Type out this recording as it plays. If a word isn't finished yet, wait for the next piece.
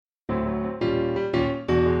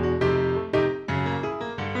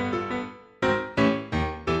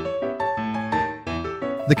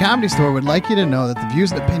The Comedy Store would like you to know that the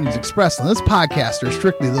views and opinions expressed on this podcast are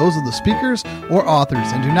strictly those of the speakers or authors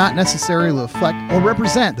and do not necessarily reflect or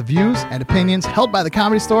represent the views and opinions held by the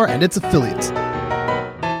Comedy Store and its affiliates.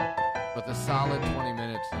 With a solid 20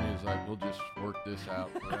 minutes, and he was like, we'll just work this out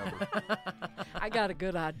forever. I got a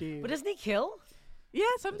good idea. But doesn't he kill? Yeah,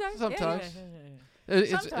 sometimes. Sometimes. Yeah.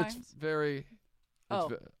 It's Sometimes. very... Oh.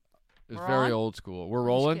 It's We're very on? old school. We're I'm just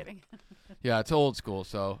rolling? kidding. Yeah, it's old school.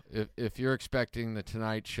 So if you're expecting the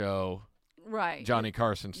Tonight Show, Right. Johnny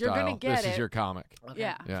Carson You're style, gonna get this is it. your comic. Okay.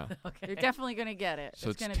 Yeah. Yeah. Okay. You're definitely going to get it. So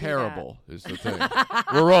it's gonna be terrible is the thing.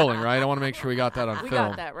 We're rolling, right? I want to make sure we got that on that. We film.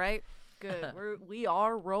 got that, right? Good. We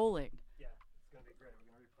are rolling.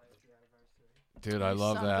 Dude, I You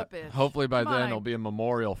love son of that. a bitch. Hopefully by Come then on. there'll be a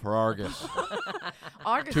memorial for Argus.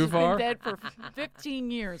 Argus Too has far? been dead for 15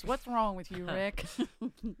 years. What's wrong with you, Rick?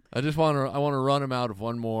 I want to run him out of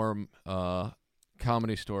one more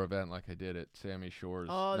Comedy Store event like I did at Sammy Shore's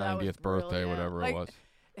Oh, that was 90th birthday, brilliant. whatever Like, it was.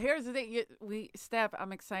 Here's the thing. Steph,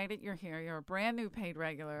 I'm excited you're here. You're a brand new paid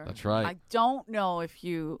regular. That's right. I don't know if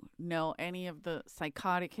you know any of the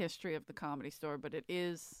psychotic history of the Comedy Store, but it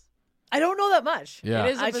is... I don't know that much. Yeah.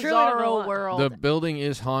 It is a I truly don't know bizarro what- world. The building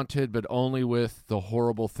is haunted, but only with the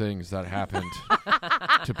horrible things that happened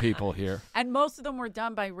to people here. And most of them were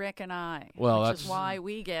done by Rick and I. Well, which that's- is why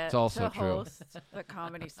we get it's also to true. host the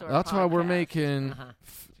Comedy Store. That's why we're podcast. making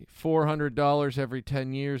 $400 every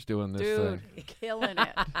 10 years doing this Dude, thing. killing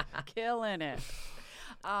it, killing it.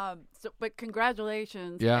 But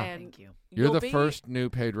congratulations. Yeah. And Thank you. You're you'll the be- first new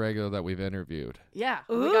paid regular that we've interviewed. Yeah.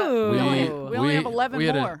 Ooh. We only have 11 we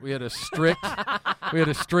had more. we had a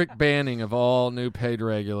strict banning of all new paid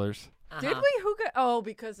regulars. Did we? Who got? Oh,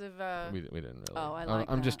 because of. We didn't really. Oh, I like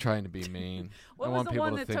I'm just that. trying to be mean. What I was want the people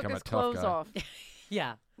one to that think took I'm a his tough clothes guy. off?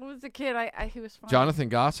 Yeah. What was the kid? He was funny. Jonathan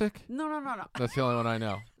Gossick? No. That's the only one I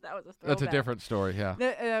know. That was a throwback. That's a different story. Yeah.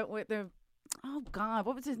 Oh God,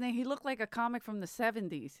 what was his name? He looked like a comic from the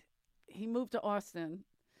 70s. He moved to Austin.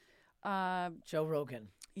 Joe Rogan.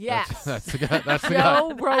 Yes. That's the guy. That's the guy.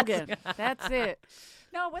 Joe Rogan. That's it.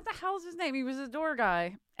 No, what the hell's his name? He was a door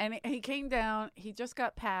guy. And he came down. He just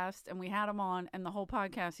got passed, and we had him on. And the whole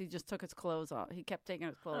podcast, he just took his clothes off. He kept taking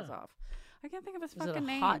his clothes off. I can't think of his Was it fucking a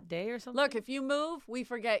name. hot day or something? Look, if you move, we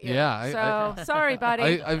forget you. Yeah, So, sorry,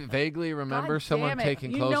 buddy. I vaguely remember God someone damn it. taking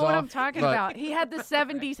clothes off. You know what I'm talking but about. He had the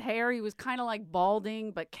 70s hair. He was kind of like balding,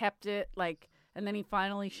 but kept it and then he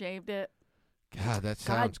finally shaved it. God, that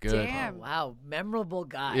sounds God good. damn. Oh, wow. Memorable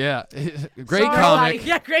guy. Yeah, great Sorry, comic. buddy.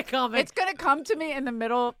 Yeah, great comic. It's going to come to me in the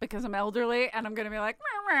middle because I'm elderly, and I'm going to be like,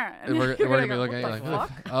 "Meh, meh," And we're you're going to be go, looking at "What you the like,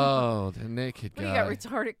 fuck? oh, the naked What, you got guy.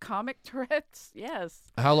 retarded comic Tourette's? Yes.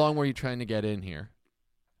 How long were you trying to get in here?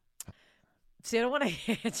 See, I don't want to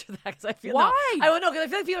answer that because I feel Why? No, I don't know because I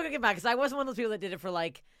feel like people are gonna get back because I wasn't one of those people that did it for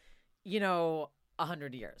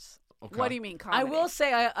 100 years. Okay. What do you mean comedy? I will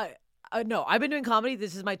say I no, I've been doing comedy.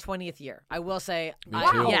 This is my 20th year. I will say, Me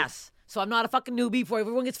too. yes. So I'm not a fucking newbie before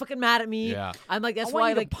everyone gets fucking mad at me. Yeah. I'm like, that's I want why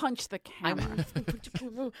you like to punch the camera.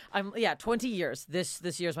 I'm 20 years. This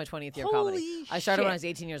year is my 20th year of Holy comedy. I started when I shit. was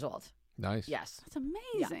 18 years old. Nice. Yes. That's amazing.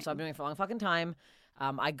 Yeah, so I've been doing it for a long fucking time.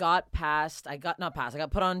 I got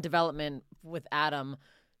put on development with Adam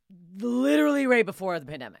literally right before the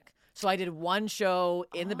pandemic. So I did one show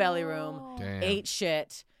in the belly room, Damn. ate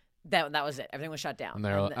shit. That was it. Everything was shut down. And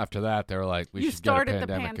And after that, they were like, we You should get a started the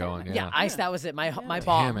pandemic going. pandemic. yeah, that was it. My Damn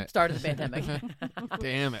bomb it. started the pandemic.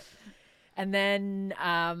 Damn it. And then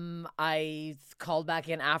I called back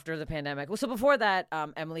in after the pandemic. Well, so before that,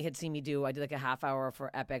 Emily had seen me I did like a half hour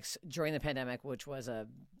for Epics during the pandemic, which was a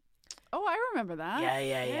Oh, I remember that.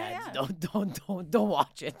 yeah. Don't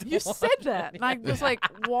watch it. You Don't said watch that. it. And I was like,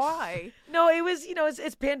 why? No, it was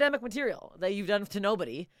it's pandemic material that you've done to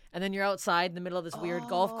nobody, and then you're outside in the middle of this weird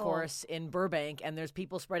golf course in Burbank, and there's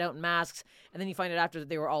people spread out in masks, and then you find out after that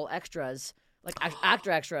they were all extras, like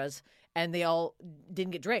actor extras, and they all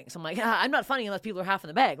didn't get drinks. I'm like, I'm not funny unless people are half in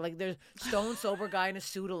the bag. Like there's stone sober guy in a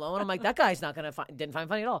suit alone. I'm like, that guy's not gonna didn't find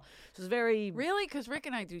funny at all. So it's very Really? Because Rick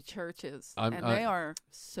and I do churches, I'm- and I- they are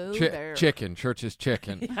so Chi- there. chicken. Church is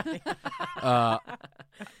chicken.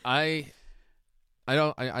 I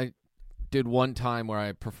did one time where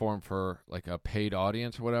I performed for like a paid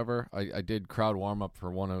audience or whatever. I did crowd warm up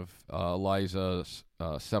for one of Liza's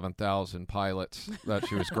 7,000 pilots that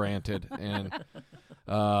she was granted, and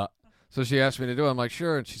so she asked me to do it. I'm like,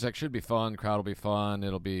 sure, and she's like, should be fun. Crowd will be fun.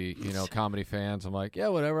 It'll be comedy fans. I'm like, yeah,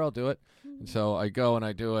 whatever, I'll do it. And so I go and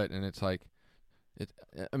I do it, and it's like,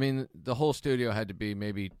 the whole studio had to be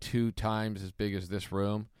maybe 2 times as big as this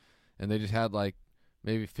room, and they just had like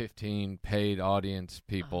maybe 15 paid audience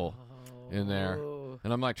people in there.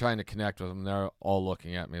 And I'm like trying to connect with them. They're all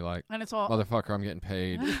looking at me like, And it's all. motherfucker, I'm getting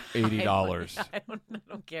paid $80. I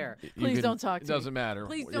don't care. Please don't talk to It me. doesn't matter.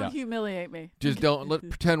 Please don't humiliate me. Just don't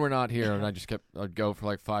pretend we're not here. And I'd go for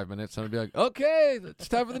like 5 minutes and I'd be like, okay, it's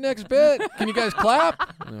time for the next bit. Can you guys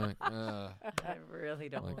clap? And they're like, I really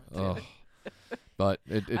don't like, want to. But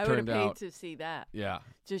it I would turned have paid out, to see that. yeah.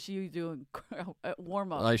 Just you doing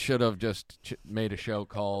warm up. I should have just made a show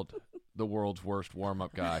called The World's Worst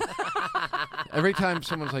Warm-Up Guy. Every time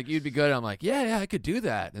someone's like, you'd be good, I'm like, yeah, I could do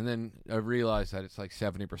that. And then I realized that it's like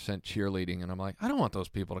 70% cheerleading, and I'm like, I don't want those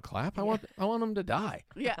people to clap. I want them to die.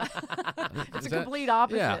 Yeah. It's Is a that- complete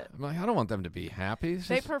opposite. Yeah. I'm like, I don't want them to be happy. It's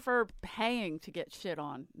They just- prefer paying to get shit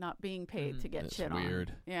on, not being paid to get That's shit on.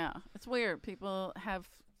 weird. Yeah. It's weird. People have,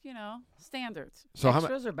 standards. So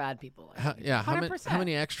Extras are bad people. I think. how 100%.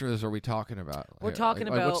 many extras are we talking about? We're Like, talking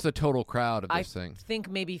what's about- the total crowd of I this thing? think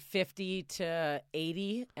maybe 50 to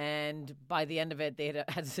 80, and by the end of it, they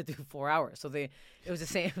had to sit through 4 hours. So it was the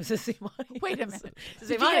same. It was the same audience. Wait a minute. It's the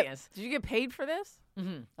same Did you get- audience. Did you get paid for this?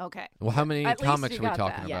 Mm-hmm. Okay. Well, how many At least comics you are we got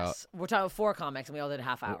talking that. about? Yes, we're talking 4 comics, and we all did a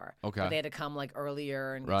half hour. Okay. But they had to come like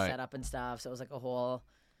earlier and get Right. set up and stuff. So it was like a whole.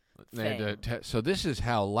 They had thing. so this is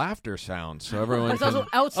how laughter sounds. So everyone It's can, also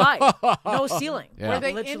outside, no ceiling. Yeah. Were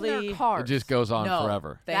they Literally, in their cars? it just goes on no,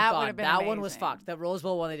 forever. Thank That God. would've been That one was amazing. fucked. The Rose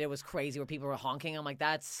Bowl one they did was crazy, where people were honking. I'm like,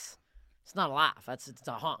 it's not a laugh. It's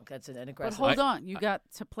a honk. That's an But aggressive. hold on. You got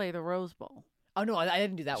to play the Rose Bowl. Oh no, I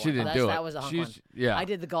didn't do that one. She didn't That's- do it. That was a honk one. Yeah. I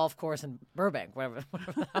did the golf course in Burbank, whatever.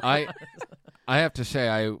 I have to say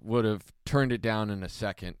I would have turned it down in a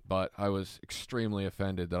second, but I was extremely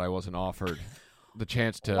offended that I wasn't offered the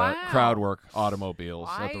chance to Wow. crowd work automobiles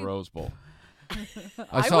at the I- Rose Bowl.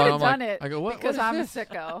 I saw would it, have I'm done like- it I go, what because is I'm this? a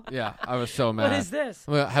sicko. Yeah, I was so mad. What is this?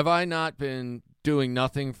 Well, have I not been doing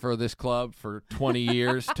nothing for this club for 20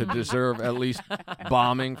 years to deserve at least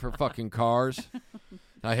bombing for fucking cars?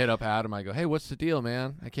 I hit up Adam. I go, hey, what's the deal,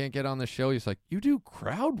 man? I can't get on the show. He's like, you do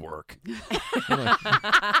crowd work. I'm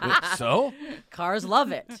like, so? Cars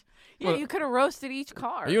love it. Yeah, Well- you could have roasted each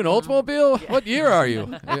car. Are you an Oldsmobile? What year are you?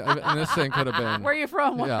 And this thing could have been. Where are you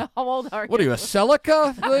from? Yeah. How old are you? What are you, a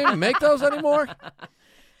Celica? Do they even make those anymore?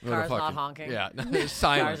 Cars not honking. Yeah,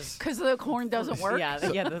 silence. Because the horn doesn't work. Yeah,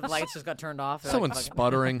 the lights just got turned off. They're Someone like, fucking-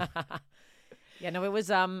 sputtering. Yeah, no, it was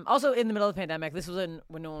also in the middle of the pandemic. This was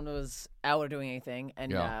when no one was out or doing anything,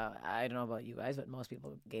 and Yeah. I don't know about you guys, but most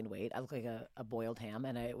people gained weight. I looked like a boiled ham,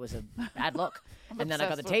 and it was a bad look. And then I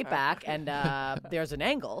got the obsessed with tape her. back, and there's an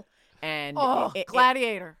angle, and Oh,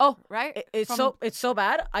 Gladiator. Right? From- it's so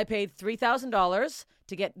bad. I paid $3,000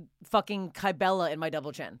 to get fucking Kybella in my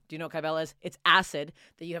double chin. Do you know what Kybella is? It's acid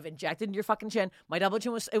that you have injected in your fucking chin. My double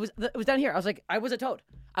chin was down here. I was a toad.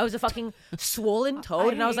 I was a fucking swollen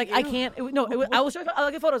toad, and I was like, hate I you. can't. I will show you. I'll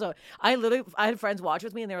get photos of it. I had friends watch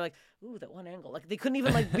with me, and they were like, "Ooh, that one angle." Like they couldn't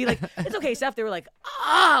even be like, "It's okay, Steph." They were like,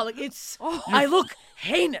 it's. I look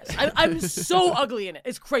heinous. I'm so ugly in it.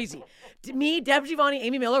 It's crazy. Me, Deb Giovanni,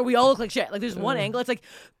 Amy Miller, we all look like shit. Like there's one angle. It's like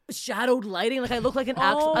shadowed lighting. Like I look like an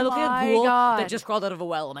actual. I look like a my ghoul God. that just crawled out of a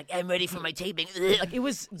well. I'm like, I'm ready for my taping. Like it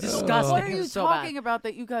was disgusting. What are It you was so talking bad. about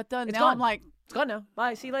that you got done? It's now gone. I'm like, It's gone now.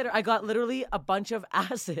 Bye. See you later. I got literally a bunch of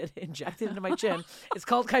acid injected into my chin. It's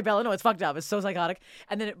called Kybella. No, it's fucked up. It's so psychotic.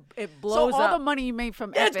 And then it so blows all up. the money you made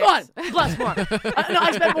from It's Epics- gone. Plus more. No,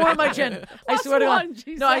 I spent more on my chin. I Plus swear to God. one,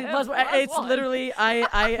 she No, said. plus more. Plus It's one. literally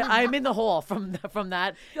I'm in the hole from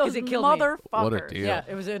that Those because it killed me. motherfuckers. What a deal. Yeah,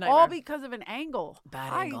 it was a nightmare. All because of an angle.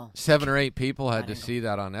 Bad I- angle. 7 or 8 people had to see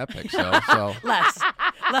that on Epic. So Less.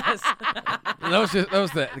 that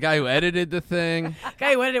was the guy who edited the thing.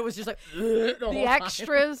 Guy who edited it was just like The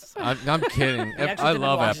extras. I'm kidding. extras I didn't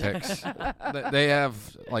love watch it. Epics. They have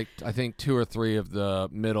like I think 2 or 3 of the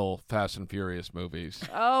middle Fast and Furious movies.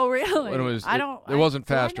 Oh, really? When it was, I don't. It wasn't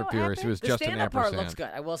do I Fast or know Furious. It Epic? was The just an stand-up part ampersand. looks good.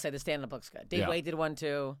 I will say the stand-up looks good. Dave Yeah. Wade did one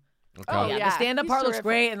too. Okay. Oh, Yeah, yeah. the stand-up he's part looks terrific.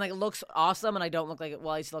 great and like it looks awesome, and I don't look like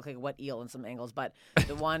well, I used to look like a wet eel in some angles, but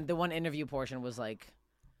the one interview portion was like,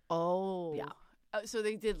 Oh. Yeah. So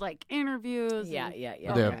they did like interviews. yeah, and- yeah, They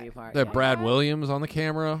the have- interview part. They have yeah. Brad Williams on the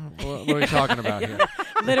camera. What are we talking about here?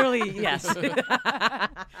 Literally, yes.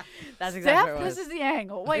 That's exactly Steph, what it was. this is the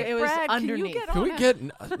angle. Wait, It was Brad, underneath. can you get Can on we that?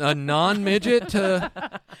 get a non-midget to?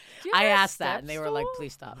 Do you I have a asked that, step and they were like, stool?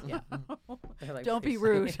 "Please stop." Yeah. They're like, Don't be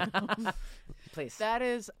 "Please." rude. Please. That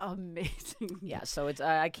is amazing. Yeah. So it's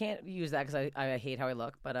I can't use that because I hate how I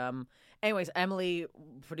look. But anyways, Emily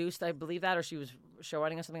produced, I believe that, or she was show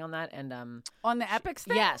writing or something on that, and On the Epics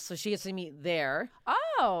thing? yeah. So she had seen me there.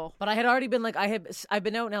 Oh. But I had already been like I've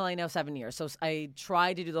been out in LA now 7 years, so I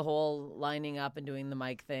tried to do the whole lining up and doing the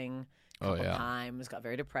mic thing a Oh, couple yeah. times. Got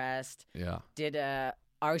very depressed. Yeah. Did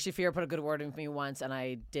Ari Shafir put a good word in for me once, and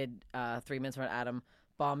I did 3 minutes with Adam.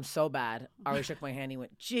 Bombed so bad. Ari shook my hand. He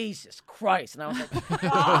went, Jesus Christ. And I was like,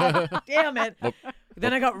 God damn it.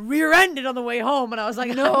 Then I got rear-ended on the way home, and I was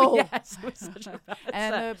like, no. Yes, it was such a bad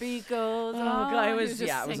And set. the beat goes on. Oh, God, it was, You're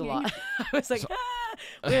just it was a singing. lot. I was like,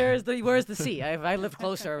 where's the sea? If I lived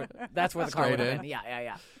closer, that's where the car would have been.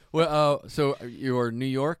 Yeah. Well, so you were a New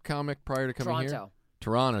York comic prior to coming here?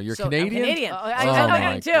 Toronto. You're So, I'm Canadian? Canadian.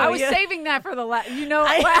 I too. I was saving that for the last. You know,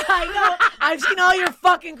 I know. I've seen all your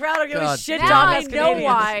fucking crowd are giving God shit damn. now talk I as know Canadians.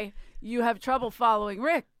 why you have trouble following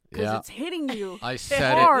Rick because Yeah. it's hitting you I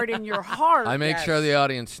said it. hard in your heart. I make sure the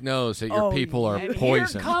audience knows that your people are and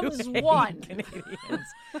poison. Here comes one. Canadians.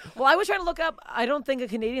 Well, I was trying to look up. I don't think a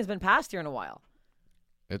Canadian's been passed here in a while.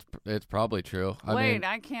 It's probably true. I Wait, mean,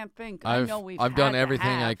 I can't think. I know we've I've done had to everything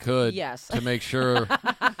I have. could Yes. to make sure.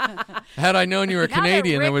 Had I known you were Now that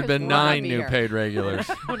Canadian, there Rick would have been is 9 be new here. paid regulars.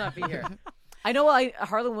 Will not be here. I know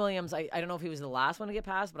Harlan Williams. I don't know if he was the last one to get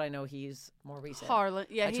passed, but I know he's more recent. Harlan.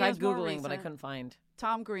 Yeah, I he tried is more Googling, but I recent. couldn't find.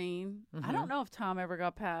 Tom Green. I don't know if Tom ever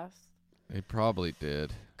got passed. They probably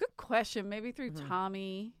did. Good question. Maybe through Mm-hmm.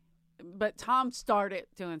 Tommy, but Tom started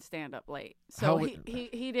doing stand up late, so How would-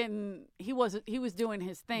 he didn't. He was doing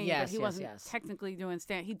his thing, Yes, but he yes, wasn't yes. technically doing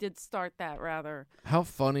stand. He did start that rather. How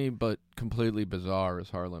funny but completely bizarre is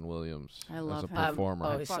Harlan Williams I love as a him. performer?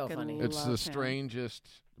 Oh, he's so Fucking funny. It's love the him. strangest,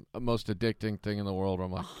 most addicting thing in the world.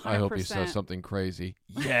 I'm like, I hope he 100%. says something crazy.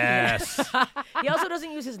 Yes. He also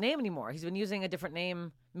doesn't use his name anymore. He's been using a different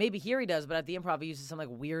name. Maybe here he does, but at the Improv he uses some like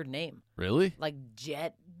weird name, Really? like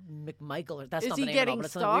Jet McMichael. Or that's Is not he the name at all, getting but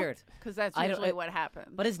it's something weird. stalked? Because that's I don't- usually what happens.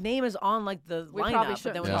 But his name is on like the we probably lineup. should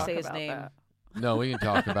But then when you talk say his about name, that. No, we can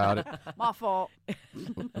talk about it. My fault.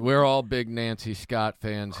 We're all big Nancy Scott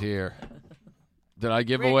fans here. Did I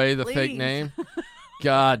give Rick, away the fake please. name?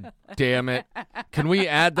 God damn it. Can we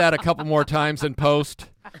add that a couple more times in post?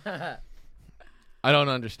 I don't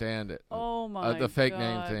understand it. Oh my The fake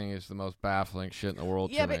name God. thing is the most baffling shit in the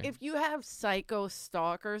world Yeah, to but me. if you have psycho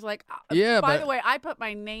stalkers, like, Yeah, by but- the way, I put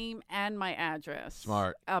my name and my address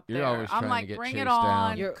Smart. up You're there. always I'm trying to like, get bring chased it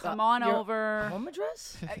on, down. come on your over. home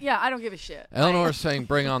address? Yeah, I don't give a shit. Eleanor's saying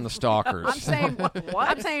bring on the stalkers. I'm saying what?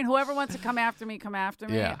 I'm saying whoever wants to come after me, come after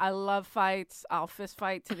me. Yeah. I love fights. I'll fist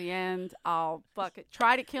fight to the end. I'll fuck it.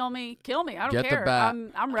 Try to kill me. Kill me. I don't Get the care. bat.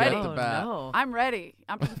 I'm Get ready. the bat. No. I'm ready.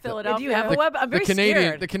 I'm from Philadelphia. Do you have a web? I'm very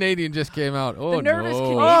scared. The Canadian just came out. Oh, The nervous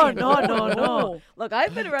no. Canadian. Oh no! Look,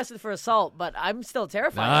 I've been arrested for assault, but I'm still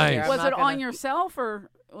terrified. out Nice. here. I'm Was not it gonna- on yourself or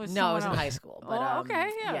was No, it was in someone high else? school. But, Oh, okay.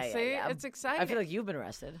 Yeah. See, yeah. it's exciting. I feel like you've been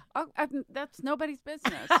arrested. Oh, that's nobody's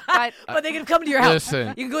business. But But they can come to your house. Listen.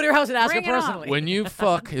 You can go to your house and ask her Bring it on. personally. When you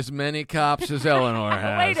fuck as many cops as Eleanor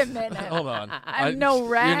has. Wait a minute. Hold on. I'm no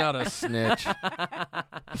rat. You're not a snitch.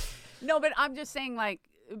 No, but I'm just saying, like,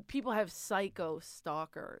 people have psycho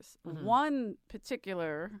stalkers. Mm-hmm. One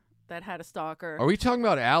particular that had a stalker. Are we talking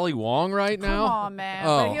about Ali Wong right now? Come on, man.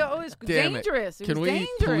 Oh, But it was damn it. dangerous. It Can was we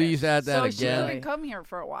dangerous. please add that so she again? couldn't come here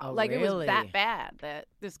for a while. Oh, Like, it was really? that bad that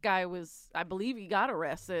this guy was, I believe he got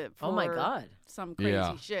arrested for Oh, my God. some crazy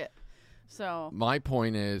Yeah. shit. So, My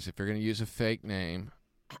point is, if you're going to use a fake name,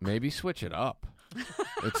 maybe switch it up.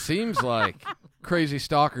 It seems like Crazy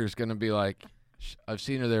Stalker's going to be like, I've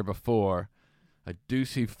seen her there before. I do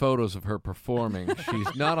see photos of her performing.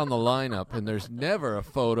 She's not on the lineup, and there's never a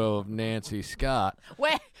photo of Nancy Scott.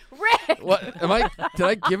 wait, Rick! What? Did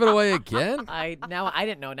I give it away again? I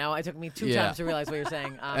didn't know. Now it took me two Yeah. times to realize what you're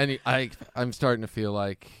saying. And I'm starting to feel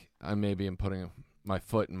like I maybe am putting my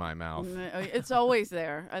foot in my mouth. It's always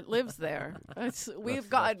there. It lives there. That's We've the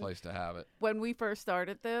got best place to have it. when we first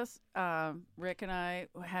started this, Rick and I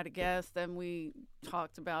had a guest, and we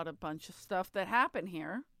talked about a bunch of stuff that happened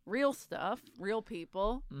here. Real stuff, real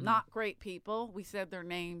people, not great people. We said their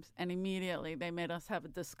names, and immediately they made us have a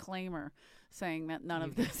disclaimer saying that none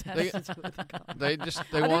of this has to do with the company. They I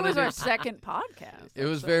think it wanted was our it. second podcast. It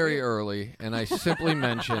was So very weird. early, and I simply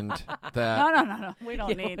mentioned that. No. We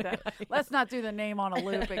don't need that. Let's not do the name on a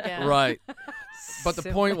loop again. Right. But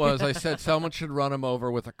the point was, I said someone should run him over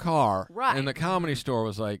with a car. Right. And the Comedy Store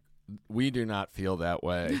was like, we do not feel that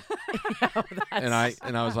way. And I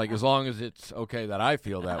was like, as long as it's okay that I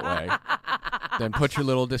feel that way, then put your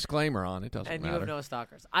little disclaimer on. It doesn't and matter. you have no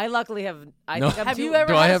stalkers. I luckily have. No. Think I'm Have too, you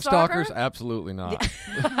ever Do I had a have stalker? stalkers? Absolutely not.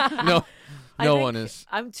 I No think one is.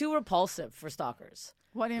 I'm too repulsive for stalkers.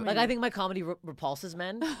 What do you mean? Like, I think my comedy repulses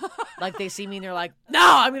men. Like, they see me and they're like, no,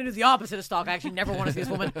 I'm going to do the opposite of stalk. I actually never want to see this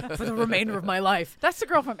woman for the remainder of my life. that's the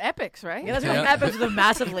girl from Epics, right? Yeah, that's what Yeah. happens with a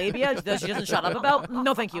massive labia that she doesn't shut up about.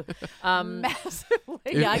 No, thank you. Massively.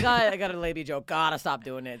 Yeah, I got a labia joke. Gotta stop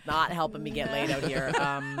doing it. Not helping me get laid out here.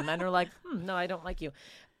 Men are like, no, I don't like you.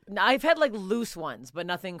 I've had like loose ones, but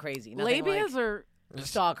nothing crazy. Nothing Labias like or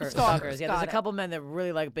stalkers. Yeah, there's a couple men that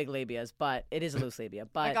really like big labias, but it is a loose labia.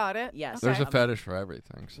 But I got it. Yes, There's a fetish for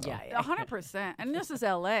everything. So. Yeah. 100%. And this is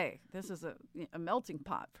LA. This is a melting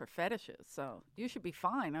pot for fetishes. So you should be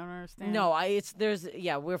fine. I don't understand. No,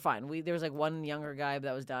 we're fine. There was like one younger guy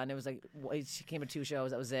that was done. It was like she came to 2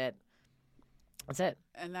 shows. That was it. That's it.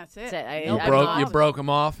 And that's it. That's it. You broke him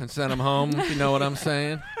off and sent him home. If you know what I'm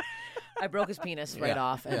saying. I broke his penis right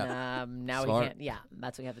off, and now Smart. he can't. Yeah,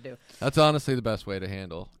 that's what you have to do. That's honestly the best way to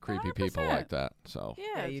handle creepy 100%. people like that. So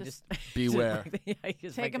Yeah, you just beware.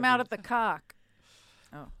 take him out at the cock.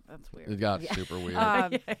 Oh, that's It weird. got super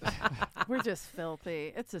weird. We're just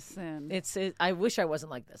filthy. It's a sin. I wish I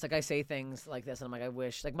wasn't like this. Like I say things like this, and I'm like, I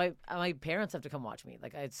wish. Like my parents have to come watch me.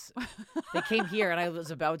 Like they came here, and I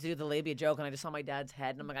was about to do the labia joke, and I just saw my dad's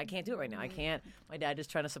head, and I'm like, I can't do it right now. I can't. My dad just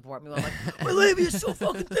trying to support me. I'm like, my labia is so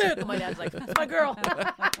fucking thick. And my dad's like, it's my girl.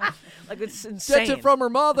 Like it's insane. Gets it from her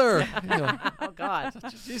mother. Oh God.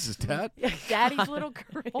 Jesus, Dad. Daddy's little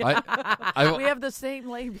girl. We have the same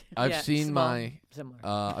labia. I've seen similar.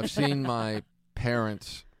 I've seen my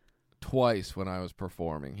parents twice when I was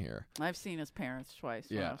performing here. I've seen his parents twice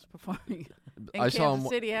when I Yeah. was performing in I saw Kansas him-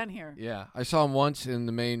 City and here. Yeah, I saw him once in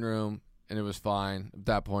the main room, and it was fine. At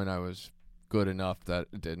that point, I was good enough that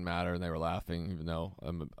it didn't matter, and they were laughing, even though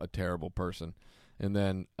I'm a terrible person. And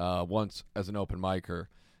then once, as an open micer,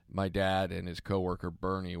 my dad and his coworker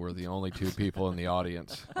Bernie were the only 2 people in the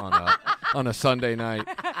audience on a Sunday night.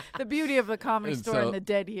 The beauty of the Comedy And Store so in the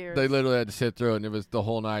dead years. They literally had to sit through it, and it was the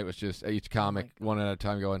whole night was just each comic one at a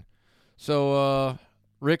time going, so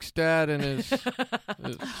Rick's dad and his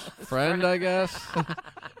friend, I guess.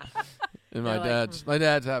 And my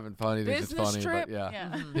dad's having fun. He thinks it's Business funny, trip? but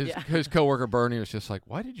yeah. Yeah. His coworker Bernie was just like,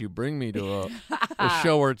 "Why did you bring me to a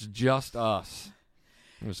show where it's just us?"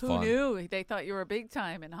 It was Who fun. knew? They thought you were big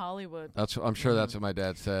time in Hollywood. I'm sure that's what my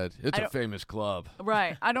dad said. It's a famous club.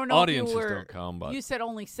 Right. I don't know Audiences if you were, don't come, but you said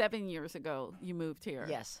only 7 years ago you moved here.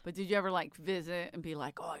 Yes. But did you ever like visit and be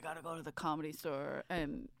like, oh, I got to go to the Comedy Store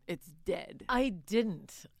and it's dead? I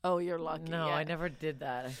didn't. Oh, you're lucky. No, yeah. I never did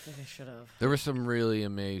that. I think I should have. there were some really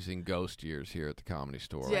amazing ghost years here at the Comedy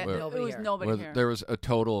Store. Yeah, where- it was here. nobody where here. there was a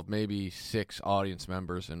total of maybe 6 audience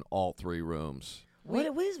members in all 3 rooms.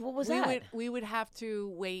 What was that? We would have to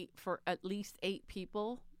wait for at least 8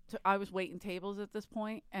 people. I was waiting tables at this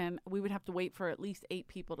point, and we would have to wait for at least 8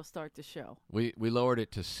 people to start the show. We lowered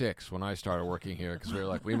it to 6 when I started working here because we were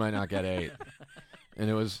like, we might not get 8. And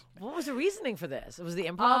it was What was the reasoning for this? Was the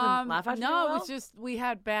improv and Laugh Factory? No, doing it was just we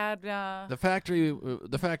had bad. the factory.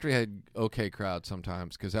 The factory had okay crowds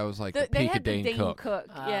sometimes because that was like the They peak had of the Dane Cook.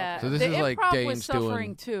 Yeah. So this the is like improv Dane's was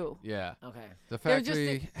suffering doing- too. Yeah, well? Okay. the They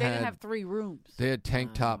factory didn't have 3 rooms. They had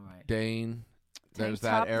Tank Top right. Dane. That Tank was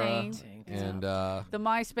that Top era, Dane. and The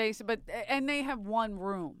MySpace, and they have 1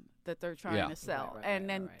 room that they're trying Yeah. to sell, Right, and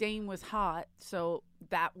then right. Dane was hot, so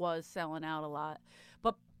that was selling out a lot.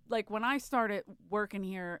 But like when I started working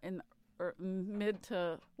here in mid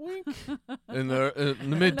to in the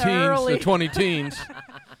mid-teens, early- the 20-teens,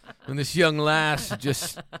 when this young lass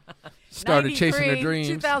just started chasing her 93, dreams.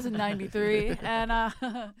 2093, and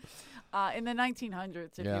in the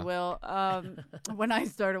 1900s, if Yeah. you will, when I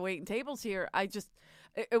started waiting tables here,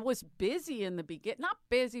 it was busy in the beginning. Not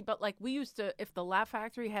busy, but like we used to, if the Laugh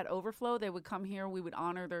Factory had overflow, they would come here, we would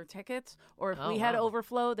honor their tickets. Or if we had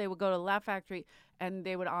overflow, they would go to the Laugh Factory and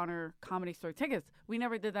they would honor Comedy Store tickets. We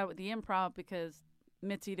never did that with the Improv because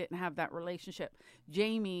Mitzi didn't have that relationship.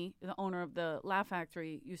 Jamie, the owner of the Laugh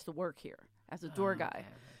Factory, used to work here as a door guy. Okay.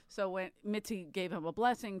 So when Mitzi gave him a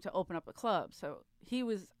blessing to open up a club, so he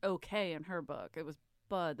was okay in her book. It was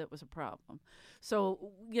Bud that was a problem.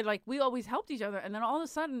 So we always helped each other, and then all of a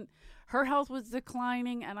sudden, her health was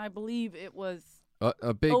declining, and I believe it was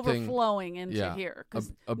A big thing. overflowing into Yeah. here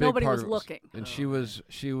because A big nobody part was of it looking. And she was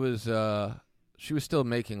still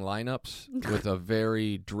making lineups with a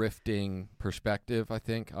very drifting perspective, I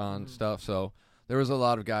think, on stuff. So there was a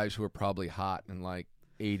lot of guys who were probably hot in like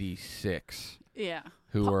 86 Yeah.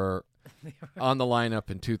 who were on the lineup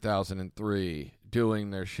in 2003 doing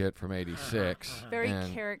their shit from 86. Very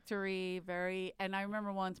and charactery, and I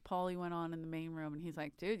remember once Paulie went on in the main room, and he's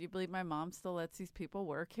like, dude, you believe my mom still lets these people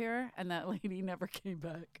work here? And that lady never came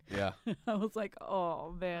back. yeah, I was like,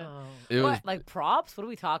 oh, man. it was Like props? What are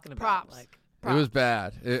we talking about? Props. Like, it was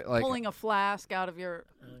bad. It, like Pulling a flask out of your,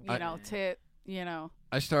 tit,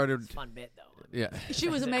 I started. it's a fun bit though. Yeah. She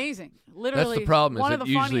was amazing. That's Literally, the problem. one Is of it the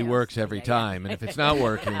usually funniest. works every time, and if it's not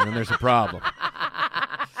working, then there's a problem.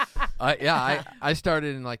 I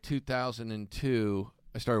started in like 2002,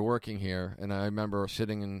 I started working here, and I remember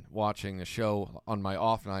sitting and watching the show on my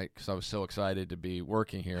off night because I was so excited to be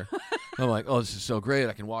working here. I'm like, oh, this is so great.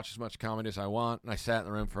 I can watch as much comedy as I want. And I sat in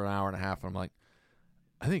the room for an hour and a half, and I'm like,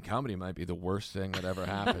 I think comedy might be the worst thing that ever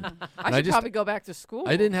happened. I should probably go back to school.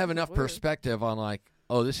 I didn't have enough perspective on like,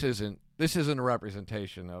 oh, this isn't a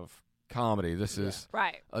representation of comedy. This is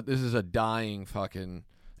right. This is a dying fucking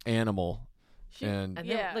animal. And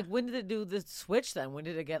then, like, when did it do the switch then? When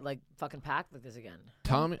did it get, like, fucking packed like this again?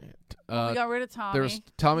 Tommy. We got rid of Tommy. There was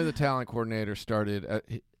Tommy, the talent coordinator, started.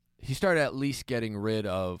 He started at least getting rid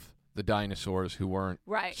of the dinosaurs who weren't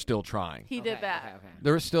still trying. He did that. Okay.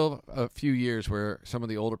 There was still a few years where some of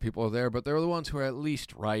the older people were there, but they were the ones who were at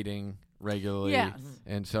least writing regularly. Yes.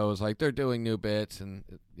 And so it was like they're doing new bits, and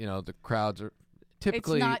the crowds are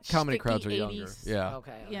typically comedy crowds are 80s, younger. Yeah.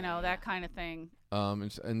 Okay. That kind of thing.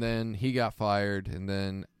 And then he got fired, and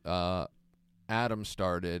then Adam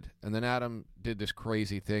started, and then Adam did this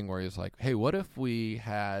crazy thing where he was like, hey, what if we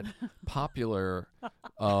had popular,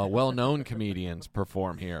 well-known comedians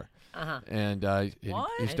perform here? And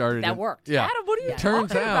he started. That worked. Yeah. Adam, what are you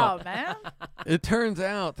Turns talking out, about, man? It turns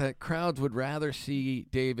out that crowds would rather see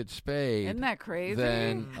David Spade Isn't that crazy?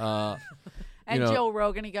 than and Joe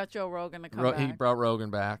Rogan. He got Joe Rogan to come back. He brought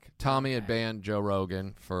Rogan back. Tommy had banned Joe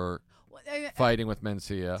Rogan for fighting with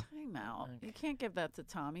Mencia. Time out. You can't give that to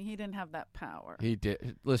Tommy. He didn't have that power. He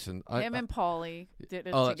did. Listen, Him and Paulie did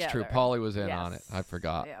it oh, together. that's true. Paulie was in on it. I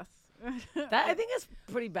forgot. Yes. I think it's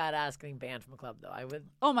pretty badass getting banned from a club, though. I would.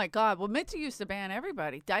 Oh my God! Well, Mitzi used to ban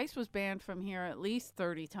everybody. Dice was banned from here at least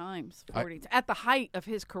 30 times, 40 at the height of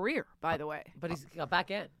his career, by the way. But he's got back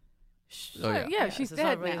in. Oh, yeah. She's so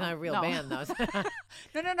dead it's not really now. not a real No. band, though.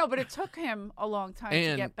 No. But it took him a long time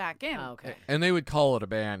to get back in. Oh, okay. And they would call it a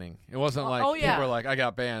banning. It wasn't like yeah. people were like, I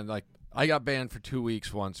got banned. Like, I got banned for 2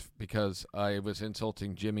 weeks once because I was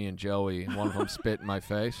insulting Jimmy and Joey, and one of them spit in my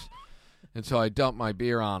face. And so I dumped my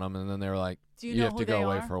beer on them, and then they were like, you have to go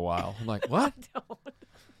away for a while. I'm like, what?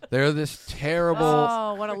 They're this terrible.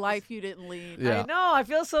 Oh, what a life you didn't lead. Yeah. I know. I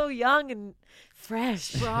feel so young and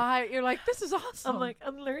fresh. Right. You're like, this is awesome. I'm like,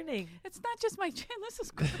 I'm learning. It's not just my chin. This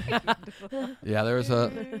is great. Yeah, there was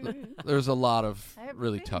a lot of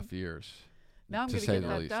really tough years. Now I'm to going to say get the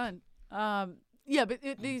that least. done. Yeah, but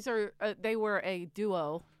these are they were a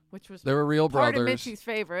duo, which was They were real part brothers. of Mitzi's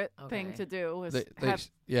favorite thing to do. Was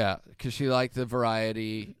because she liked the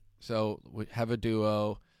variety. So we have a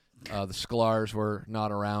duo. The Sklars were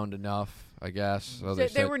not around enough, I guess. So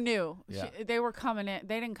they were new. Yeah. They were coming in.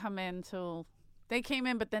 They didn't come in till they came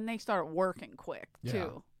in, but then they started working quick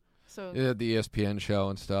too. So they had the ESPN show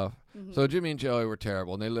and stuff. So Jimmy and Joey were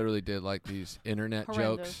terrible, and they literally did like these internet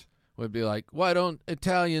jokes. Would be like, why don't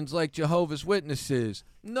Italians like Jehovah's Witnesses?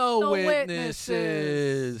 No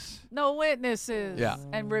witnesses. No witnesses. Yeah.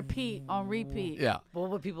 And repeat on repeat. Yeah. Well,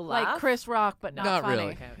 would people laugh? Like Chris Rock, but not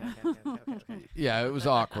funny. really. Okay. Yeah, it was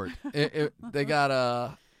awkward.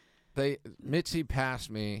 Mitzi passed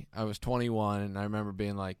me. I was 21, and I remember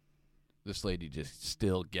being like, this lady just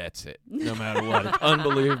still gets it, no matter what. It's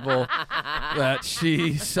unbelievable that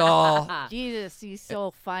she saw. Jesus, he's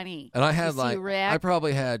so funny. And I had I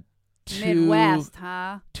probably had Midwest,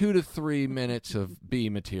 huh? 2 to 3 minutes of B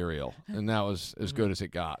material, and that was as good as it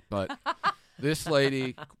got. But this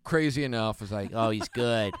lady, crazy enough, was like, "Oh, he's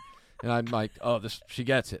good," and I'm like, "Oh, she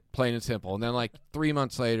gets it, plain and simple." And then like 3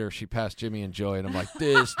 months later, she passed Jimmy and Joey, and I'm like,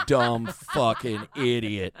 "This dumb fucking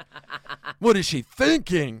idiot! What is she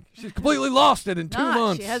thinking? She's completely lost it in 2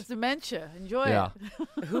 months." She has dementia. Enjoy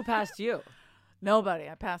it. Who passed you? Nobody.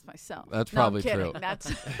 I passed myself. That's No, I'm probably kidding. true.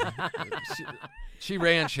 That's She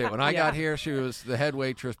ran shit. When I got here, she was the head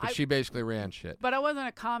waitress, but she basically ran shit. But I wasn't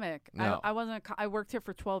a comic. No. I wasn't. I worked here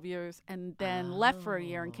for 12 years and then left for a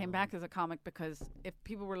year and came back as a comic because if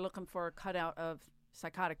people were looking for a cutout of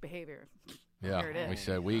psychotic behavior, here it Yeah, is. we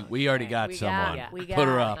said we already got We someone. got it. We Put got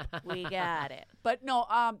her it. up. We got it. But no,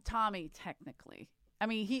 Tommy technically. I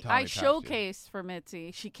mean, Tommy I passed you. showcased for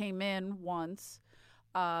Mitzi. She came in once.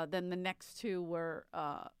 Then the next two were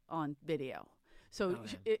on video. So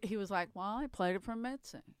he was like, "Well, I played it for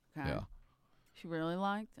Mitzi." Okay. Yeah. She really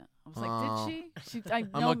liked it. I was like, "Did she?" I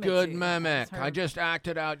I'm know a good Mitzi. mimic. That's her. I just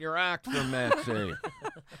acted out your act for Mitzi.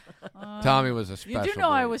 Tommy was a special You do know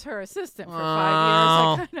I breed. was her assistant for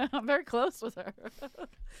 5 years. I'm very close with her.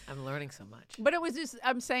 I'm learning so much. But it was just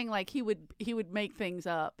I'm saying like he would make things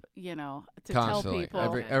up, to Constantly.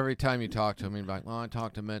 tell people. Every time you talk to him, he'd be like, "Well, I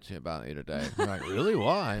talked to Mitzi about you today." I'm like, "Really?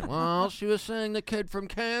 Why?" "Well, she was saying the kid from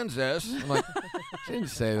Kansas." I'm like, "She didn't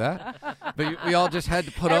say that." But we all just had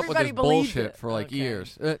to put up with Everybody this believed bullshit it. for like Okay.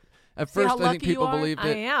 years. At See how first, I think lucky you people are? believed I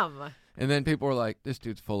it. am. And then people were like, "This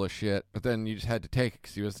dude's full of shit." But then you just had to take it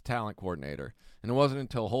because he was the talent coordinator. And it wasn't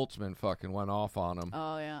until Holtzman fucking went off on him.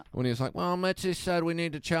 Oh, yeah. When he was like, well, Mitzi said we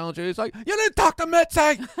need to challenge her. He's like, you didn't talk to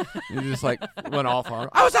Mitzi. He just like went off on her.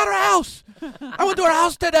 I was at her house. I went to her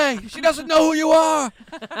house today. She doesn't know who you are.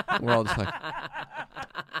 We're all just like,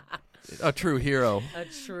 a true hero. A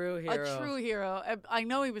true hero. A true hero. I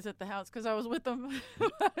know he was at the house because I was with him.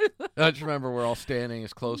 I just remember we're all standing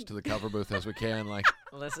as close to the cover booth as we can, like.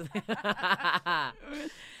 Listen.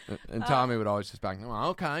 And Tommy would always just back, oh,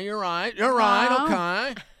 okay, you're right,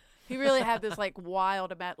 okay. He really had this like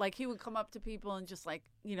wild about, like he would come up to people and just like,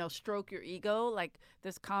 stroke your ego. Like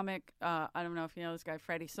this comic, I don't know if you know this guy,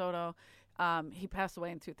 Freddie Soto. He passed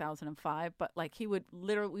away in 2005, but like he would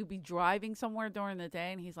literally, we'd be driving somewhere during the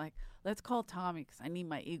day and he's like, let's call Tommy because I need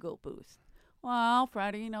my ego boost. Well,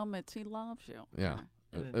 Freddie, Mitzi loves you. Yeah.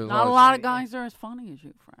 Not a lot of guys are as funny as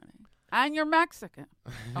you, Freddie. And you're Mexican.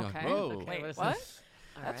 Okay. Whoa. Wait, what?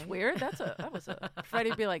 That's weird. That was a.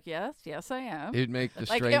 Freddie'd be like, yes, I am. He'd make the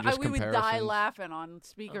Like strangest we would die comparisons. laughing on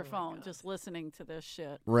speakerphone just listening to this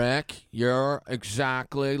shit. Rick, you're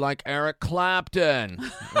exactly like Eric Clapton.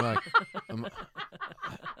 I'm like,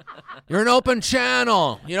 you're an open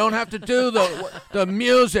channel. You don't have to do the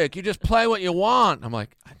music. You just play what you want. I'm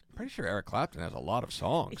like, I'm pretty sure Eric Clapton has a lot of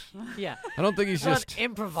songs. Yeah. I don't think he's Not just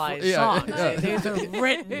improvised Yeah, songs. yeah. These are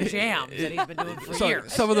written jams that he's been doing for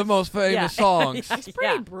years. some of the most famous Yeah. songs. He's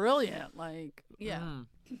pretty brilliant. Like,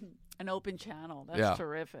 an open channel. That's Yeah.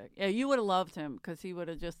 terrific. Yeah, you would have loved him because he would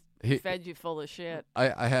have just fed you full of shit.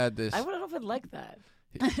 I had this. I wouldn't have liked that.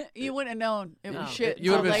 You wouldn't have known it was No. shit.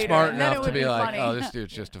 You would have until been later, smart and then it enough to would be like, funny. oh, this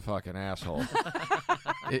dude's just a fucking asshole.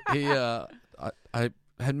 I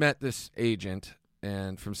had met this agent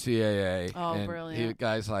and from CAA. Oh, and brilliant. The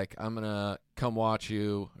guy's like, I'm going to come watch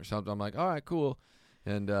you or something. I'm like, all right, cool.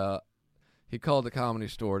 And he called the Comedy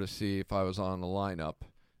Store to see if I was on the lineup.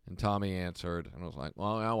 And Tommy answered, and I was like,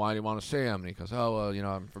 well, yeah, why do you want to see him? And he goes, oh,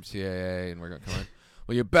 well, I'm from CAA, and we're going to come in.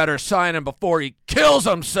 Well, you better sign him before he kills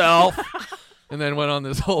himself. And then went on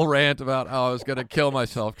this whole rant about how I was going to kill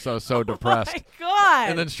myself because I was so depressed. Oh my God.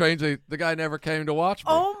 And then strangely, the guy never came to watch me.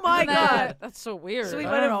 Oh my God. That's so weird. So he I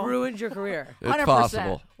might don't have know. ruined your career. It's 100%.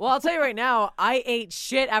 possible. Well, I'll tell you right now, I ate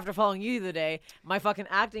shit after following you the other day. My fucking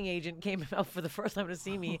acting agent came out for the first time to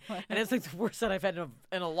see me, and it's like the worst set I've had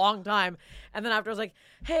in a long time. And then after I was like,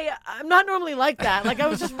 hey, I'm not normally like that. Like, I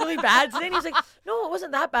was just really bad today. And he's like, no, it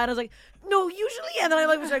wasn't that bad. I was like, no, usually. And then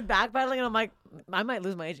I was like backpedaling, and I'm like, I might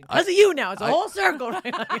lose my agent. Because of you now. It's a whole circle right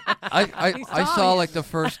now. I saw like the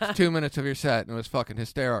first 2 minutes of your set, and it was fucking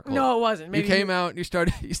hysterical. No, it wasn't. Maybe you came out and you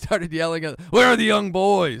started yelling at, where are the young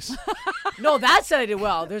boys? No, that set I did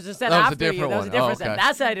well. There's a set That was a after you. different That was a one. different Oh, okay. set.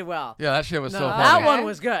 That set I did well. Yeah, that shit was so No, funny. that one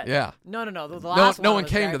was good. Yeah. No. The last one. No one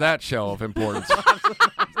was came very to that show of importance.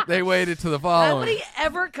 They waited to the following. Nobody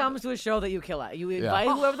ever comes to a show that you kill at. You invite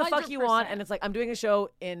whoever the fuck you want, 100%. and it's like, I'm doing a show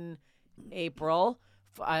in April.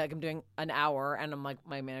 I'm doing an hour, and I'm like,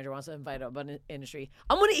 my manager wants to invite up an industry.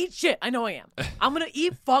 I'm gonna eat shit. I know I am. I'm gonna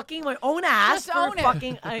eat fucking my own ass Just for own it.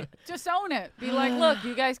 fucking. Just own it. Be like, look,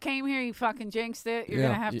 you guys came here, you fucking jinxed it. You're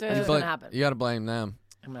gonna have to. It's gonna happen. You got to blame them.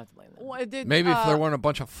 I'm gonna have to blame them. What, did, Maybe if there weren't a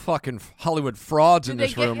bunch of fucking Hollywood frauds in did they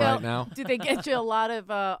this get room you- right now. Did they get you a lot of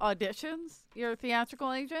auditions? Your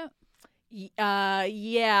theatrical agent?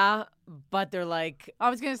 Yeah, but they're like, I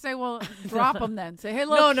was gonna say, well, drop them then. Say, hey,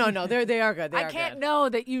 look. no, they are good. They I are can't good. know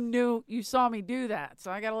that you saw me do that,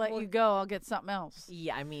 so I gotta let you go. I'll get something else.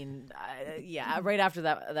 Yeah, I mean, right after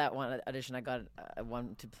that one audition, I got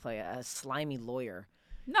one to play a slimy lawyer.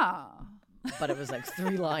 Nah. But it was like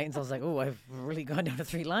 3 lines. I was like, oh, I've really gone down to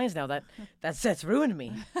 3 lines now. That set's ruined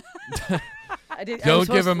me. Don't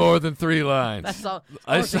give her more than 3 lines. That's all.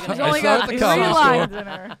 I was saw- thinking, I Only saw got at the 3 comedy lines store. in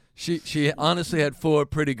her. She honestly had 4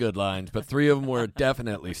 pretty good lines, but 3 of them were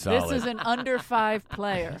definitely solid. This is an under 5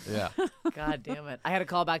 player. Yeah. God damn it. I had a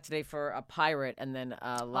call back today for a pirate, and then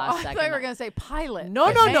Oh, last I second. thought you were gonna say pilot. No,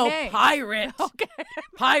 Nay. pirate. Okay.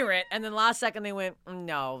 Pirate. And then last second they went,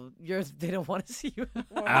 no, they don't want to see you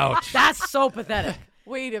anymore. Ouch. That's so pathetic.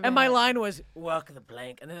 Wait a minute. And my line was, walk the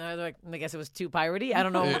blank. And then I was like, I guess it was too piratey. I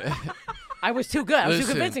don't know. I was too good. I was too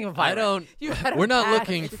Listen, convincing of a pirate. We're not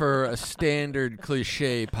looking for a standard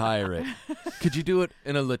cliche pirate. Could you do it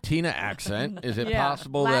in a Latina accent? Is it Yeah.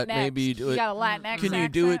 possible that Latinx. maybe you do You it? got a Latinx Can you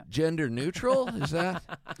do it accent? gender neutral? Is that?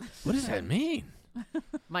 What does that mean?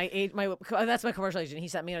 That's my commercial agent. He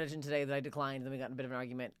sent me an audition today that I declined. Then we got in a bit of an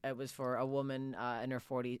argument. It was for a woman in her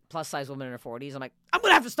 40s, plus size woman in her 40s. I'm like, I'm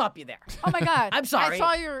gonna have to stop you there. Oh my God. I'm sorry. I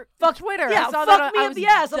saw your Fuck Twitter. Yeah, I saw fuck that. me I up was the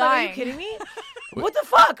ass. I'm like, are you dying. kidding me? What the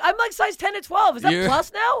fuck? I'm like size 10 to 12. Is that You're-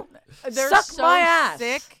 plus now? They're Suck so my ass.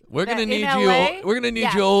 sick. We're gonna that need in you. LA, We're gonna need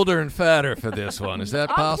yes. you older and fatter for this one. Is that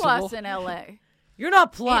I'm possible? plus in LA. You're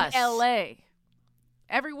not plus. In LA.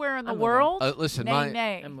 everywhere in the I'm moving. world. Listen,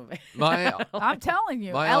 nay. I'm moving. I'm telling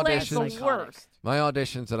you, my LA's the auditions- worst. my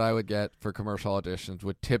auditions that I would get for commercial auditions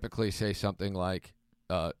would typically say something like,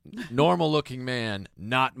 normal-looking man,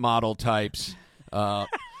 not model types,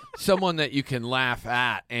 someone that you can laugh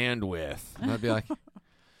at and with. And I'd be like,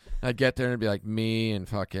 I'd get there and it'd be like me and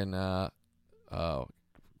fucking,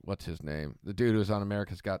 what's his name? The dude who was on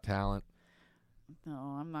America's Got Talent. No,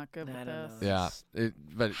 I'm not good I with don't this. know. Yeah,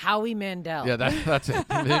 but Howie Mandel. yeah, that's it.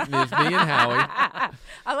 It's me and Howie.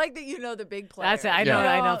 I like that you know the big players. That's it. I Yeah. know.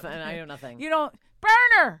 I know. You I know nothing. You don't.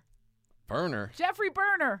 Burner. Burner? Jeffrey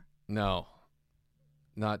Burner. No,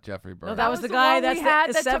 not Jeffrey Burner. No, that was the the guy one we that's had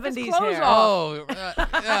the that took his 70s clothes hair. off. Oh,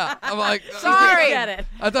 yeah. I'm like, Sorry. Get it.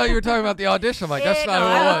 I thought you were talking about the audition. I'm like, that's It not who it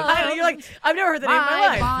was. I know, you're like, I've never heard the name in my My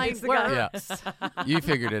life. mind It's the guy. works. Yeah, you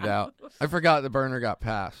figured it out. I forgot the Burner got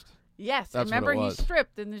passed. Yes, That's what remember it he was.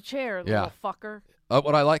 stripped in the chair, the Yeah. little fucker.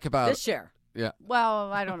 What I like about This chair.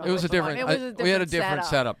 Well, I don't know. it was a which one. different. It was a different we had a different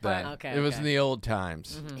setup but then. Okay, it was okay. in the old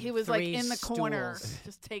times. He was like 3 in the corner, stools.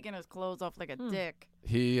 just taking his clothes off like a dick.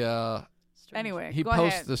 He Strange. Anyway, he go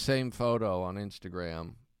posts ahead. the same photo on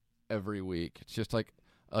Instagram every week. It's just like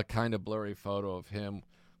a kind of blurry photo of him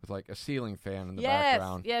with like a ceiling fan in the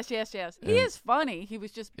background. Yes. He And is funny. He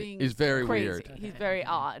was just being he's very crazy. weird. He's very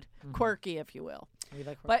odd, quirky, if you will. We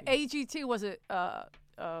like But Rocky. AGT, was it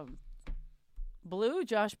Blue?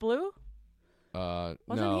 Josh Blue? Wasn't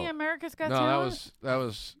no, he America's Got no, Talent? that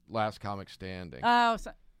was Last Comic Standing. Oh,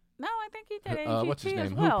 no, I think he did AGT What's his as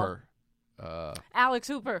name? well. Hooper. Alex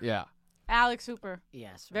Hooper. Yeah, Alex Hooper.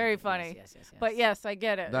 Yes. Very right. funny. Yes. But yes, I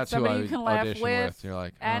get it. that's Somebody who I you can laugh audition with You're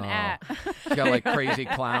like, and oh. at. He's got like crazy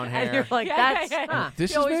clown And hair. you're like, that's. Huh.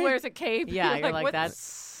 This he is always me? wears a cape. Yeah, you're like, what the-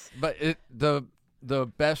 that's. But the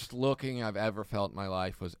best looking I've ever felt in my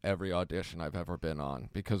life was every audition I've ever been on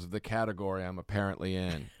because of the category I'm apparently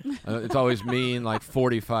in. It's always me in like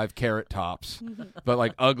 45 carrot tops, but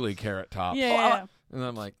like ugly carrot tops. Yeah. And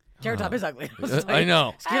I'm like, Carrot Top is ugly. I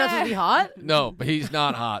know. You're not supposed to be hot? No, but he's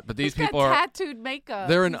not hot. But these He's people got are. tattooed makeup.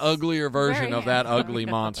 They're an He's uglier version very of that handsome. ugly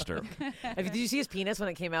monster. Did you see his penis when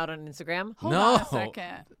it came out on Instagram? Hold No. on a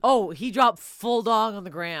second. Oh, he dropped full dong on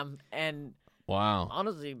the gram, and Wow.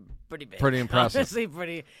 honestly, pretty big. Pretty impressive. Honestly,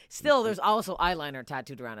 pretty. Still, there's also eyeliner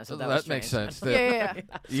tattooed around it, so that, was that makes strange. sense. Yeah.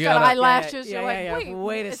 You Got gotta- eyelashes. Yeah, You're yeah, like, yeah. wait,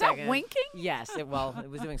 Wait a is second. that winking? Yes, it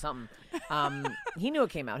was doing something. He knew it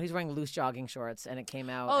came out. He was wearing loose jogging shorts, and it came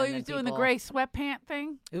out. Oh, and he then was doing the people- gray sweatpant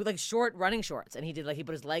thing? It was like short running shorts, and he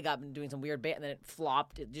put his leg up and doing some weird bit, and then it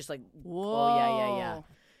flopped. It just like, Whoa. oh yeah.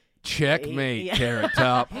 Checkmate, Yeah. Carrot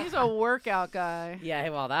Top. He's a workout guy. Yeah,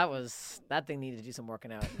 well, that thing needed to do some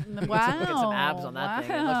working out. Wow. Get some abs on that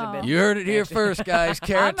thing. It looked a bit You heard it here first, guys.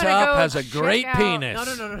 Carrot gonna Top go has a check great out-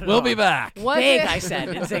 penis. No. We'll be back. Was big. it I said,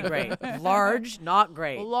 didn't say great. Large, not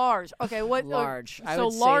great. large? Okay, what? Large. I So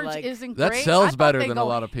would say, large like- isn't That great. I sells thought better they than go- a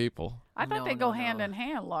lot of people. I thought No, they no, go no. hand in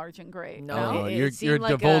hand, large and great. No, Oh, it you're seemed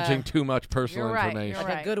like divulging a- too much personal You're right, information. you're Like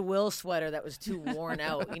right. a Goodwill sweater that was too worn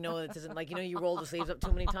out. You know, it doesn't like you roll the sleeves up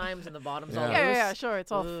too many times and the bottom's all Yeah. loose. Yeah, sure.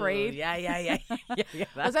 It's all Ooh, frayed. Yeah. Was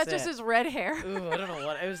that's that just it. his red hair? Ooh, I don't know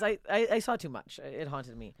what it was. I saw too much. It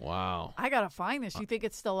haunted me. Wow. I gotta find this. You think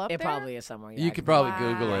it's still up It there? probably is somewhere. Yeah, You I could can- probably Wow.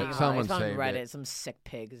 Google Yeah, it. you can Someone it's on saved Reddit. it. Some sick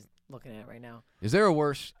pig is looking at it right now. Is there a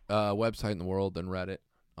worse website in the world than Reddit?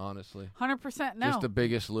 Honestly, 100% no. just the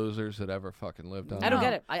biggest losers that ever fucking lived on. I don't No.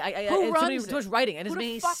 get it. I Who it's too runs much writing. It doesn't Who make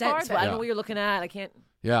the any fuck sense. are But I they? don't know what you're looking at. I can't.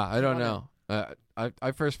 Yeah, I don't Love know.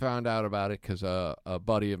 I first found out about it because a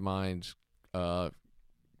buddy of mine's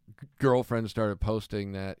girlfriend started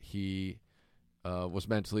posting that he was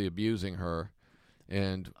mentally abusing her,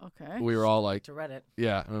 and Okay. we were all like, To Reddit.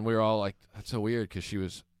 yeah, and we were all like, that's so weird because she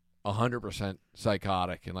was 100%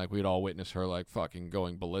 psychotic, and like we'd all witness her like fucking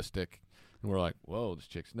going ballistic, and we're like, whoa, this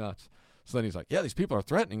chick's nuts. So then he's like, yeah, these people are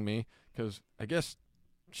threatening me because I guess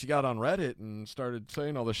she got on Reddit and started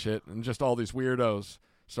saying all this shit, and just all these weirdos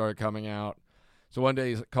started coming out. So one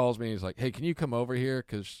day he calls me, he's like, hey, can you come over here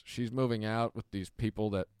because she's moving out with these people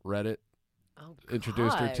that Reddit Oh,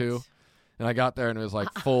 introduced her to. God. And I got there and it was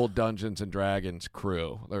like full Dungeons and Dragons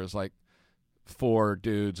crew. There was like 4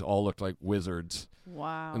 dudes, all looked like wizards.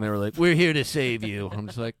 Wow. And they were like, we're here to save you. I'm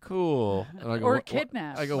just like, cool. And I go, Or "Wha-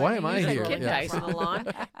 kidnap. I go, Like, why you am I said here? kidnap. Yeah. Dice on the lawn.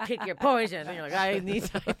 Pick your poison. And you're like, I need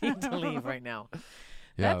to leave right now.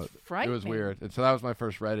 Yeah, That's it was frightening. weird. And so that was my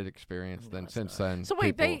first Reddit experience. Then that's since not- then, So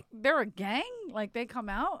wait, people- they're a gang? Like they come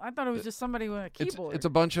out? I thought it was just somebody with a keyboard. it's a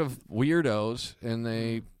bunch of weirdos, and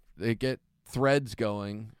they get threads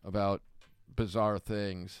going about bizarre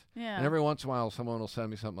things. yeah. And every once in a while, someone will send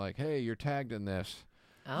me something like, hey, you're tagged in this.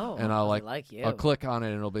 Oh, And I'll I like you. I'll click on it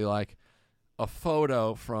and it'll be like, a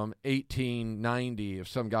photo from 1890 of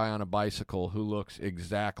some guy on a bicycle who looks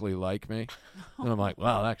exactly like me. And I'm like,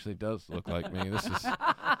 wow, that actually does look like me. This is,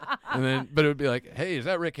 and then, but it would be like, hey, is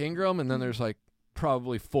that Rick Ingraham? And then there's like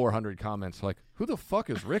probably 400 comments like, who the fuck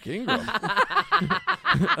is Rick Ingraham?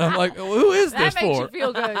 I'm like, well, who is this That makes for? you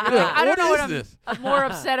feel good. You're Yeah, like, I don't know what what is I'm more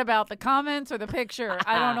upset about, the comments or the picture.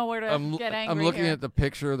 I don't know where to get angry. I'm looking here. at the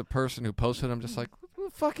picture of the person who posted. I'm just like, who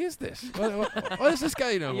the fuck is this? What is this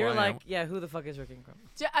guy? You know, You're who I am? like, yeah, who the fuck is Rick Ingraham?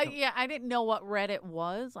 Yeah, I didn't know what Reddit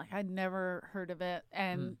was. Like, I'd never heard of it.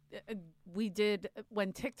 And we did,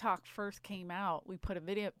 when TikTok first came out, we put a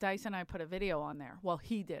video, Dice and I put a video on there. Well,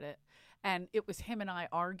 he did it. And it was him and I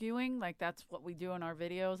arguing. Like, that's what we do in our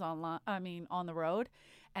videos online. I mean, on the road.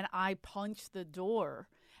 And I punch the door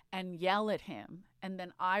and yell at him. And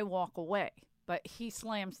then I walk away. But he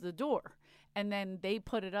slams the door. And then they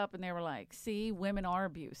put it up and they were like, see, women are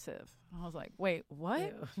abusive. And I was like, wait, what?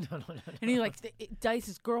 Ew. No. And he's like,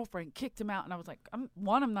 Dice's girlfriend kicked him out. And I was like,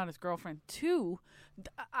 one, I'm not his girlfriend. Two,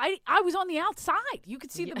 I was on the outside. You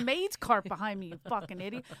could see the maid's cart behind me, you fucking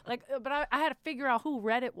idiot. Like, but I had to figure out who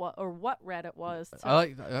Reddit was or what Reddit was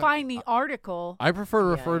to find the article. I prefer to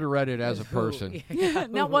refer to Reddit as a person.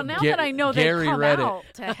 Now that I know they Gary come Reddit. out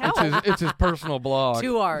to help. It's his personal blog.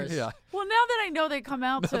 2 R's. Yeah. Well, now that I know they come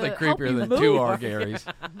out to Nothing help creepier you than move. 2 R Garys.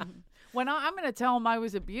 When I'm going to tell them I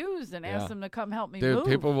was abused and ask them to come help me Dude,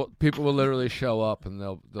 move. people will literally show up and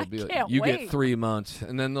they'll be like, can't you wait. get 3 months,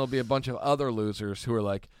 and then there'll be a bunch of other losers who are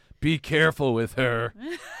like, be careful with her.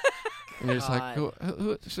 And you're just like,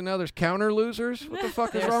 so now there's counter losers? What the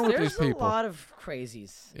fuck is wrong with these people? There's a lot of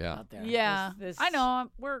crazies out there. Yeah, This- I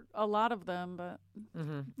know. We're a lot of them, but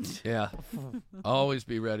Yeah. Always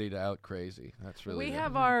be ready to out crazy. That's really we it.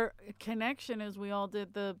 have our connection as we all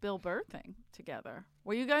did the Bill Burr thing together.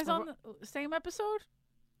 Were you guys on the same episode?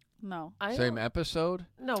 No. Same episode?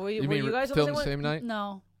 No, were You you mean guys on filmed the the same same night?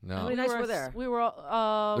 No. No. How many nights were there? We were.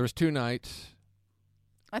 There was 2 nights.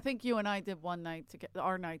 I think you and I did one night together.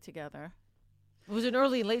 Our night together. It was an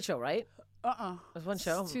early and late show, right? It was one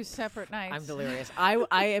show. 2 separate nights. I'm delirious.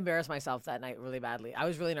 I embarrassed myself that night really badly. I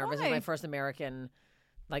was really nervous. It was Why? my first American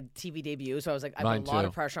TV debut, so I was like, I Mine put a lot too.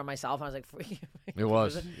 of pressure on myself. I was like, It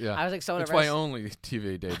was. Yeah. I was like so It's nervous. my only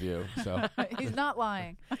TV debut. So He's not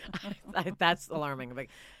lying. That's alarming. I'm like,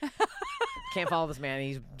 can't follow this man.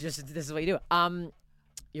 He's just, this is what you do.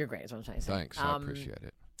 You're great. Is what I'm trying to say. thanks. I appreciate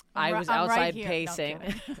it. I was I'm right outside here. No, pacing.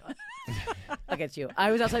 kidding. Look at you.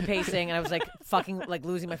 I was outside pacing, and I was like fucking like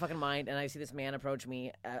losing my fucking mind. And I see this man approach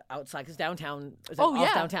me outside because downtown.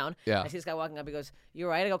 Downtown. Yeah. I see this guy walking up. He goes, "You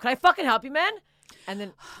all right?" I go, "Can I fucking help you, man?" And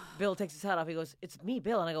then Bill takes his hat off. He goes, "It's me,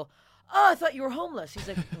 Bill." And I go, "Oh, I thought you were homeless." He's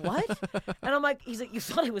like, "What?" And I'm like, he's like, "You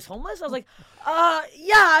thought I was homeless?" I was like,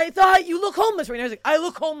 yeah, I thought you look homeless right now." He's like, "I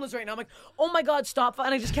look homeless right now." I'm like, "Oh my God, stop."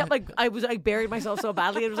 And I just kept like, I buried myself so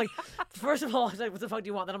badly. It was like, first of all, I was like, "What the fuck do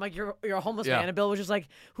you want?" Then I'm like, you're a homeless man. And Bill was just like,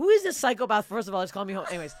 "Who is this psychopath?" First of all, just call me home.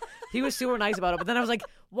 Anyways, he was super nice about it. But then I was like,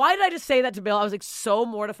 why did I just say that to Bill? I was like so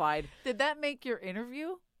mortified. Did that make your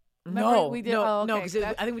interview? No, we did. no, okay, because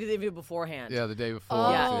I think we did the interview beforehand. Yeah, the day before.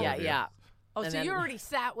 Yeah. Oh, And so then- you already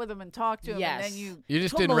sat with him and talked to him, Yes. and then you. You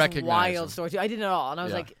just Told didn't the most recognize wild him. story too. I didn't at all, and I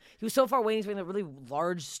was Yeah. like, he was so far away. He's wearing a really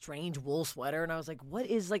large, strange wool sweater, and I was like, what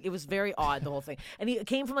is like? It was very odd, the whole thing. And he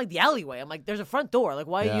came from like the alleyway. I'm like, there's a front door. Like,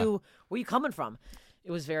 why are you? Where are you coming from?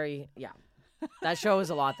 It was very That show is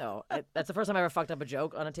a lot though. That's the first time I ever fucked up a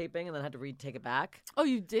joke on a taping and then had to retake it back. Oh,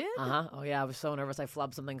 you did? Oh yeah, I was so nervous. I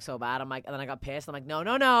flubbed something so bad. I'm like, and then I got pissed. I'm like,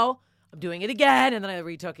 no. I'm doing it again, and then I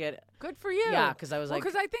retook it. Good for you. Yeah, because I was like,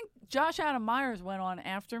 because I think Josh Adam Myers went on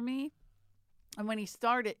after me, and when he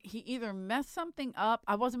started, he either messed something up.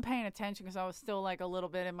 I wasn't paying attention because I was still like a little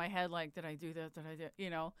bit in my head, like, did I do that? Did I do? You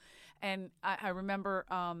know? And I remember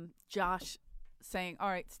Josh saying, "All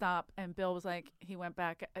right, stop," and Bill was like, he went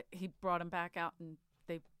back, he brought him back out, and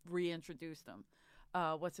they reintroduced him.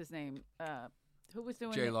 What's his name? Who was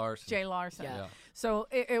doing Jay it? Larson. Jay Larson. Yeah. So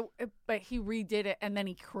but he redid it and then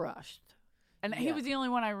he crushed, and he was the only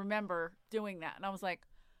one I remember doing that. And I was like,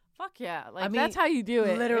 "Fuck yeah!" Like, I mean, that's how you do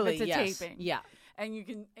it. Literally, if it's a yes. taping. Yeah. And you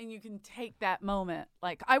can take that moment.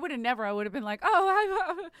 Like, I would have never. I would have been like,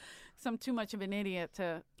 "Oh, I'm too much of an idiot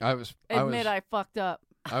to admit I fucked up."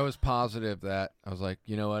 I was positive that I was like,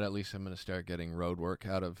 you know what? At least I'm going to start getting road work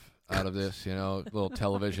out of this, you know, little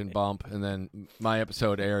television bump. And then my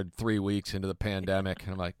episode aired 3 weeks into the pandemic,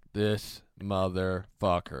 and I'm like, this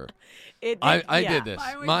motherfucker. I did this.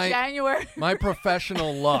 Mine was January. My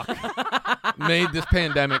professional luck made this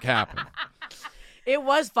pandemic happen. It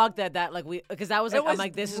was fucked at that, like because that was like, I'm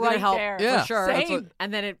like, this is gonna help there. Yeah. for sure. Same.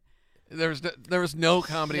 And then There was no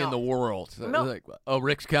comedy in the world. No. Like, oh,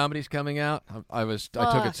 Rick's comedy's coming out. I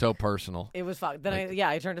took it so personal. It was fucked. Then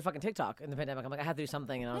I turned to fucking TikTok in the pandemic. I'm like, I had to do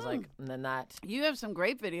something, and I was like, and then that. You have some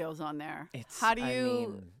great videos on there. I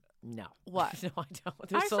mean, no. What? No, I don't.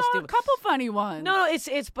 They're I so saw stupid. a couple funny ones. No,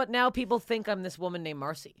 it's. But now people think I'm this woman named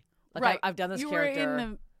Marcy. Like right. I've done this you character. were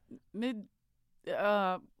in the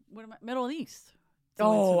Middle East.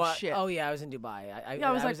 doing some shit. Oh yeah, I was in Dubai.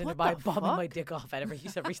 I was like, was in what Dubai the bombing fuck? my dick off at every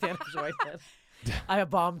stand-up show I did. I have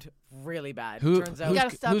bombed really bad. Who, Turns out You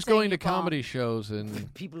gotta stop who's saying going to you bomb. comedy shows in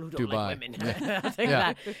people who don't Dubai? like women. I'll tell you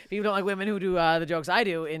Yeah. that. People don't like women who do the jokes I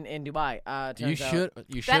do in Dubai. You turns out-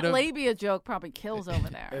 should That have labia joke probably kills over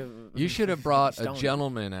there. you should have brought a Stoned.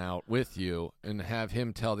 gentleman out with you and have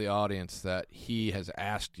him tell the audience that he has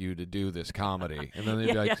asked you to do this comedy, and then they'd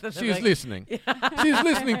be like, then they're "She's like- listening. She's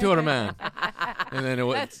listening to her man," and then it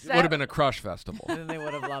would That's have been a crush festival. and then they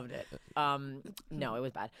would have loved it. No, it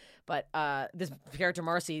was bad. But this character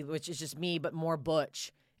Marcy, which is just me but more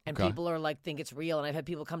butch, and Okay. people are like think it's real. And I've had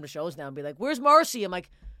people come to shows now and be like, "Where's Marcy?" I'm like,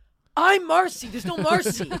 "I'm Marcy. There's no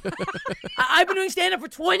Marcy. I've been doing stand up for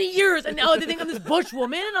 20 years, and now they think I'm this butch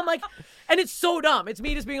woman." And I'm like, and it's so dumb. It's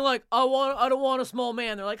me just being like, I don't want a small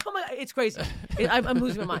man. They're like, "Oh my, it's crazy." I'm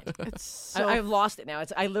losing my mind. It's so I've lost it now.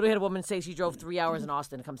 I literally had a woman say she drove 3 hours in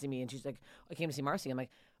Austin to come see me, and she's like, "I came to see Marcy." I'm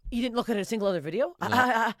like, "You didn't look at a single other video?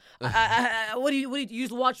 What do you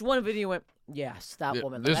just watched one video and went, yes, that Yeah,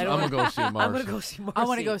 woman." this- Like, I'm gonna go see I'm Marcy. gonna go see Marcy. I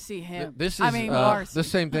want to go see him. This is I mean, Marcy. the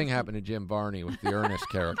same thing happened to Jim Varney with the Ernest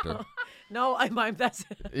character. No, I'm that's.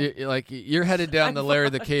 You're headed down the Larry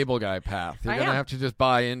the Cable Guy path. You're I gonna am. have to just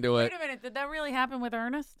buy into it. Wait a minute. Did that really happen with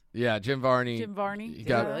Ernest? Yeah, Jim Varney. Jim Varney? He Did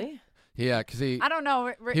got Really? yeah, because I don't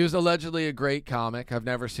know. he was allegedly a great comic. I've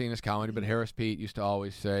never seen his comedy, but Harris Pete used to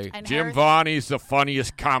always say, And Jim Harris- Varney's the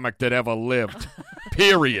funniest comic that ever lived.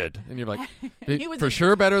 Period. And you're like, He was for a-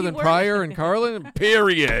 sure better he than worked- Pryor and Carlin?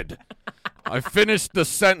 Period. I finished the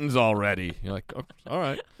sentence already. You're like, oh, all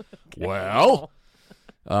right. Well.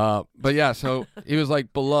 But yeah, so he was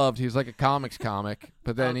like beloved. He was like a comics comic,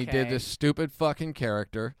 but then he did Okay. this stupid fucking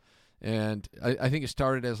character. And I think it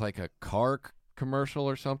started as like a car commercial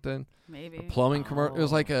or something. Maybe. A plumbing commercial. It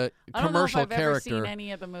was like a I don't know if commercial I've character. ever seen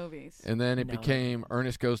any of the movies. And then it No. became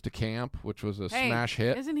Ernest Goes to Camp, which was a Hey, smash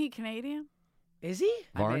hit. Isn't he Canadian? Is he?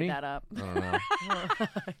 Varney? I made that up. I don't know.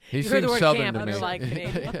 He You heard the seems word southern camp to and me. you're like,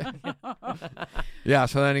 Canadian. Yeah,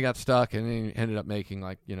 so then he got stuck, and he ended up making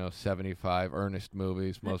 75 Ernest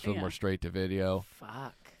movies. Most of them Yeah. were straight to video.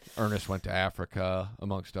 Fuck. Ernest went to Africa,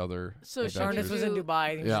 amongst other. So should adventures. Ernest was in you-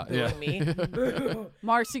 Dubai. And Yeah, yeah, me.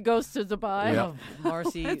 Marcy goes to Dubai. Yeah. Oh,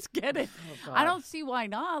 Marcy. Let's get it. Oh, I God. don't see why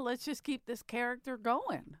not. Let's just keep this character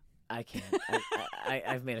going. I can't.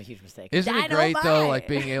 I've made a huge mistake. Isn't it Dynamite. great though, like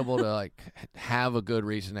being able to have a good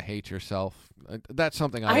reason to hate yourself? That's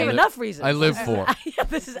something I have enough reasons. I live for. Yeah,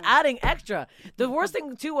 this is adding extra. The worst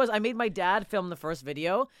thing too was I made my dad film the first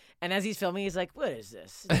video, and as he's filming, he's like, "What is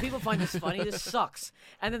this? People find this funny. This sucks."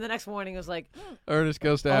 And then the next morning, it was like, Ernest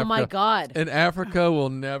Goes to "Oh Africa. my god!" And Africa will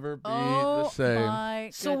never be Oh the same. my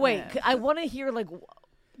So wait, goodness. I want to hear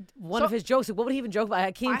one So- of his jokes. Like, what would he even joke about?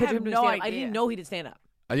 I can't even I picture have him doing no stand up. I idea. didn't know he did stand up.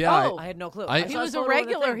 Yeah, Oh. I had no clue. I- saw He his was a photo on the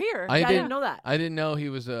regular thing. here. I Yeah, I didn't didn't know that. I didn't know he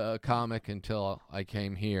was a comic until I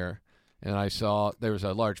came here, and I saw there was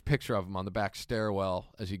a large picture of him on the back stairwell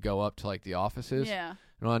as you go up to the offices. Yeah.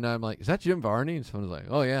 And one night I'm like, "Is that Jim Varney?" And someone's like,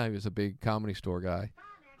 "Oh yeah, he was a big comedy store guy."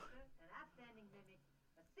 An outstanding mimic,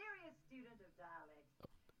 a serious student of dialects.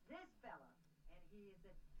 This fella, and he is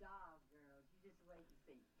a doll, girls. You just wait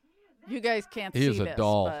and see. You guys can't He see is a this,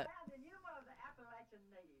 doll. but Found the humor of the Appalachian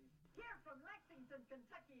natives. Here from Lexington,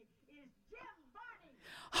 Kentucky, is Jim Varney.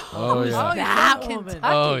 Oh Oh, yeah. he's That from woman.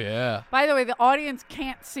 Kentucky. Oh yeah. By the way, the audience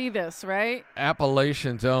can't see this, right?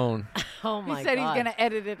 Appalachian's own. Oh my He said god. he's gonna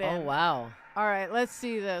edit it in. Oh wow. All right, let's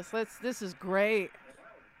see this. This is great.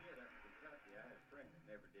 I had a friend that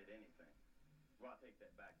never did anything. Well, I'll take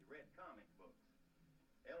that back. He read comic books.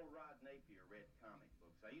 L. Rod Napier read comic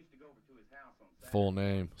books. I used to go over to his house on Saturday. Full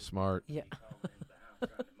name, smart. Yeah. He called into the house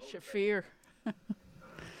trying to motivate Shafir.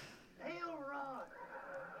 Elrod,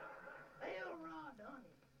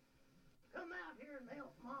 honey, come out here and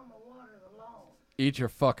help Mama water the lawn. Eat your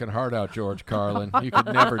fucking heart out, George Carlin. You could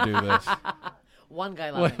never do this. One guy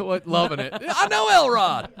loving. Loving it. I know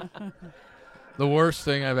Elrod. The worst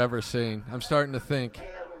thing I've ever seen. I'm starting to think.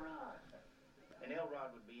 And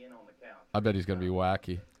Elrod would be in on the couch. I bet he's gonna be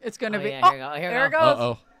wacky. It's gonna Oh, be. yeah, here we go, here we there it go. goes.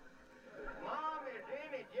 Uh Mom, is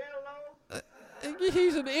Jimmy Jello? oh.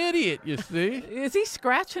 He's an idiot. You see. Is he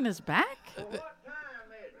scratching his back? What time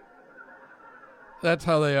is it? That's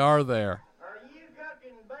how they are there. Are you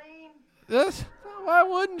cooking beans? That's, why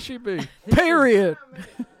wouldn't she be? Period.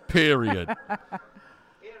 Period. Is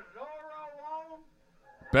Zorro on?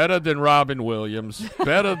 Better than Robin Williams.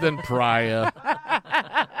 Better than Pryor.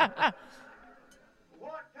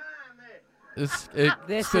 What time is It's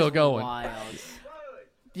This still is going. wild.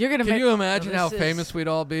 You're gonna Can make. you imagine this how is- famous we'd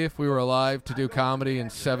all be if we were alive to do comedy in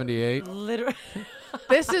 '78? Literally.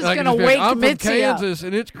 This is Like, gonna just be wake like, I'm from Mitzi up. Kansas,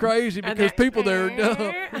 and it's crazy because people there are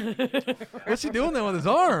dumb. What's he doing there with his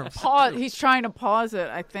arms? Pause. He's trying to pause it.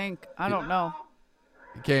 I think. I don't know.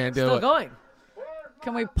 You can't do Still it. going.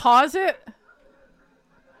 Can we pause it?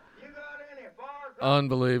 you got any bars?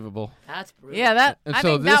 Unbelievable. That's brutal. Yeah, that. And I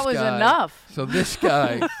so think this that was guy- enough. So this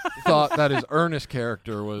guy thought that his Ernest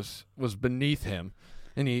character was beneath him,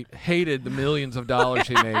 and he hated the millions of dollars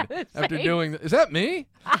he made after doing. Is that me?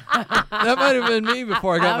 That might have been me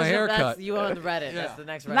before I got my hair That's cut. you on the Reddit. That's the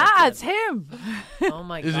next Reddit. Nah, thread. it's him. Oh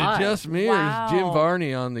my Is god. it just me, or is Jim Wow.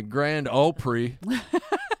 Varney on the Grand Opry?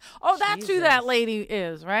 Oh, that's who that Jesus. lady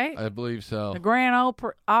is, right? I believe so. The Grand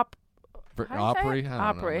Opry. For how do you say Opry? it? I don't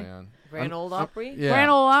Opry. know, man. Grand Old Opry? Yeah.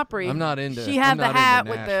 Grand Ole Opry. I'm not into. She had I'm the not hat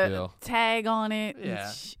into with the Nashville. tag on it. and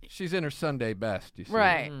Yeah, sh- she's in her Sunday best. You see.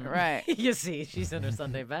 right, right. You see, she's in her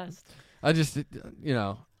Sunday best. I just,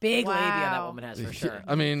 Big labia that Wow. woman has for sure.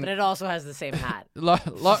 I mean, But it also has the same hat.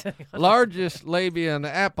 largest labia in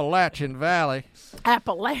the Appalachian Valley.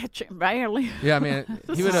 Appalachian, barely. Yeah, I mean,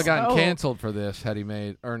 he would have gotten So- canceled for this had he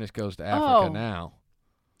made Ernest Goes to Africa Oh. Now.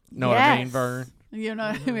 Know what I mean, Yes. Vern? You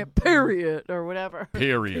know what I mean? Period or whatever.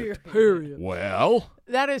 Period. Period. Well,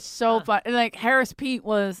 That is so fun. And, like, Harris Pete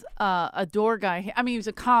was a door guy. I mean, he was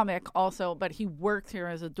a comic also, but he worked here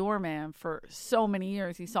as a doorman for so many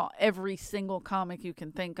years. He saw every single comic you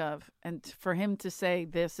can think of. And for him to say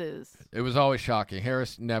this is it was always shocking.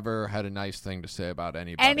 Harris never had a nice thing to say about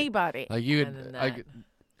anybody. anybody. Like you And then would, that. like,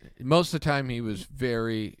 most of the time he was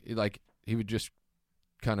very like he would just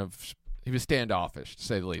kind of he was standoffish to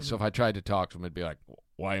say the least. So if I tried to talk to him, it'd be like,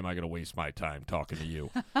 "Why am I going to waste my time talking to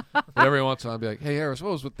you?" But every once in a while, I'd be like, "Hey Harris,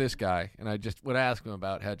 what was with this guy?" And I just would ask him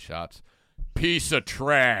about headshots. Piece of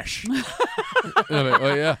trash. And I'd be like,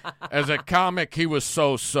 "Oh yeah, as a comic he was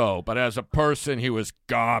so, but as a person he was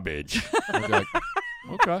garbage." I'd be like,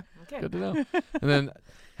 "Okay, Okay. good to know." And then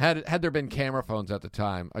had there been camera phones at the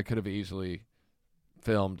time, I could have easily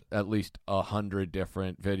filmed at least 100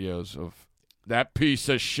 different videos of that piece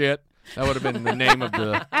of shit. That would have been the name of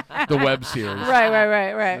the web series. It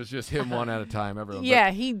Right. was just him one at a time. Everyone. Yeah,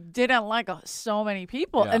 he didn't like so many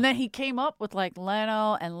people. Yeah. And then he came up with, like,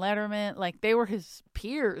 Leno and Letterman. Like, they were his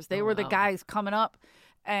peers. They were the wow. guys coming up.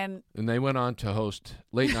 And And they went on to host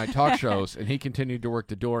late night talk shows, and he continued to work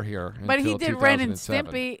the door here. But he until did Ren and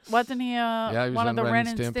 2007. Stimpy. Wasn't he he was one of on the Ren Ren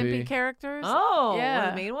and and Stimpy Stimpy. characters? Oh, one Yeah.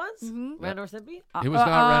 of the main ones? Mhm. Ren or Stimpy? He was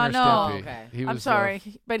not Ren or no. Stimpy. Okay. He I'm was, sorry,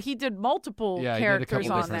 but he did multiple Yeah, he did a characters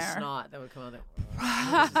couple on different there. Snot that would come out there.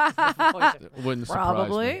 Wouldn't surprise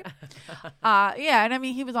Probably. me. Yeah, and I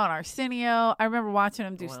mean, he was on Arsenio. I remember watching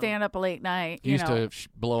him do Wow. stand up late night. He You used know. to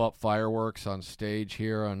blow up fireworks on stage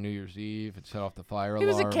here on New Year's Eve and set off the fire He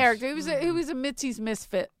was alarms. a character. He was a Mitzi's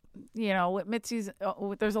misfit. You know, with Mitzi's,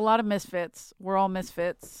 there's a lot of misfits. We're all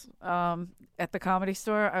misfits. At the Comedy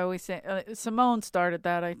Store, I always say Simone started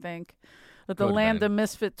that. I think, at the Could've Land been. of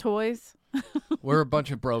Misfit Toys. We're a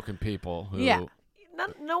bunch of broken people who. Yeah.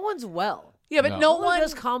 No one's well. Yeah, but No. no one one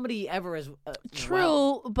does comedy ever as True,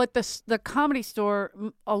 well. but the Comedy Store,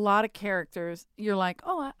 a lot of characters, you're like,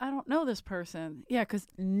 oh, I don't know this person. Yeah, because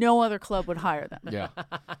no other club would hire them. Yeah.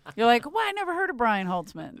 You're like, well, I never heard of Brian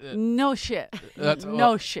Holtzman. No shit. That's-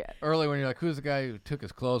 no shit. Early when you're like, who's the guy who took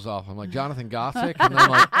his clothes off? I'm like, Jonathan Gothic. And I'm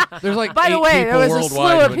like, there's like By the 8 way, people there was a worldwide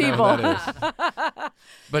slew who of would know who that is.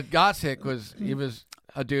 But Gothic he was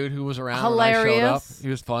a dude who was around when I showed up. Hilarious. He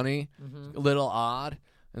was funny, a little odd.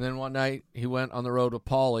 And then one night he went on the road with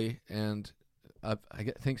Paulie, and I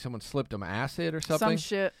think someone slipped him acid or something. Some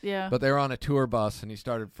shit, yeah. But they were on a tour bus, and he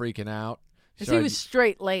started freaking out. 'Cause he was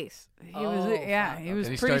straight laced. He was, Oh, yeah, fuck. he was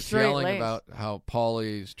and he pretty starts straight yelling laced. about how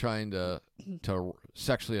Paulie's trying to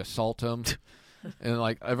sexually assault him. And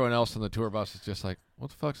like everyone else on the tour bus is just like, what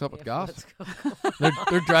the fuck's up with Goss?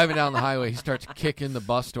 They're driving down the highway. He starts kicking the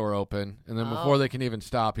bus door open, and then before they can even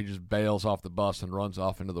stop, he just bails off the bus and runs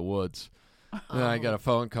off into the woods. And then I got a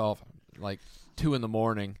phone call like 2 a.m.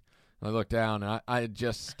 And I looked down, and I had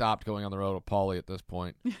just stopped going on the road with Paulie at this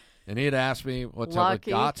point. And he had asked me what's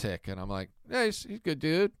Lucky. up with Gothic, and I'm like, yeah, he's a good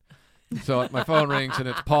dude. So my phone rings, and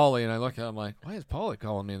it's Paulie, and I look at him, I'm like, why is Paulie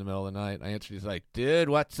calling me in the middle of the night? And I answer, he's like, dude,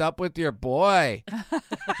 what's up with your boy? And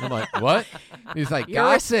I'm like, what? He's like, You're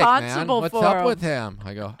Gothic, man. responsible What's for up him. with him?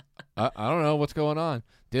 I go, I don't know what's going on.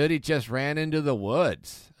 Dude, he just ran into the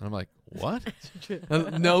woods. And I'm like, what?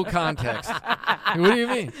 No context. What do you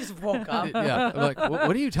mean? Just woke up. Yeah. I'm like, what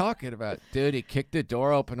are you talking about? Dude, he kicked the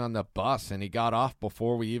door open on the bus and he got off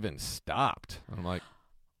before we even stopped. I'm like,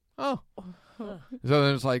 oh. So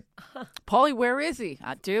then it's like, Paulie, where is he?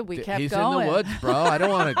 Dude, we kept he's going. in the woods, bro. I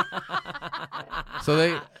don't want to.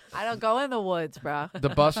 So I don't go in the woods, bro. the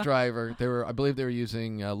bus driver, I believe they were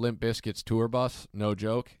using Limp Bizkit's tour bus, no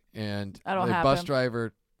joke. And That'll the happen. bus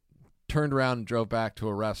driver turned around and drove back to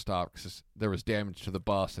a rest stop because there was damage to the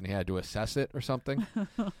bus and he had to assess it or something.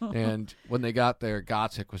 And when they got there,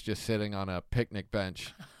 Gotzik was just sitting on a picnic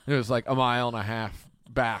bench. It was like a mile and a half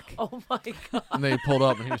back. Oh my God. And they pulled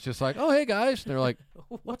up and he was just like, oh, hey, guys. And they're like,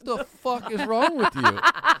 what the fuck is wrong with you?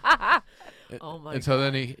 Oh my And so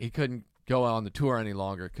then he couldn't go on the tour any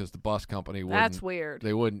longer because the bus company wouldn't. That's weird.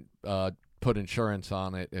 They wouldn't put insurance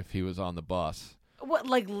on it if he was on the bus. What,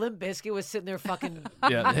 like Limp Bizkit was sitting there fucking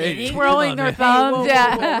Yeah, hey, Twirling their Hey, thumbs. whoa,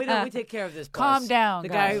 Yeah. we take care of this. Bus. Calm down, The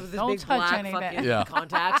guys. guy with this Don't big touch black anything. fucking Yeah.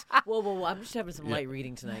 contacts. Whoa, I'm just having some light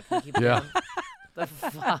reading tonight. Can you keep it Yeah. down? The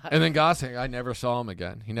fuck? And then Gotzik, I never saw him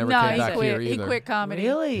again. He never No, came he back here quit. He either. quit comedy.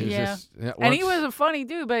 Really? He was Yeah. just, And he once- was a funny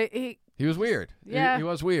dude, but he was weird. Yeah. He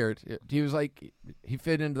was weird. He was like, he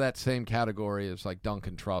fit into that same category as like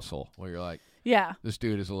Duncan Trussell, where you're like, yeah. this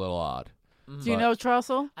dude is a little odd. Do you know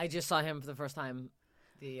Trussell? I just saw him for the first time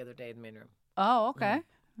the other day in the main room. Oh, okay.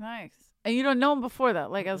 Nice. And you don't know him before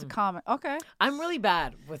that, like as a comic. Okay. I'm really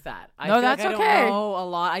bad with that. I No, feel that's like I okay. don't know a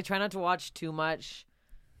lot. I try not to watch too much.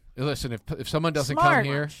 Listen, if someone doesn't Smart.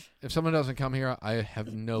 come here, I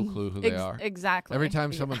have no clue who they are. Exactly. Every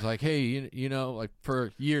time someone's like, hey, you know, like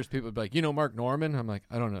for years people would be like, you know Mark Norman? I'm like,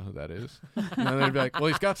 I don't know who that is. And then they'd be like, well,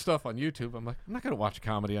 he's got stuff on YouTube. I'm like, I'm not going to watch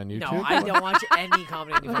comedy on YouTube. No, I don't watch any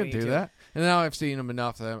comedy on I'm not going to do YouTube. that. And now I've seen him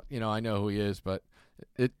enough that, I know who he is, but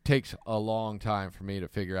it takes a long time for me to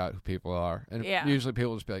figure out who people are. And Yeah. usually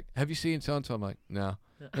people just be like, have you seen so-and-so? I'm like, no.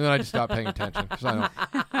 And then I just stop paying attention because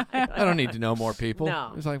I don't need to know more people.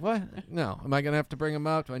 No. It's like, what? No. Am I going to have to bring them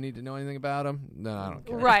up? Do I need to know anything about them? No, I don't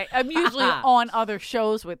care. Right. I'm usually on other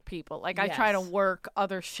shows with people. Like I try to Yes. work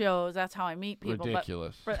other shows. That's how I meet people.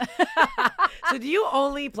 Ridiculous. So do you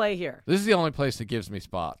only play here? This is the only place that gives me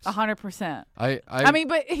spots. 100%. I mean,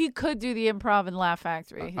 but he could do the Improv and Laugh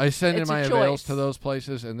Factory. I send in It's a my avails choice. to those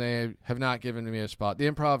places, and they have not given me a spot. The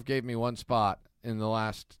Improv gave me one spot in the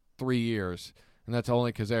last 3 years, and that's only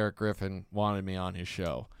because Eric Griffin wanted me on his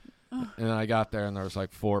show. And then I got there, and there was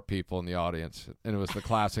like 4 people in the audience, and it was the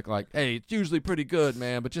classic, like, hey, it's usually pretty good,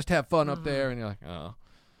 man, but just have fun up there. And you're like, oh.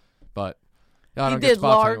 But I He don't get did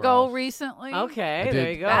spots anywhere Largo else. recently. Okay, I there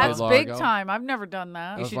did- you go. I did That's Largo. big time. I've never done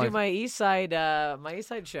that. You was should like- do my East Side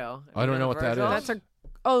show. I don't know what that Virgil? is.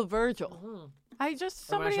 That's Virgil. Mhm. I just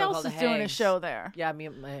Or my somebody show else called is The doing a Hags. show there. Yeah, me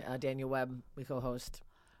and my Daniel Webb, we co-host.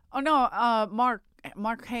 Oh no,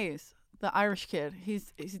 Mark Hayes, the Irish kid.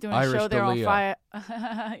 He's doing a Irish show there on D'Elia. fire.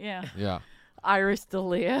 Yeah, Yeah. Irish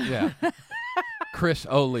D'Elia. Yeah. Chris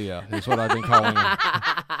O'Leah is what I've been calling him.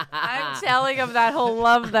 I'm telling him that he'll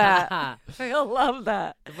love that. He'll love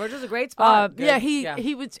that. Virgil's a great spot. Yeah, Good.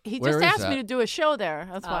 he Where just is asked me that? to do a show there.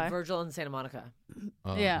 That's why. Virgil in Santa Monica.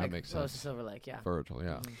 Oh, Yeah. that makes Close to sense. Silver Lake, yeah. Virgil,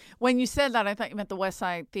 yeah. When you said that, I thought you meant the West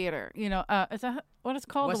Side Theater. You know, is that what it's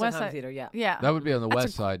called? West the West Side Side Theater, yeah. Yeah. That would be on the That's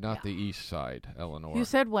west a- side, not the east side, Eleanor. You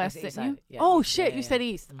said West, East didn't you? Side, yeah, Oh East, shit, yeah, you yeah. said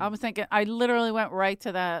East. I was thinking. I literally went right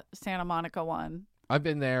to that Santa Monica one. I've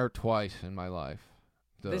been there twice in my life.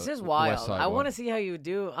 This is the wild. west side I one. want to see how you would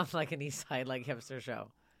do on like an East Side like hipster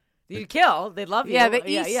show. You'd kill. They'd love you. Yeah, the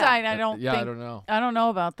East Side. I don't. Yeah, think, I don't know. I don't know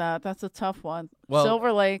about that. That's a tough one. Well-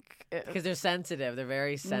 Silver Lake. Because they're sensitive. They're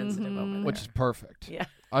very sensitive over there. Which is perfect. Yeah.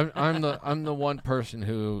 I'm the one person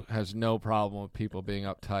who has no problem with people being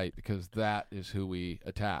uptight because that is who we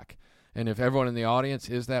attack. And if everyone in the audience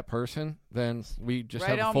is that person, then we just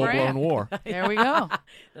Right have a on full blown brand. war. There we go.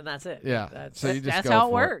 Then that's it. Yeah. That's, So you just That's go how it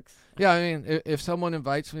for works. Yeah, I mean, if someone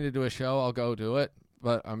invites me to do a show, I'll go do it.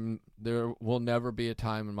 But there will never be a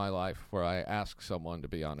time in my life where I ask someone to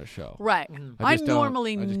be on a show. Right. I I just don't-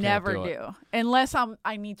 normally I just can't never do it. do, unless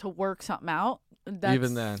I need to work something out. That's,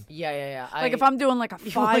 Even then, yeah. like if I'm doing like a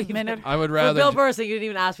 5-minute. I would For rather. Bill Burr, so you didn't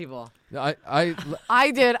even ask people. I I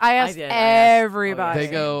did. I asked did. I asked. everybody.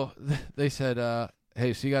 they go. They said,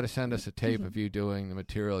 "Hey, so you got to send us a tape of you doing the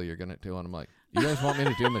material you're gonna do." And I'm like, "You guys want me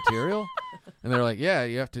to do material?" And they're like, "Yeah,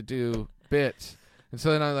 you have to do bits." And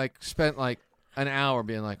so then I like spent like an hour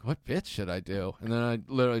being like, "What bits should I do?" And then I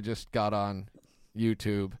literally just got on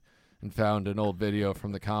YouTube and found an old video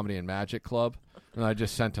from the Comedy and Magic Club, and I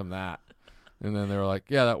just sent them that. And then they were like,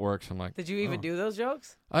 "Yeah, that works." I'm like, Did you even do those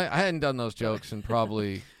jokes? I hadn't done those jokes in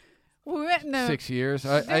probably We went in the 6 years.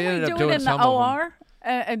 Didn't I ended we up do it doing in some the of them. OR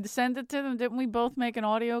and send it to them? Didn't we both make an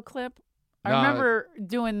audio clip? I No, remember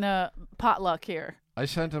doing the potluck here. I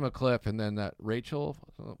sent him a clip, and then that Rachel,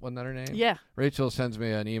 wasn't that her name? Yeah. Rachel sends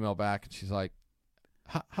me an email back, and she's like,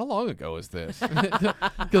 "How long ago is this?"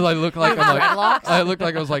 Because I look like I look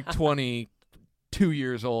like I was like 22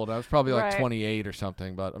 years old. I was probably like Right. 28 or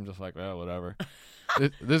something, but I'm just like, well, whatever.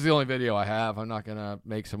 This is the only video I have. I'm not gonna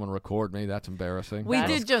make someone record me. That's embarrassing. We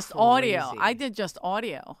That's did just audio. crazy. I did just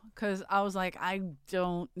audio because I was like, I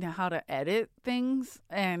don't know how to edit things,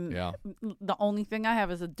 and Yeah. the only thing I have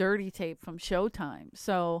is a dirty tape from Showtime.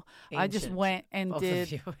 So I just Ancient. went and Both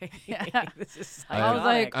did. of you. Yeah. This is I was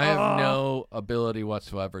like, I have "Oh." no ability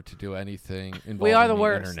whatsoever to do anything involving We are the the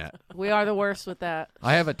worst. internet. We are the worst with that.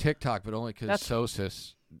 I have a TikTok, but only because That's-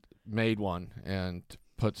 Sosis made one and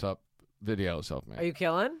puts up videos of me. Are you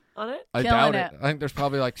killing on it? I killing doubt it? I think there's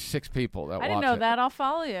probably like 6 people that I watch didn't know it. that. I'll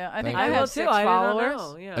follow you. I think Thank I you. have will 6 too. I did not followers.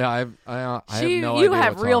 know. Yeah. Yeah, I have no You idea.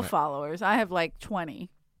 have what's real on it. followers. I have like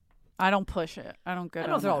 20. I don't push it. I don't get I don't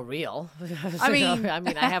know on if they're all that. real. I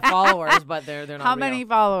mean- I have followers, but they're not. How real. many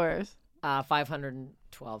followers?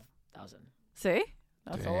 512,000. See?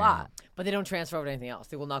 That's Damn. a lot. But they don't transfer over to anything else.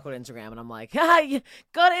 They will not go to Instagram, and I'm like, "Ha, you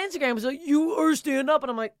go to Instagram." So you are stand up, and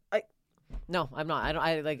I'm like, no, I'm not. I don't.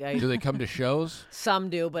 I like. Do they come to shows? Some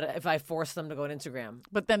do, but if I force them to go on Instagram,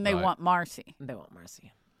 But then they Right. want Marcy. they want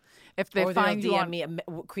Marcy. If they Or find they'll you DM on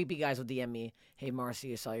me. Creepy guys will DM me. Hey,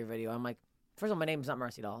 Marcy, I saw your video. I'm like, first of all, my name's not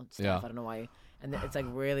Marcy at all. It's Steph. Yeah. I don't know why. And it's like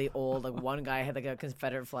really old. Like one guy had like a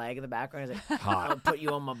Confederate flag in the background. He's like, Hot. I'll put you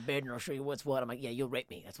on my bed and I'll show you what's what. I'm like, yeah, you'll rape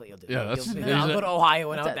me. That's what you'll do. Yeah, that's- You'll, he's I'll a- go to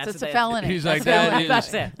Ohio and That's that's a it. felony. He's That's like, a felony.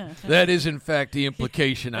 That's it. that is in fact the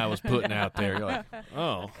implication I was putting out there. You're like,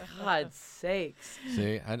 oh, God's sakes.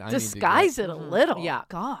 see, I disguise need it a little. Yeah.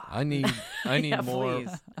 God. I need Yeah, more please.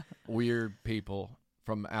 weird people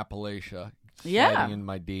from Appalachia Yeah. sliding in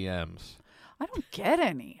my DMs. I don't get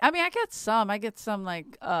any. I mean, I get some. I get some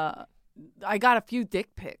like I got a few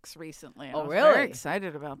dick pics recently. and Oh, I was really? Very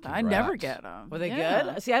excited about that. I never Congrats. get them. Were they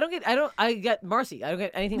good? See, I get Marcy. I don't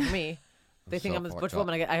get anything from me. They think so I'm this fucked butch up.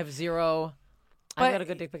 woman. I have zero. I But- got a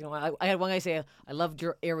good dick pic in a while. I had one guy say, I loved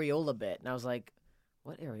your areola bit. And I was like,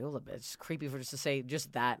 what areola bit? It's creepy for just to say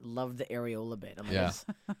just that, loved the areola bit. I'm like, Yeah. it's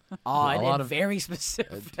odd A lot and of- very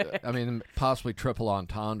specific. I mean, possibly triple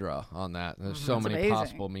entendre on that. There's so That's many amazing.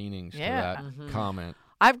 possible meanings Yeah. to that comment.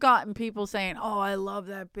 I've gotten people saying, "Oh, I love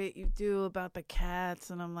that bit you do about the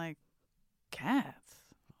cats," and I'm like, "Cats?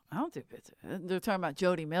 I don't do bits." They're talking about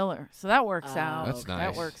Jody Miller, so that works Oh, out. That's That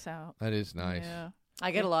nice. works out. That is nice. Yeah.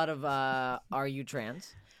 I get a lot of, are you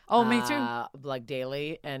trans? Oh, me too. Like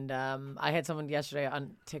daily. And I had someone yesterday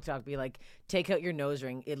on TikTok be like, take out your nose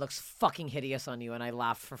ring. It looks fucking hideous on you. And I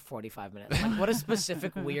laughed for 45 minutes. I'm like, what a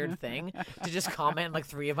specific weird thing to just comment like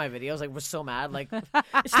 3 of my videos. Like, we're so mad. Like,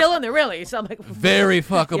 it's still in there, really. So I'm like, Very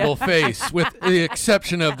fuckable face, with the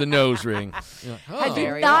exception of the nose ring. You're like, Had oh, you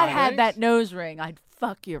very not odd. had that nose ring, I'd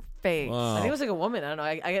fuck your face. Wow. I think it was like a woman. I don't know.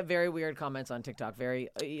 I get very weird comments on TikTok. A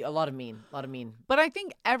lot of mean. But I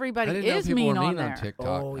think I everybody didn't know is people mean were on mean there. on TikTok.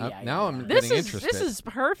 Oh, yeah, Now yeah. I'm This getting is interested. this is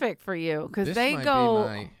perfect for you because This they might go.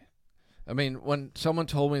 Be I mean, when someone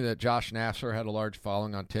told me that Josh Nasser had a large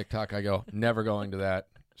following on TikTok, I go, never going to that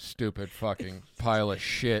stupid fucking pile of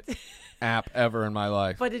shit app ever in my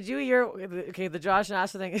life. But did you hear? Okay, the Josh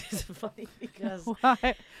Nasser thing is funny because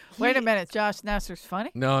What? Wait a minute, Josh Nasser's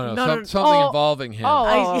funny. No, No, no, something oh, involving him.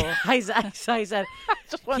 oh. I said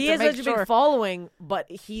Just wanted he to has make such a sure. big following,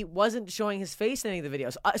 but he wasn't showing his face in any of the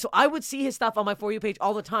videos. So I would see his stuff on my For You page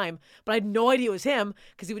all the time, but I had no idea it was him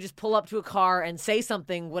because he would just pull up to a car and say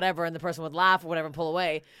something, whatever, and the person would laugh or whatever and pull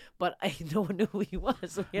away. But no one knew who he was.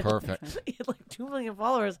 So he had Perfect. He had like 2 million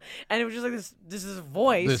followers, and it was just like this is his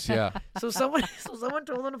voice. This, yeah. So someone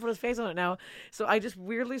told him to put his face on it now. So I just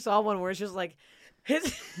weirdly saw one where it's just like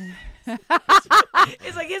his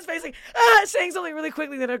it's like his face like saying something really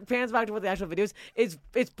quickly, then it pans back to what the actual video is.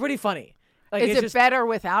 It's pretty funny. Like, Is it's it just, better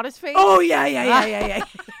without his face? oh yeah.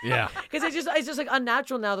 Yeah. Because it's just like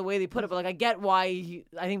unnatural now the way they put it. But like I get why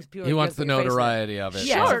I think people He are wants the against face notoriety of it.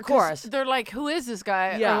 Yeah. Sure, of course. 'cause they're like, "Who is this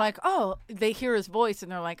guy?" Yeah. They're like, "Oh," they hear his voice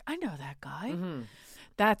and they're like, "I know that guy." Mm-hmm.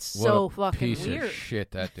 That's What so a fucking piece weird. of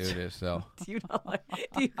shit that dude is, though. Do you not like?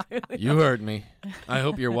 Do you really You heard me. I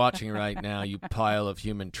hope you're watching right now, you pile of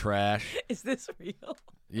human trash. is this real?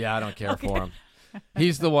 Yeah, I don't care for him.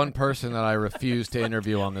 He's the one person that I refuse to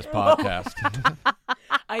interview on this podcast.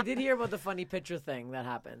 I did hear about the funny picture thing that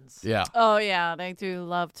happens. Yeah. Oh yeah, they do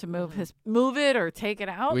love to move it or take it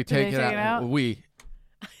out. We Do take they it out.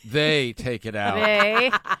 They take it out.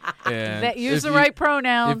 They And use if the you- right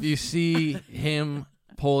pronouns. If you see him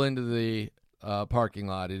pull into the parking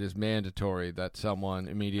lot, it is mandatory that someone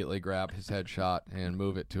immediately grab his headshot and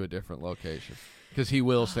move it to a different location because he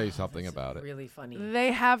will say something about it. Really funny.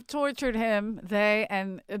 They have tortured him.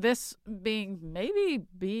 And this being maybe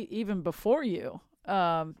even before you.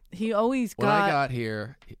 He always When I got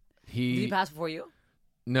here, Did he he pass before you?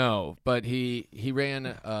 no, but he ran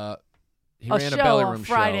a ran show a belly on room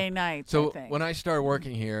Friday show. nights. So I think. when I started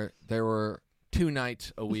working here, there were 2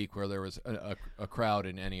 nights a week where there was a crowd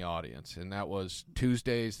in any audience, and that was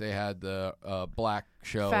Tuesdays. They had the black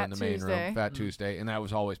show Fat in the main Tuesday. room, Fat Tuesday, and that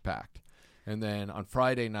was always packed. And then on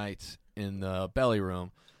Friday nights in the belly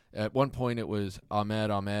room, at one point it was Ahmed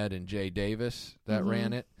and Jay Davis that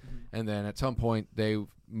ran it, and then at some point they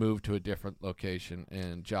moved to a different location,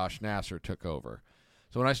 and Josh Nasser took over.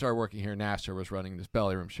 So when I started working here, Nasser was running this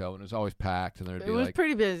belly room show, and it was always packed, and there'd it be was like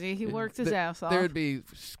pretty busy. He worked his ass off. there'd be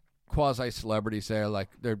quasi-celebrities there. Like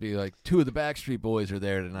there'd be like 2 of the Backstreet Boys are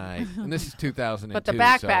there tonight, and this is 2002. But the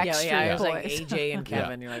backpack- so Backstreet Yeah, it was like Boys. AJ and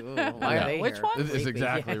Kevin. You're like, ooh, why Yeah. are they Which here? one? This is Creepy.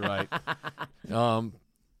 exactly right.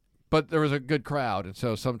 But there was a good crowd, and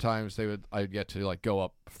so sometimes I'd get to like go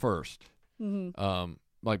up first.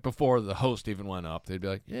 Like before the host even went up, they'd be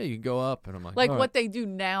like, "Yeah, you can go up," and I'm like, like "All what right." they do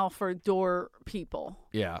now for door people.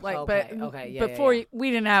 Yeah, Like, Okay, but okay, yeah, before yeah.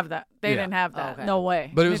 we didn't have that. They Yeah. didn't have that. Okay. No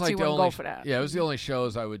way. but it was Mitzi like the wouldn't only go for that. Yeah, it was the only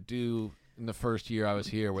shows I would do in the first year I was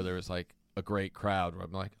here where there was like a great crowd. Where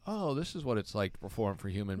I'm like, "Oh, this is what it's like to perform for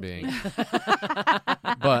human beings."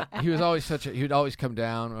 But he was always he'd always come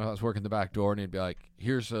down when I was working the back door, and he'd be like,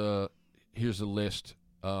 here's a list.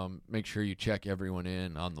 Make sure you check everyone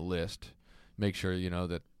in on the list. Make sure you know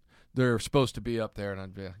that they're supposed to be up there." And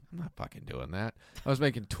I'd be like, "I'm not fucking doing that." I was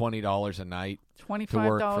making $20 a night.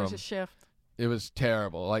 $25 from- a shift. It was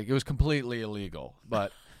terrible. Like it was completely illegal.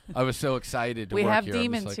 But I was so excited to We work have here. I was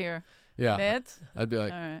demons like- here. Yeah, Mids? I'd be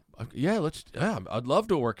like, All right. yeah, I'd love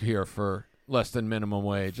to work here for less than minimum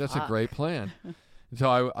wage. That's a great plan. And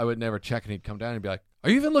so I would never check, and he'd come down and be like, "Are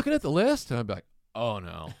you even looking at the list?" And I'd be like, "Oh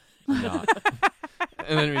no, I'm not."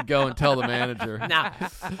 And then we'd go and tell the manager. No,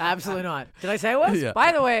 absolutely not. Did I say it was? Yeah.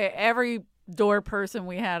 By the way, every door person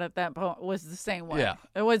we had at that point was the same way. Yeah.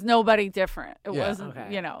 It was nobody different. It Yeah. wasn't,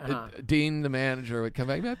 Okay. you know. Uh-huh. Dean, the manager, would come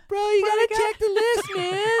back and be like, "Bro, you gotta check the list,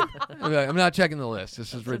 man." I'd be like, "I'm not checking the list.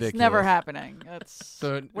 This is ridiculous." It's never happening. It's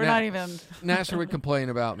So we're not even. Nasser would complain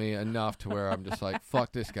about me enough to where I'm just like,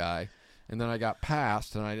 "Fuck this guy," and then I got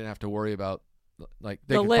passed, and I didn't have to worry about like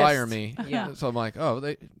they The could list. fire me. Yeah. So I'm like, "Oh,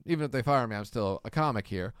 even if they fire me, I'm still a comic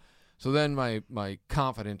here." So then my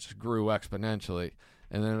confidence grew exponentially,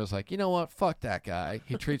 and then it was like, you know what? Fuck that guy.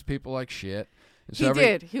 He treats people like shit. And so He every-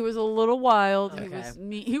 did. He was a little wild. He Okay. was.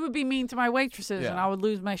 He would be mean to my waitresses, and Yeah. I would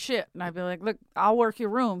lose my shit. And I'd be like, "Look, I'll work your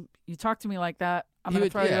room. You talk to me like that, I'm He gonna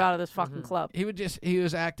would- throw you yeah. out of this fucking club." He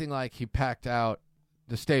was acting like he packed out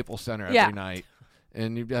the Staples Center every Yeah. night.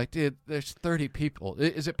 And you'd be like, "Dude, there's 30 people.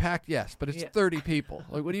 Is it packed? Yes, but it's 30 people.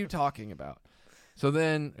 Like, what are you talking about?" So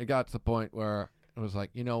then it got to the point where it was like,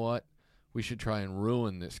 you know what? We should try and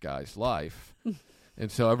ruin this guy's life. And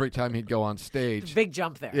so every time he'd go on stage, Big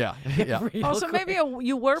jump there. yeah, yeah, Real Also, quick. maybe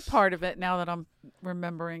you were part of it. Now that I'm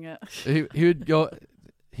remembering it. he would go.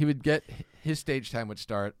 He would get his stage time would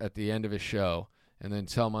start at the end of his show, and then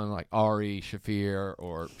someone like Ari Shafir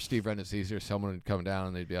or Steve Renazizi or someone would come down,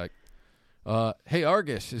 and they'd be like, "Hey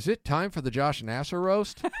Argus, is it time for the Josh Nasser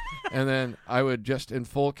roast?" And then I would just in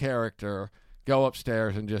full character go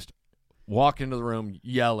upstairs and just walk into the room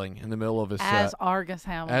yelling in the middle of his As set Argus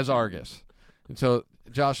Hamilton. as Argus. And so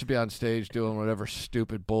Josh would be on stage doing whatever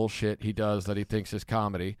stupid bullshit he does that he thinks is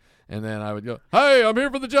comedy. And then I would go, "Hey, I'm here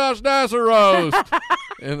for the Josh Nasser roast."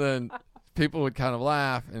 And then people would kind of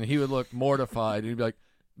laugh, and he would look mortified. He'd be like,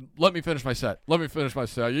 "Let me finish my set. Let me finish my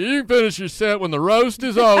set. You can finish your set when the roast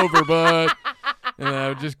is over, bud." And then I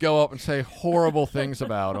would just go up and say horrible things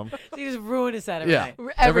about him. So you just ruined his set every Yeah, night.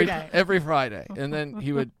 Every day. every Friday. And then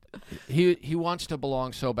he would. He wants to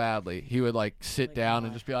belong so badly. He would like sit down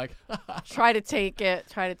and just be like, Try to take it.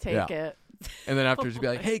 Try to take Yeah. it. and then after he'd be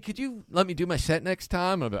like, "Hey, could you let me do my set next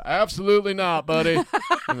time?" And I'd be like, "Absolutely not, buddy."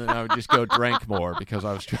 And then I would just go drink more because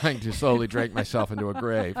I was trying to slowly drink myself into a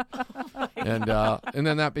grave. And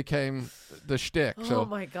then that became the shtick. So Oh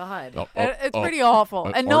my god. It's pretty awful,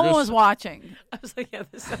 and no one Argus? was watching. I was like, yeah,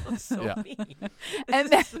 this sounds so Yeah. mean. And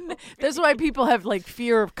then that's why people have like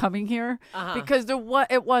fear of coming here because it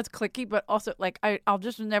was clicky, but also like I'll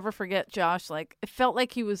just never forget Josh. Like it felt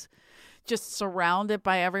like he was just surrounded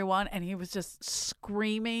by everyone, and he was just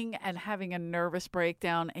screaming and having a nervous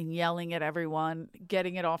breakdown and yelling at everyone,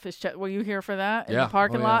 getting it off his chest. Were you here for that in Yeah. the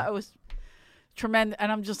parking Oh, lot? yeah. It was tremendous,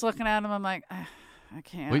 and I'm just looking at him. I'm like, I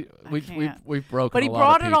can't. We've broken. But he a lot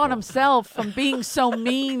brought of it on people. himself from being so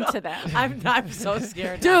mean to them. I'm so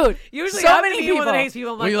scared, now. Dude. Usually, so I'm many the people that people. hates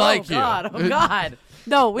people. I'm like, We like you. Oh God.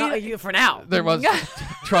 No, Not you for now. There was,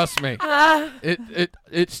 trust me,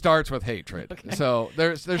 it starts with hatred. Okay. So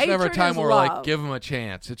there's never a Hatred time is where we're like, love. give them a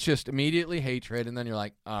chance. It's just immediately hatred, and then you're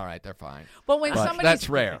like, all right, they're fine. But when But somebody's that's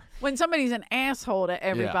rare. when somebody's an asshole to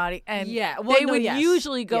everybody, and Yeah, well, they no, would yes.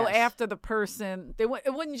 usually go Yes. after the person. It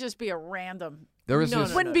wouldn't just be a random. There was No, this.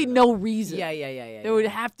 no, Wouldn't be no reason. Yeah. There would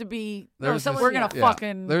have to be. There was We're gonna yeah.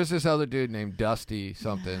 fucking. There's this other dude named Dusty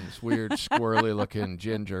something, this weird squirrely looking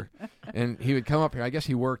ginger, and he would come up here. I guess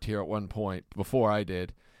he worked here at one point before I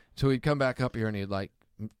did, so he'd come back up here and he'd like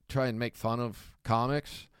try and make fun of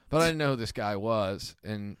comics, but I didn't know who this guy was,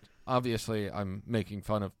 and obviously I'm making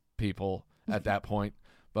fun of people at that point,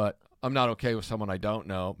 but I'm not okay with someone I don't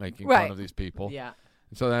know making fun Right. of these people. Yeah.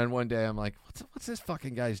 So then one day I'm like, what's this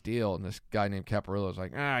fucking guy's deal? And this guy named Caparillo's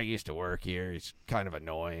like, I used to work here. He's kind of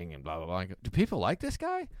annoying and blah, blah, blah. I go, do people like this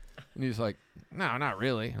guy? And he's like, no, not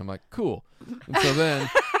really. And I'm like, cool. And so then,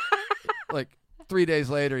 like, 3 days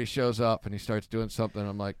later, he shows up and he starts doing something.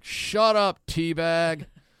 I'm like, shut up, teabag. And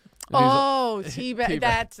Oh, Teabag. teabag.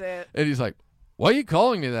 That's it. and he's like, why are you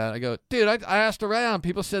calling me that? I go, dude, I asked around.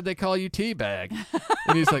 People said they call you Teabag.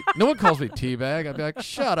 And he's like, no one calls me Teabag. I'd be like,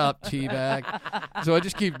 shut up, Teabag. So I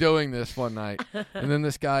just keep doing this one night. And then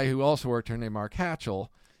this guy who also worked here named Mark Hatchell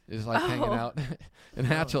is like hanging out. And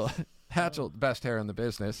Hatchell, best hair in the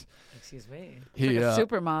business. Excuse me. He, Like a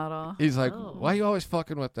supermodel. he's like, Oh. why are you always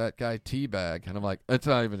fucking with that guy Teabag? And I'm like, it's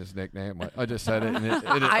not even his nickname. I just said it and it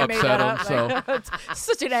I made upset that him. up. So It's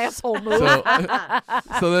such an asshole move.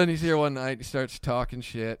 so then he's here one night. He starts talking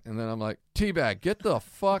shit, and then I'm like, "Teabag, get the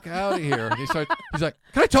fuck out of here!" And he's like, "Can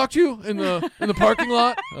I talk to you in the parking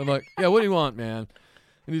lot?" I'm like, "Yeah, what do you want, man?"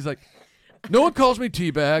 And he's like, "No one calls me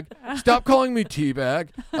Teabag. Stop calling me Teabag.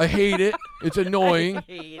 I hate it. It's annoying." I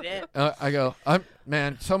hate it. I go,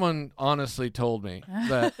 man, someone honestly told me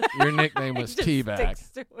that your nickname was Just Teabag. sticks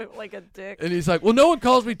to it like a dick. And he's like, well, no one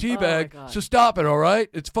calls me Oh, my Teabag, God. so stop it, all right?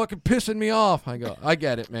 It's fucking pissing me off. I go, I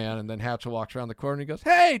get it, man. And then Hatchell walks around the corner and he goes,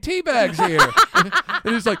 hey, Teabag's here.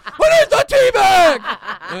 And he's like, what is the Teabag?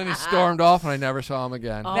 And then he stormed off and I never saw him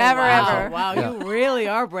again. Oh, Never, wow. ever. Wow, Yeah. you really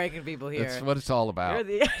are breaking people here. That's what it's all about.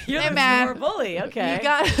 You're Hey, the man. pure bully. Okay. You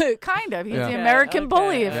got kind of. He's Yeah. the Okay, American okay,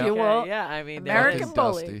 bully, if you okay. will. Yeah, I mean, American Fucking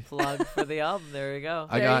bully. Dusty. plug for the album. There you go.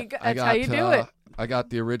 There you go. That's how you do it. I got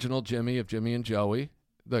the original Jimmy of Jimmy and Joey,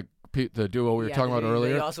 the duo we were Yeah, talking about that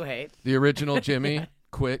earlier. You also hate. The original Jimmy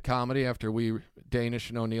quit comedy after Danish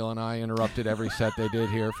and O'Neill and I interrupted every set they did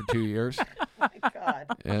here for 2 years. God.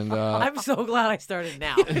 And I'm so glad I started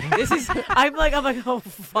now. I'm like, oh,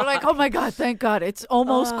 fuck. We're like, oh my God, thank God. It's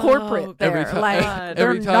almost Oh, corporate there. every time- like, God. they're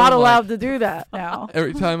every time not I'm allowed like- to do that now.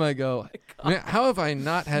 every time I go, man, how have I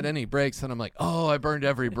not had any breaks? And I'm like, oh, I burned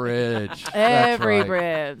every bridge. That's Every right.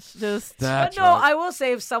 bridge. Just, That's no, right. I will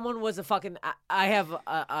say if someone was a fucking, I have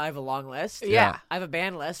a long list. yeah. I have a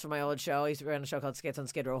band list for my old show. I used to run a show called Skits on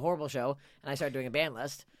Skid Row, a horrible show, and I started doing a band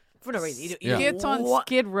list for no reason. You Yeah. do Skits on what-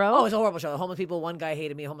 Skid Row. Oh, it's a horrible show. The homeless people. One guy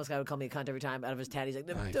hated me. A homeless guy would call me a cunt every time out of his tat. He's like,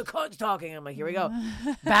 the cunt's talking. I'm like, here we go.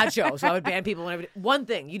 Bad show. So I would ban people whenever. One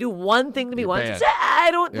thing. You do one thing to me You're once. banned. I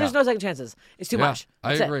don't. There's Yeah. no second chances. It's too Yeah, much. I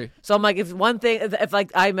That's it. agree. So I'm like, if one thing, if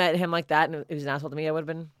like I met him like that and he was an asshole to me, I would have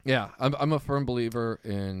been. Yeah, I'm a firm believer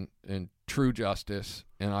in true justice,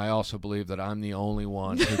 and I also believe that I'm the only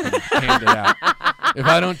one who can hand it out. If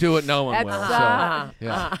I don't do it, no one will. That's, So,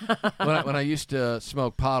 yeah. When I used to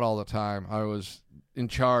smoke pot all the time, I was in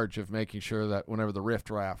charge of making sure that whenever the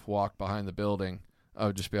riffraff walked behind the building, I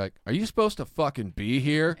would just be like, "Are you supposed to fucking be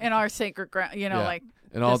here?" in our sacred ground, Yeah. like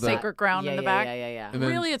And the all that. sacred ground in the back. Yeah. And then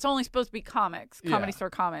Really, it's only supposed to be comics, Yeah. comedy store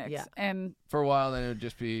comics. Yeah. And For a while, then it would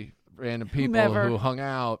just be random people Whomever. who hung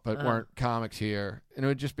out but weren't comics here, and it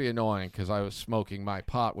would just be annoying because I was smoking my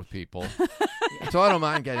pot with people. So I don't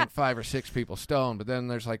mind getting 5 or 6 people stoned, but then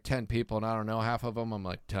there's like 10 people, and I don't know half of them. I'm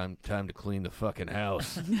like, time to clean the fucking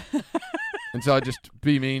house. And so I just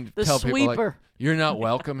be mean, the tell people like, sweeper. you're not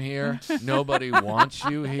welcome here. Nobody wants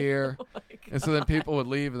you here. And so then people would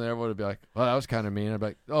leave, and then everyone would be like, well, that was kind of mean. I'd be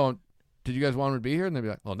like, oh, did you guys want me to be here? And they'd be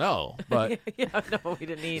like, well, no, but yeah, no, we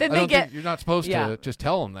didn't need. Then I they don't get- think you're not supposed Yeah. to just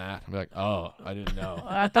tell them that. I'm like, oh, I didn't know.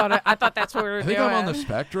 I thought that's what we were I think doing. I'm on the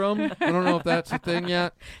spectrum. I don't know if that's a thing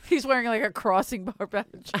yet. He's wearing like a crossing bar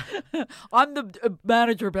badge. I'm the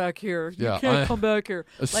manager back here. You Yeah, can't come back here.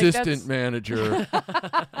 Assistant that's- manager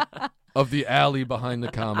of the alley behind the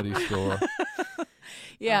comedy store.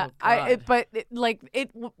 Yeah, Oh, God.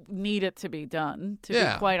 it needed to be done, to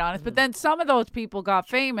Yeah. be quite honest. But then some of those people got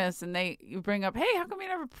famous, and you bring up, hey, how come you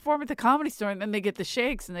never perform at the Comedy Store? And then they get the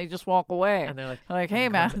shakes, and they just walk away. And they're like, hey,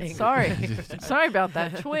 man, sorry about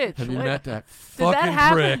that Twitch. Have you met that Did that fucking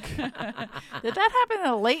happen? prick? Did that happen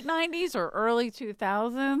in the late 90s or early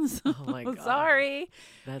 2000s? Oh, my God. Sorry.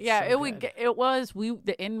 That's Yeah, so it was.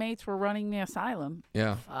 The inmates were running the asylum.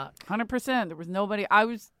 Yeah. Fuck. 100%. There was nobody. I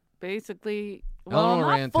was basically, Eleanor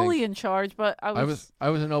ran not fully things. in charge, but I was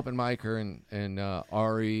an open micer, and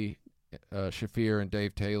Ari Shafir and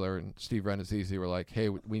Dave Taylor and Steve Renazizi were like, hey,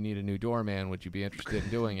 we need a new doorman. Would you be interested in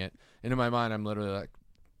doing it? And in my mind, I'm literally like,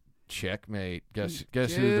 checkmate. Guess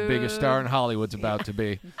who the biggest star in Hollywood's about to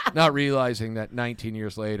be. Not realizing that 19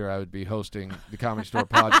 years later, I would be hosting the Comedy Store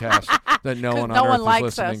podcast that no one on no one earth likes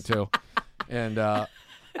is listening us. to. And that's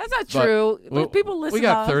not but true. we- People listen. we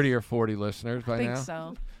got to us. 30 or 40 listeners by I think now.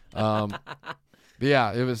 so. But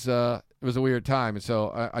yeah, it was a weird time, and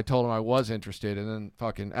so I told him I was interested, and then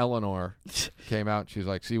fucking Eleanor came out. And she was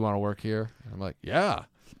like, "So you want to work here?" And I'm like, "Yeah."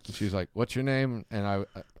 And she's like, "What's your name?" And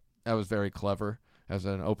I was very clever as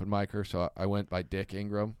an open micer, so I went by Dick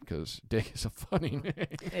Ingram because Dick is a funny name.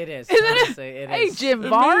 It is. Isn't it? honestly, it Hey, is. Jim It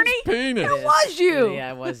Varney. means penis. It was you.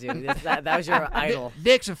 Yeah, it was you. That was your idol.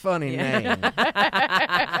 Dick's a funny name.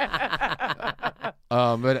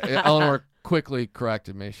 But Eleanor quickly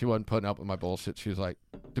corrected me. She wasn't putting up with my bullshit. She was like,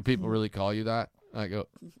 "Do people really call you that?" I go,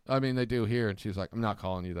 "I mean, they do here." And she's like, "I'm not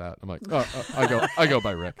calling you that." I'm like, "Oh, I go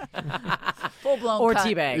by Rick." Full blown Or cut.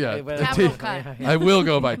 teabag. Yeah. Capital cut. I will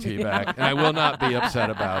go by Teabag, and I will not be upset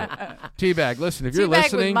about it. Teabag, listen, if you're Teabag with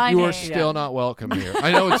listening, my you are name. still not welcome here.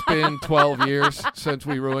 I know it's been 12 years since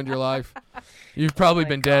we ruined your life. You've probably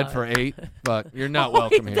been dead for 8, but you're not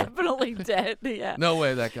welcome He's here. definitely dead. Yeah. No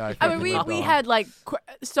way that guy. I mean, fucking we lived on. had like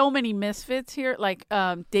so many misfits here, like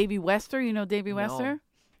Davey Wester. You know Davey Wester?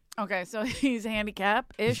 Okay, so he's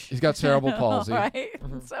handicapped-ish. He's got cerebral palsy. Right?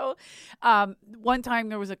 So one time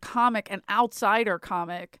there was a comic, an outsider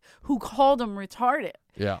comic, who called him retarded.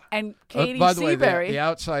 Yeah. And Katie By the way, Seabury. the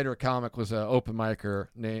outsider comic was an open micer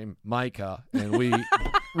named Micah, and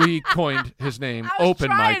we coined his name I was Open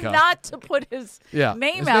trying Micah. not to put his Yeah,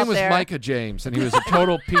 name his out name was there. Micah James, and he was a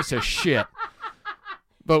total piece of shit.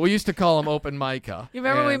 But we used to call him Open Micah. You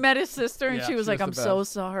remember we and- met his sister, and Yeah, she was like, the "I'm so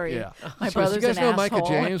best. sorry. Yeah. My So, brother's you guys an know Micah asshole."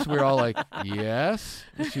 James? We were all like, yes.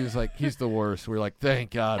 And she was like, he's the worst. We were like,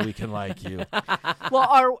 thank God we can like you. Well,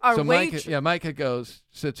 our So wage. Micah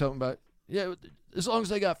said something about, yeah, as long as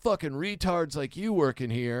they got fucking retards like you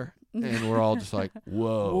working here. And we're all just like,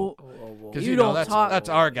 whoa. Because You you know don't that's talk- that's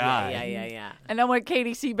our guy. Yeah. And then when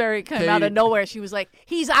Katie Seabury came out Katie- of nowhere, she was like,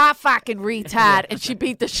 "He's a fucking retard," and she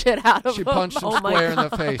beat the shit out of She him. punched him Oh my square in the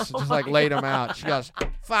God. face and just like laid him out. She goes,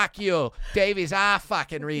 "Fuck you, Davey's a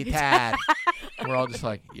fucking retard." We're all just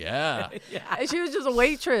like, yeah. And she was just a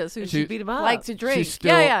waitress who She beat him up. liked to drink. She's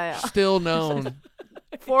still yeah. still known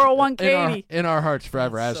 401 Katie. in our hearts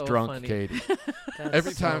forever That's as so drunk funny. Katie. That's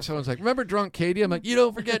Every so time someone's like, "Remember drunk Katie?" I'm like, "You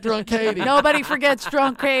don't forget drunk Katie." Nobody forgets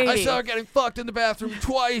drunk Katie. I saw her getting fucked in the bathroom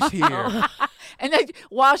twice here. And then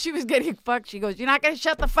while she was getting fucked, she goes, "You're not gonna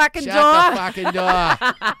shut the fucking Shut door." the fucking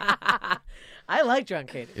door. I like drunk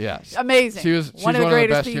Katie. Yes. Amazing. She's one of the one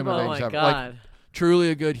greatest best people. human Oh beings my ever. God. Like, truly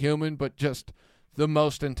a good human, but just the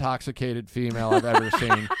most intoxicated female I've ever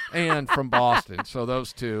seen, and from Boston. So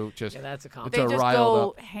those two just. Yeah, that's a They compliment. It's a just riled go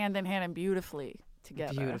up- hand in hand and beautifully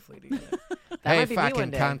together. Beautifully together. That Hey, might be me one fucking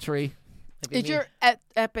day. country. Might be Is me. your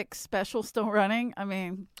Epic special still running? I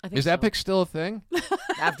mean, I think Is so. Epic still a thing?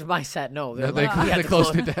 After my set? No, No, they they had to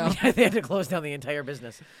closed close- it down. Yeah, they had to close down the entire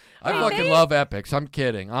business. I Hey, fucking they- love Epics. I'm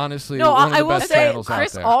kidding. Honestly, no, one of the I will best say channels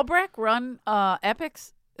Chris out there. Albrecht run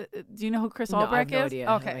Epics. Do you know who Chris No, I have Albrecht no is? idea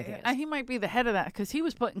who Okay, anything is. He might be the head of that because he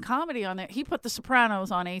was putting comedy on there. He put The Sopranos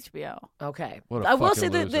on HBO. Okay. What a I will fucking say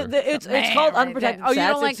that loser. it's Man, called right unprotected there. Oh, you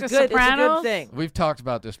sets. don't like it's The good, It's a Sopranos? good thing. We've talked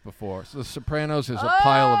about this before. So The Sopranos is a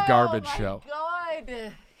pile of garbage show.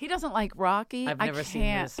 God, he doesn't like Rocky. I've never I seen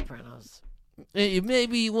can't. The Sopranos.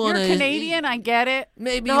 Maybe you You're Canadian. I get it.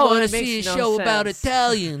 Maybe No, you want it to makes see a no show about sense.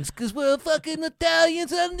 Italians, because we're fucking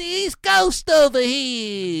Italians on the East Coast over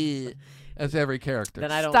here. That's every character.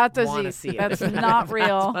 Then I don't That want to disease. see it. That's not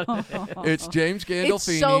real. It's James Gandolfini.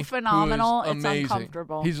 It's so phenomenal. Who is It's amazing.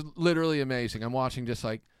 uncomfortable. He's literally amazing. I'm watching just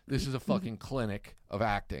like, this is a fucking clinic of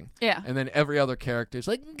acting. Yeah. And then every other character is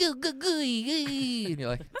like, and you're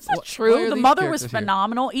like, That's not true. The mother was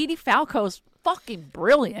phenomenal. Edie Falco's fucking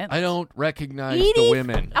brilliant. I don't recognize Edie, the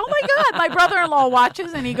women. Oh my God, my brother-in-law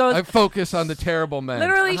watches and he goes. I focus on the terrible men.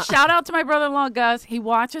 Literally, shout out to my brother-in-law Gus. He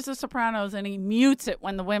watches The Sopranos and he mutes it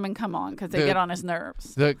when the women come on because they get on his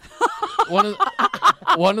nerves.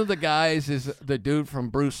 One of the guys is the dude from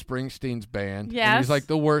Bruce Springsteen's band. Yes. And he's like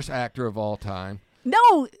the worst actor of all time.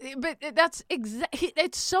 No, but that's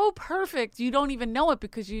it's so perfect. You don't even know it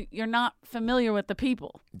because you're not familiar with the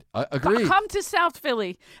people. Agreed. Come to South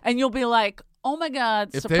Philly and you'll be like, oh my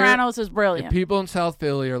God, If Sopranos is brilliant. If people in South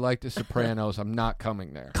Philly are like the Sopranos, I'm not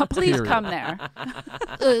coming there. Please Period. come there.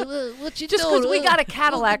 What you Just doing? because we got a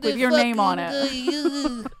Cadillac with your name on it.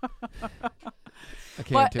 I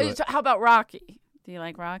can't do it. How about Rocky? Do you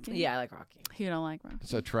like Rocky? Yeah, I like Rocky. You don't like Rocky?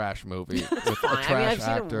 It's a trash movie with a Fine. trash I mean, I've seen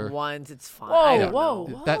actor. it once. It's fine. Whoa, I don't whoa,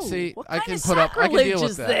 know. whoa. That see, What I kind can of put up. I can sacrilege deal is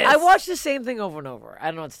with that. this? I watch the same thing over and over. I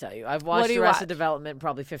don't know what to tell you. I've watched do you Arrested watch? Development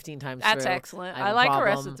probably 15 times That's through. excellent. have I a like problem.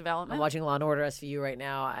 Arrested Development. I'm watching Law & Order SVU right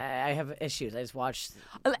now. I have issues. I just watched...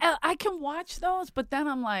 I can watch those, but then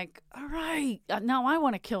I'm like, all right, now I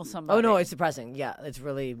want to kill somebody. Oh, no, it's depressing. Yeah, it's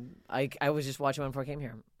really... I was just watching one before I came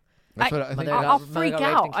here. That's what I think. I'll Mother freak got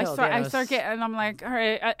raped out. and I killed. start, Yeah, I it start was- getting, and I'm like, all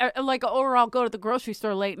right, or I'll go to the grocery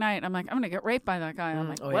store late night. I'm like, I'm gonna get raped by that guy. I'm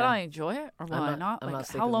like, oh, will yeah. I enjoy it or will I not? I'm not Like,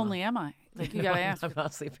 sleeping how well. lonely am I? Like, you gotta ask. I'm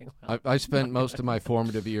not sleeping well. I spent most of my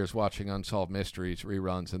formative years watching Unsolved Mysteries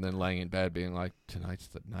reruns and then laying in bed being like, tonight's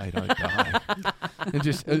the night I die. And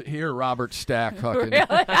just hear Robert Stack fucking.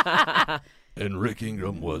 And Rick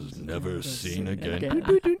Ingraham was never seen again.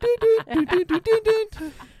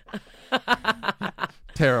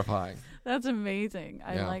 Terrifying. That's amazing.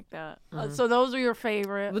 I Yeah. like that. So those are your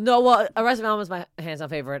favorite. But no, well, Arrested Development is my hands-down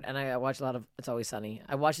favorite, and I watch a lot of It's Always Sunny.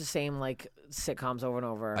 I watch the same, like, sitcoms over and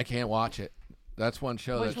over. I can't watch it. That's one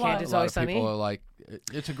show Which that one? a It's lot Always of people Sunny? are like,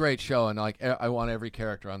 it's a great show, and like I want every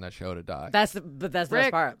character on that show to die. That's the best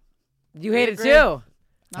Rick. part. You hate it agree. too.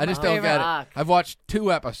 I just my don't get favorite. it. I've watched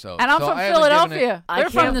 2 episodes. And I'm so from I haven't given Philadelphia. I They're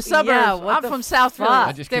from can't- the suburbs. yeah, what I'm the from South Philly. fuck?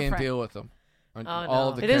 I just Different. can't deal with them. Oh, All no.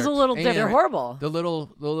 of the It is a little characters. different. They're horrible. The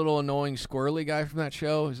little annoying squirrely guy from that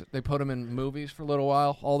show. They put him in movies for a little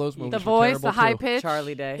while. All those movies. The were voice, terrible the high too. pitch.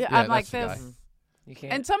 Charlie Day. Yeah, Yeah, I'm like that's the this. guy. You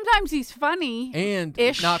can't. And sometimes he's funny. And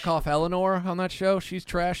Ish. knock off Eleanor on that show. She's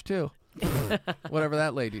trash too. Whatever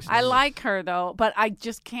that lady's name I is. like her though, but I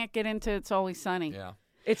just can't get into It's Always Sunny. Yeah.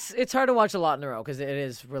 It's hard to watch a lot in a row because it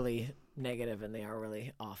is really negative and they are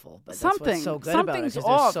really awful. But that's what's so good about it, something's 'cause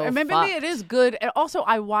they're off. so And maybe fucked. it is good. And also,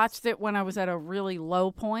 I watched it when I was at a really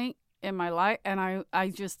low point in my life, and I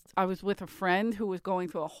was with a friend who was going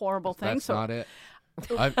through a horrible thing. That's so not it.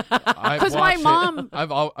 I've 'Cause my watched mom-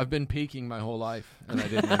 it. I've been peaking my whole life and I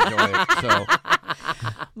didn't enjoy it. So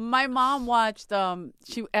my mom watched.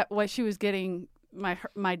 She was getting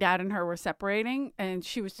my dad and her were separating, and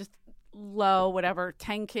she was just low, whatever.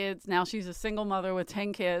 10 kids. Now she's a single mother with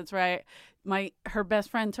 10 kids. Right. Her best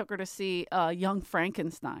friend took her to see Young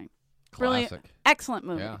Frankenstein. Brilliant, classic. excellent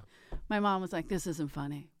movie. Yeah. My mom was like, "This isn't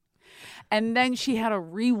funny." And then she had to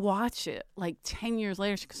rewatch it like 10 years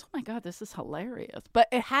later. She goes, "Oh my God, this is hilarious." But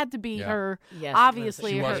it had to be Yeah. her, Yes,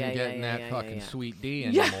 obviously She her. wasn't Yeah, getting yeah, that yeah, fucking yeah. sweet D Yeah.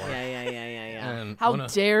 anymore. Yeah. And How when a-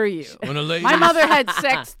 dare you? When a lady, My mother had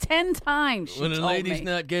sex 10 times. She when a told lady's me.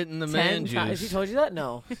 not getting the 10 man times. She juice. told you that?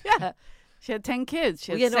 No. Yeah. She had 10 kids.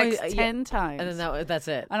 She had Well, yeah, no, sex yeah. 10 times. And then that's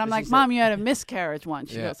it. And I'm She like, said- "Mom, you had a miscarriage once."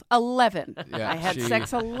 She Yeah. goes, 11. Yeah, I had she-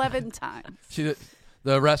 sex 11 times.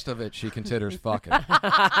 The rest of it she considers fucking.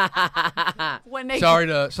 When they sorry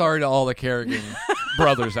to all the Kerrigan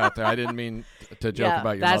brothers out there. I didn't mean to joke Yeah,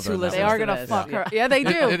 about your that's mother. who in that they listens are way. to going to this. fuck Yeah. her. Yeah, they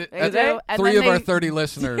do. They do. And 3 then of our they- 30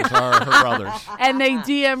 listeners are her brothers. And they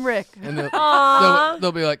DM Rick. And Aw.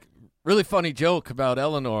 they'll be like, really funny joke about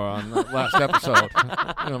Eleanor on the last episode.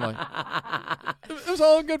 And I'm like, it was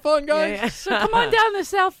all good fun, guys. Yeah, So come on down to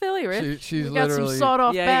South Philly, Rick. She's We got some literally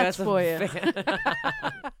sawed-off Yeah, bats you got for you. some-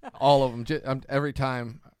 all of them. Every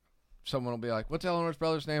time someone will be like, what's Eleanor's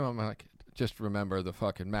brother's name? I'm like, just remember the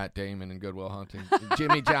fucking Matt Damon in Good Will Hunting.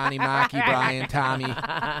 Jimmy, Johnny, Mikey, Brian, Tommy. It's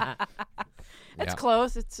Yeah.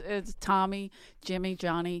 close. It's Tommy, Jimmy,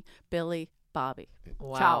 Johnny, Billy, Bobby,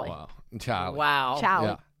 Wow. Charlie. Wow. And Charlie. Wow. Charlie.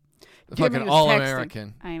 Yeah. The Jimmy fucking was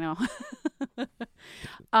all-American. texting. I know.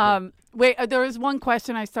 Wait, there was one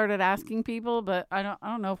question I started asking people, but I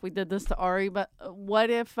don't know if we did this to Ari. But what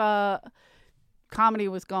if comedy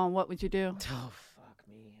was gone? What would you do? Oh, fuck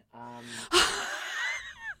me.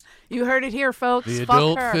 You heard it here, folks. The Fuck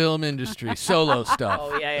adult her. film industry, solo stuff.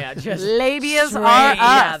 Oh, yeah. Just Labias straight- are us.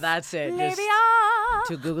 Yeah, that's it. Just Labia.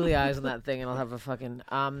 2 googly eyes on that thing, and I'll have a fucking.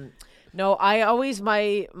 No, I always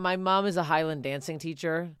my mom is a Highland dancing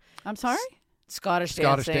teacher. I'm sorry. Scottish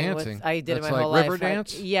Scottish dancing. dancing. I did it That's my like whole river life.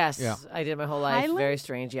 dance? Yes, Yeah. I did my whole life. Highland? Very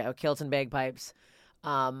strange. Yeah, kilts and bagpipes.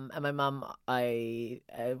 And my mom, when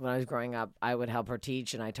I was growing up, I would help her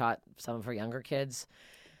teach, and I taught some of her younger kids.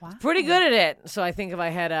 Wow. Pretty good at it. So I think if I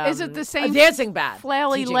had Is it the same dancing bad,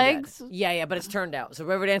 flaily teaching legs? good. Yeah, but it's turned out. So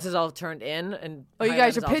river dance is all turned in, and Oh, you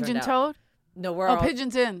guys Highland's are all turned pigeon out. toed? No, we're Oh, all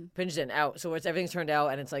pigeons in. pigeons in out. So everything's turned out,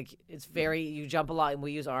 and it's like you jump a lot, and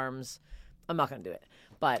we use arms. I'm not gonna do it,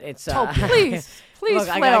 but it's. Oh, please Look,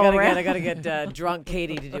 I flail gotta around. get drunk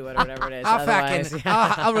Katie to do it or whatever it is. I'll Otherwise, fucking,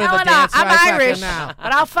 yeah. I'll river No, no, dance I'm right fucking Irish, now.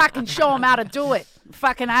 but I'll fucking show them how to do it.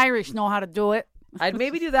 Fucking Irish know how to do it. I'd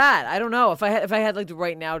maybe do that. I don't know if I had like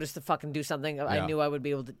right now just to fucking do something. I Yeah. knew I would be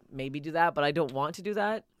able to maybe do that, but I don't want to do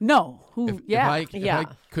that. No, If yeah. I Yeah.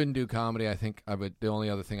 couldn't do comedy, I think I would. The only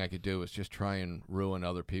other thing I could do is just try and ruin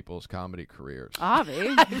other people's comedy careers. Avi.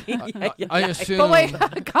 I assume. But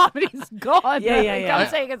wait, comedy's gone. Yeah. I'm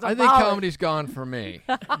saying it's I think comedy's gone for me,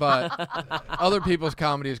 but other people's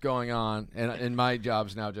comedy is going on, and my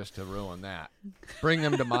job's now just to ruin that, bring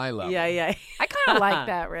them to my level. Yeah. I kind of like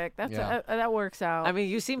that, Rick. That's Yeah. that works out. I mean,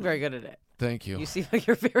 you seem very good at it. Thank you. You seem like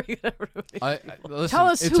you're very good at ruining. Listen, Tell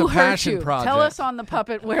us it's who a hurt passion you. project. Tell us on the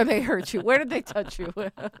puppet where they hurt you. Where did they touch you?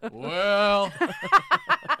 Well,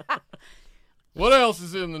 what else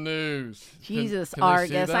is in the news? Jesus, Can they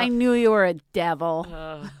see Argus. that? I knew you were a devil.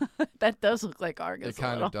 That does look like Argus. It a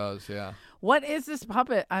kind little. of does, yeah. What is this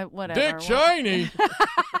puppet? Whatever. Dick Cheney.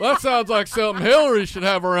 That sounds like something Hillary should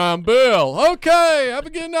have around Bill. Okay, have a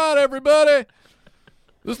good night, everybody.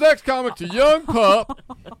 This next comic's a young pup.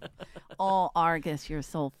 Oh, Argus, you're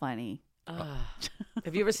so funny.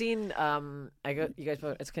 Have you ever seen? You guys.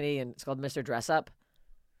 It's Canadian. It's called Mr. Dress Up.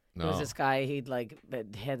 No. There's this guy. He'd like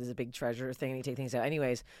had this big treasure thing, and he'd take things out.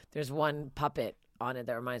 Anyways, there's one puppet on it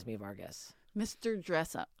that reminds me of Argus. Mr.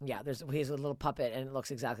 Dress Up. Yeah, he's a little puppet, and it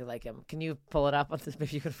looks exactly like him. Can you pull it up on this?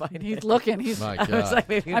 Maybe you can find He's it. looking. He's. My I was God. like,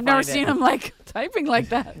 maybe you can I've never find seen it. him like typing like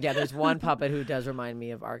that. Yeah, there's one puppet who does remind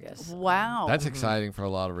me of Argus. Wow. That's exciting for a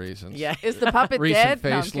lot of reasons. Yeah, Is the puppet Recent dead?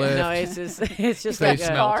 No, I'm kidding. facelift. no, it's just Face like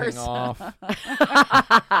a, melting Scars. off.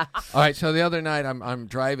 All right, so the other night I'm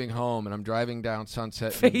driving home, and I'm driving down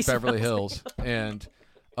Sunset in Face Beverly Hills, and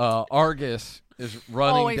Argus is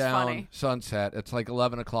running Always down funny. Sunset. It's like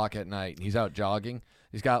 11 o'clock at night, and he's out jogging.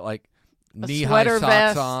 He's got like A knee-high sweater socks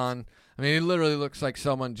vest. on. I mean, he literally looks like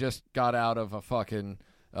someone just got out of a fucking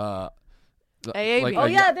AAB. like oh a,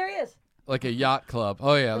 yeah, there he is. like a yacht club.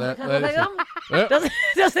 Oh yeah, that Kind of is look like him. Yep.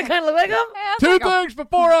 Doesn't kind of look like him. Two things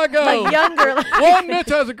before I go. Like younger. One, Mitch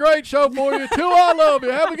has a great show for you. Two, I love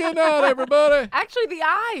you. Have a good night, everybody. Actually, the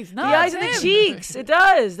eyes. No, The eyes it's and the him. cheeks. It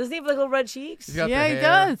does. Doesn't he have like little red cheeks? He's got Yeah, the he hair.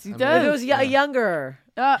 does. He I mean, does. If it was younger.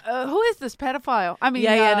 Who is this pedophile? I mean,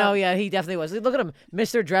 Yeah, he definitely was. Look at him,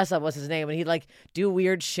 Mr. Dress Up was his name, and he'd like do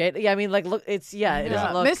weird shit. Yeah, I mean, like, look, it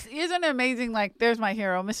doesn't look. Isn't it amazing? Like, there's my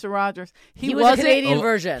hero, Mr. Rogers. He was a wasn't- Canadian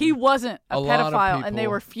version. He wasn't a A lot of pedophile, and they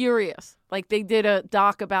people- were furious. Like, they did a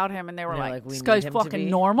doc about him, and they were They're like, like, we "This need guy's him to fucking be- A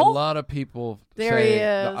normal." lot of people There say he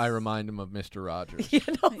that is. I remind him of Mr. Rogers. Yeah,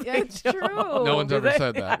 no, Yeah, they it's don't. true. No one's Do ever they?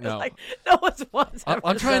 said that, I was no. like, no one's once I'm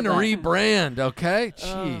ever trying said to that. rebrand, okay? Oh,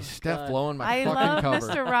 Jeez, Steph God. blowing my I fucking love cover.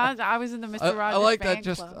 Mr. Rogers. I was in the Mr. I Rogers like fan that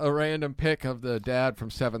just club. a random pic of the dad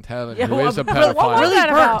from Seventh Heaven Yeah, who well, is a but pedophile. what was really that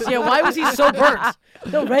burnt. about? Yeah, why was he so burnt?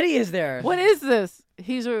 No, Reddy is there. What is this?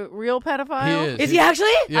 He's a real pedophile? He is. Is he actually?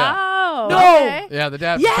 Yeah. Oh, No. okay. Yeah, the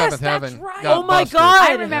dad Yes, from Seventh that's Heaven. right. got Oh my busted. God.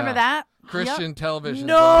 I remember Yeah. that. Christian Yep. television.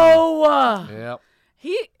 No. Yep.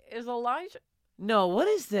 He is Elijah. No, what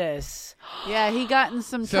is this? Yeah, he got in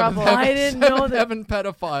some Seventh trouble. Heaven, I didn't know Seventh that. Heaven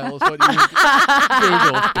pedophile is what you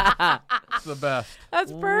Google. It's the best.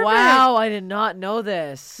 That's perfect. Wow, I did not know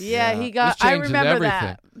this. Yeah, Yeah. he got. This I changes remember everything.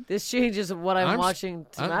 that. This changes what I'm I'm s- watching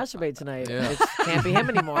to I'm- masturbate tonight. Yeah. It can't be him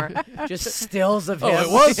anymore. Just stills of Oh, him. it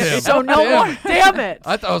was him. So no Damn. more. Damn it.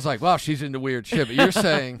 I was like, wow, she's into weird shit. But you're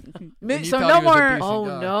saying when you So thought no he was a more- decent Oh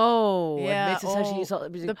guy. no. Yeah. Admits it's how oh, she saw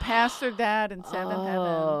it. the pastor dad in Seventh Heaven.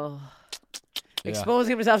 Oh. Yeah.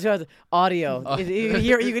 Exposing himself to audio. You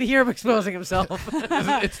could hear him exposing himself.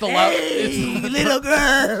 It's the loud. It's little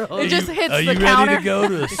girl. It just hits Are the you counter. ready to go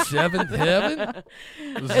to Seventh Heaven?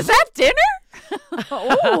 Is that dinner?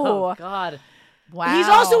 Oh Oh, God. wow. He's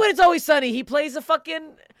also in It's Always Sunny. He plays a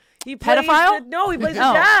fucking. He plays Pedophile? No, he plays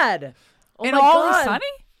No. a dad. Oh in my Always God. Sunny.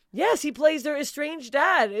 Yes, he plays their estranged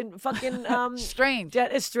dad in fucking Strange.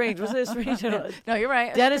 Estranged. Was it estranged? No, you're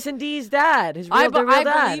right. Dennis and Dee's dad. His I real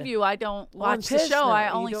dad. believe you. I don't Well, I'm watch the pissed show. now. I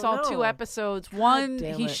You only don't saw know. 2 episodes. One,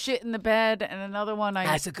 damn he it. shit in the bed, and another one I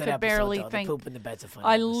That's a good could episode, barely though. think. The poop in the bed's a fun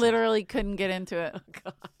I episode. literally couldn't get into it.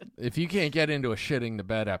 If you can't get into a shitting the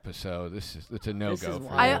bed episode, it's a no This go is for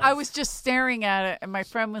wild. you. I was just staring at it, and my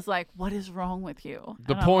friend was like, "What is wrong with you?"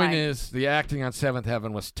 The And I'm point like, is, the acting on Seventh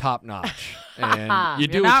Heaven was top notch, and you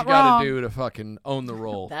do You're what not you got wrong. to do to fucking own the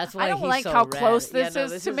role. That's why I don't he's like so how red. close Yeah, this no,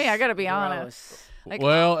 is this to me. I gotta be honest. gross. Like,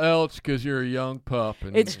 Well, else because you're a young pup.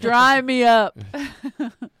 And it's drying me up.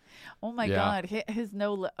 Oh my Yeah. God, his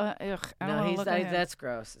no. Ugh, I don't No, wanna he's look at him. that's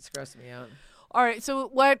gross. It's grossing me out. All right, so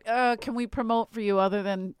what can we promote for you other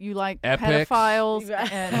than you like Epics. pedophiles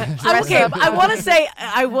and I'm dress okay. up? I want to say.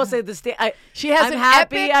 I will say the She has I'm an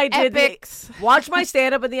happy epic I did epics. watch my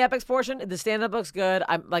stand up in the epics portion. The stand up looks good.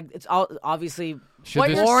 I'm like it's all obviously Should What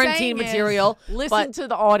this- you're quarantine saying is material. listen but- to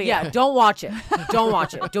the audience. Yeah, don't watch it. Don't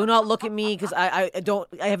watch it. Do not look at me because I don't.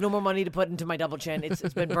 I have no more money to put into my double chin. It's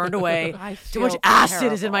been burned away. I Too much feel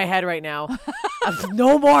acid is in my terrible. head right now. I've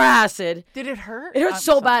no more acid. Did it hurt? It hurt I'm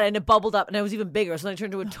so sorry. bad, and it bubbled up, and I was even bigger. So then I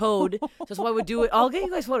turned into a toad. That's why I would do it. I'll get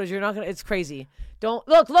you guys photos. You're not gonna. It's crazy. Don't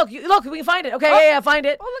look. Look. Look. We can find it. Okay. Yeah. Find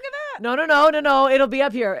it. Oh, look at that. No. It'll be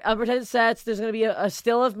up here. Unprotected sets. There's gonna be a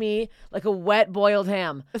still of me, like a wet boiled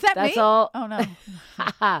ham. Is that That's me? all. Oh no.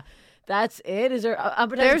 That's it. Is there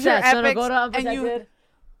unprotected There's your sets? No, epics, go to and unprotected.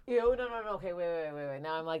 Ew, no. Okay, wait.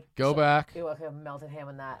 Now I'm like, Go back. Ew, okay, melted ham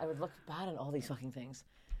in that. I would look bad in all these fucking things.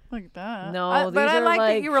 Look at that. No, but these I are like that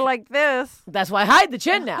like- you were like this. That's why I hide the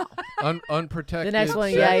chin now. Unprotected. The next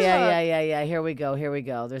one, sex. yeah. Here we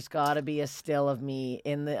go. There's got to be a still of me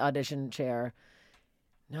in the audition chair.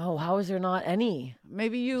 No, how is there not any?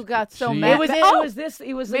 Maybe you got so See? mad. It was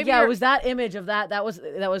maybe it you're- was that image of that. That was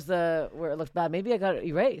the where it looked bad. Maybe I got it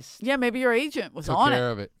erased Yeah, maybe your agent was Took on care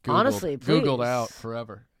it. of it. Googled, Honestly, Googled please. out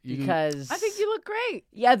forever. You- because I think you look great.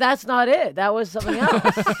 Yeah, that's not it. That was something else.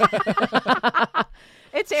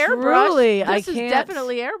 It's airbrush. Truly, I This is can't-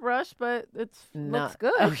 definitely airbrush, but it looks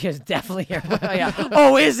good. Okay, it's definitely here. Oh, yeah.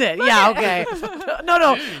 Oh, is it? Yeah, okay.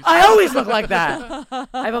 No. I always look like that.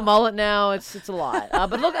 I have a mullet now. It's a lot.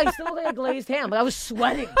 But look, I still look like a glazed ham. Like, I was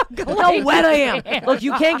sweating. Look how wet I am. Look,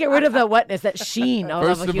 you can't get rid of that wetness, that sheen of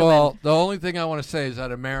First a of human. all, the only thing I want to say is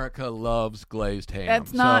that America loves glazed ham.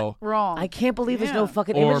 That's not so, wrong. I can't believe there's no Yeah.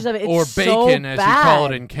 fucking or, images of it. It's or so bacon, as you bad. call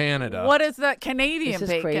it in Canada. What is that Canadian This is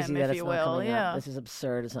bacon, crazy that if it's you not will? coming Yeah. up. This is absurd.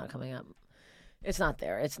 It's not coming up. It's not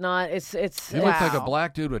there. It's not. It's. You look like a Wow.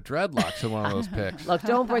 black dude with dreadlocks in one of those pics. Look,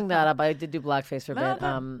 don't bring that up. I did do blackface for a No, bit.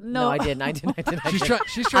 no, No, no. I didn't.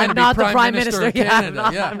 She's trying I'm to be not the prime minister minister. of Yeah, Canada.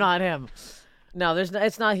 I'm not him. No,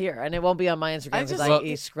 it's not here, and it won't be on my Instagram because just- I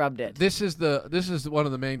Well, scrubbed it. This is one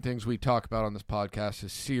of the main things we talk about on this podcast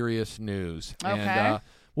is serious news. Okay. And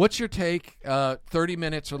what's your take? 30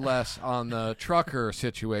 minutes or less on the trucker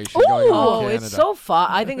situation going on Oh, in Canada. it's so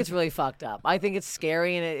I think it's really fucked up. I think it's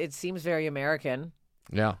scary, and it seems very American.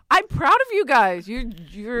 Yeah. I'm proud of you guys. You're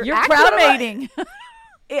You're proud of us? acclimating.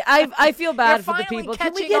 I feel bad for the finally people.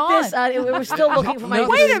 Can we catching get on. this? We're still looking for my. No,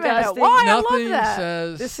 Wait a minute. disgusting- Why? I Nothing love that.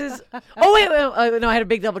 says. This is. Oh wait. No, I had a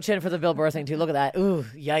big double chin for the Bill Burr thing too. Look at that. Ooh,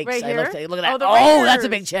 yikes! Right I looked here? look at that. Oh, the Oh, that's a razors.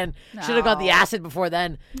 big chin. Should have got the No. acid before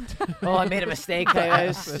then. Oh, I made a mistake. I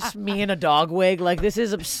was just me in a dog wig. Like this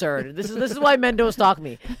is absurd. This is why men don't stalk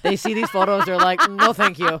me. They see these photos. They're like, no,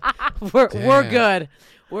 thank you. We're Damn. good.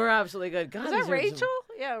 We're absolutely good. God, Is these that are Rachel?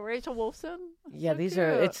 Yeah, Rachel Wolfson. Yeah, So these cute.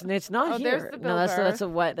 are. It's not Oh, here. there's the No, Bill that's Burr. a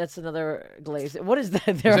wet. That's another glaze. What is that?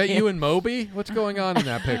 Is that you and Moby? What's going on in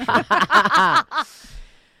that picture?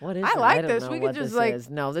 What is I it? like don't this. know We could what just, this like- is.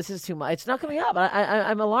 No, this is too much. It's not coming up.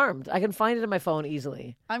 I'm alarmed. I can find it on my phone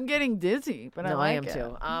easily. I'm getting dizzy, but I No, like I am it.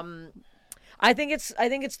 too. I think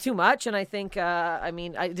it's too much, and I think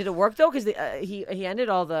did it work though? Because he ended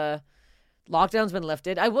all the lockdown's been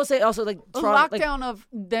lifted. I will say also like A Toronto, lockdown of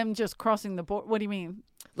them just crossing the border. What do you mean?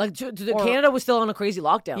 like Or- Canada was still on a crazy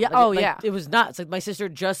lockdown. Yeah, Like, yeah. It was nuts. Like my sister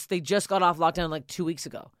they just got off lockdown like 2 weeks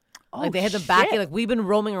ago. Oh, Like they had them back in. shit. Like we've been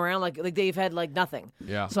roaming around. Like they've had like nothing.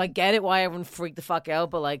 Yeah. So I get it why everyone freaked the fuck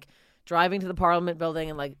out, but like driving to the Parliament building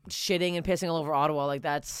and like shitting and pissing all over Ottawa, like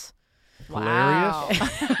that's. Hilarious.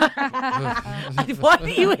 Why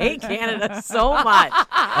do you hate Canada so much?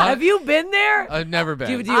 Have you been there? I've never been.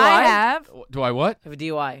 Do you I have. Do I what? have a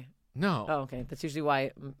DUI. No. Oh, okay. That's usually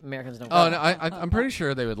why Americans don't. Oh, go. no, I'm pretty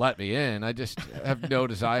sure they would let me in. I just have no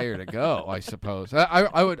desire to go, I suppose.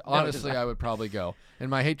 I would, honestly, I would probably go. And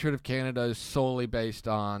my hatred of Canada is solely based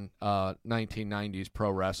on 1990s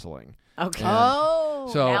pro wrestling. Okay. And Oh,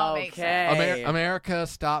 so- now it makes sense. Okay. America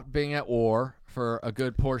stopped being at war for a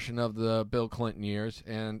good portion of the Bill Clinton years,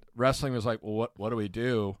 and wrestling was like, well, what do we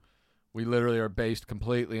do? We literally are based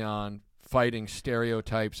completely on fighting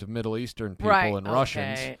stereotypes of Middle Eastern people and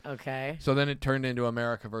Russians. Okay. So then it turned into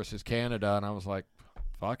America versus Canada, and I was like,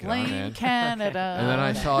 fuck it, I'm Blame in. Canada. And then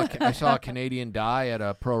I saw a Canadian die at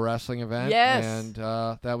a pro wrestling event. Yes. And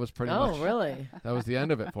that was pretty Oh, much really? that was the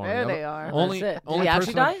end of it for me. There That they was are. Only, That's it. Did only he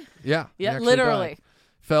actually person- die? Yeah. he Yeah, actually literally. died.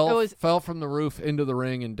 Fell was- fell from the roof into the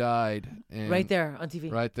ring and died. And Right there on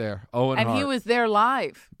TV. Right there. Owen And Hart. he was there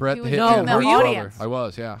live. Brett he the was Hitman in the Hart's audience. brother. I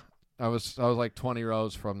was, yeah. I was like 20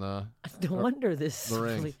 rows from the No wonder this.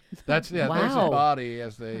 ring. That's there's Wow. his body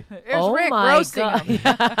as they. There's Oh Rick my roasting God. him.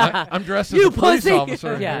 I'm dressed as You a police pussy.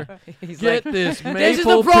 officer Yeah. here. He's Get like, this maple this is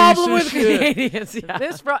the problem piece with of shit. Canadians.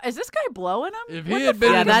 Yeah. Is this guy blowing him? If What he the had been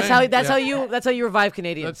fuck? Yeah, in the that's main- how yeah. you revive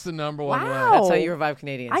Canadians. That's the number one way. Wow. That's how you revive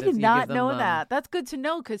Canadians. I is did you not give them, know that. That's good to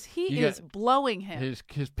know because he You is got- blowing him. His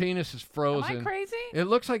penis is Am frozen. I crazy? It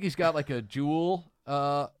looks like he's got like a jewel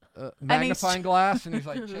magnifying glass, and he's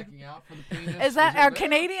like checking out for the penis. Is that it are there?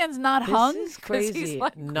 Canadians not This hung? is 'Cause he's crazy.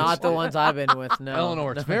 like- Not the ones I've been with. No,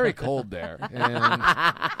 Eleanor, it's very cold there. And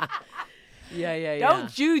yeah.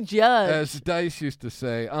 Don't you judge? as Dice used to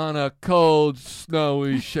say, on a cold,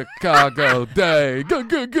 snowy Chicago day. Go,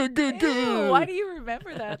 go, go, go, Ew, go. why do you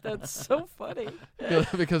remember that? That's so funny.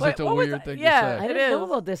 Because Wait, it's a what was weird that? thing Yeah. to I say. didn't It know is.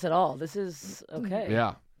 about this at all. This is okay.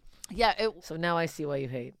 Yeah. Yeah, So now I see why you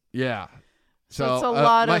hate. Yeah. So it's a So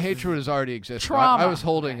lot my of hatred has already existed. trauma. I was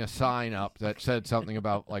holding a sign up that said something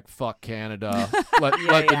about like "fuck Canada." Let the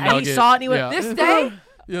And nugget. he saw it and he went, yeah. this day.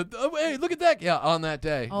 Yeah, oh, hey, look at that! Yeah, on that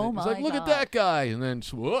day. Oh He's like, my look at God. that guy, and then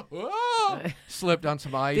slipped on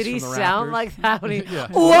some ice. Did he from the sound rafters. like that when he? Yeah.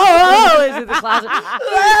 Whoa! Is it the classic?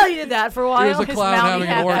 Well, he did that for a while. He was a His clown mountie having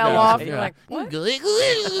hat an fell orgasm. off. Yeah. You're like, what?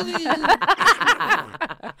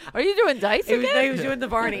 Are you doing dice He was, again? he was doing the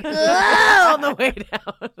Varney on the way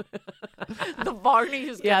down. The Varney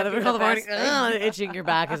is Yeah, gonna the be real Varney. best thing. Itching your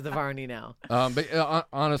back is the Varney now. But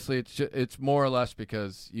honestly, it's more or less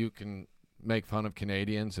because you can make fun of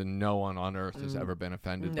Canadians, and no one on earth has ever been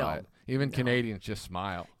offended No. by it. Even Canadians just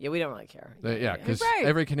smile. Yeah, we don't really care. Yeah, because Right.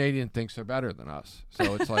 every Canadian thinks they're better than us.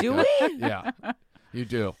 So it's like, Do we? Yeah, you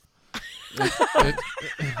do.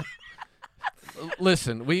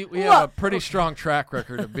 Listen, we have a pretty strong track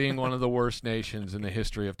record of being one of the worst nations in the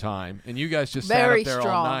history of time, and you guys just Very sat up there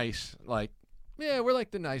strong. all nice, like, yeah, we're like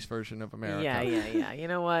the nice version of America. Yeah. You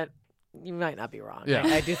know what? You might not be wrong. Yeah.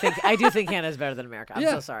 I do think Canada's better than America. I'm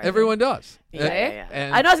Yeah, so sorry. everyone does. Yeah.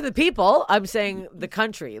 And- I'm not saying the people. I'm saying the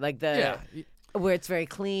country, like Yeah, where it's very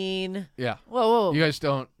clean. yeah. Whoa. You guys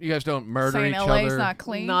don't murder Saying each LA's other. not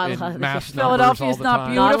clean. Not a in lot. mass Philadelphia's numbers all the not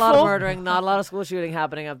time. Not a lot of Beautiful. murdering. Not a lot of school shooting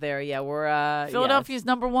happening up there. Yeah, we're Philadelphia's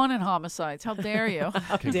number one in homicides. How dare you?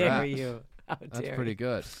 How dare Congrats. you? How That's dare pretty you.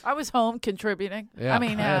 good. I was home contributing. Yeah, I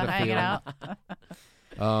mean, I had a hanging feeling. out.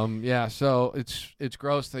 Yeah, so it's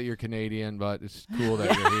gross that you're Canadian, but it's cool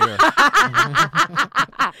that you're here.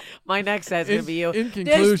 My next set's gonna be you. In This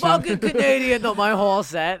conclusion, fucking Canadian, though. My whole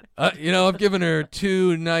set. I've given her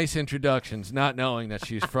 2 nice introductions, not knowing that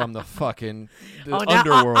she's from the fucking Now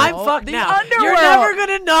underworld. I'm fucked The now. You're underworld. never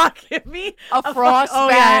gonna not give me A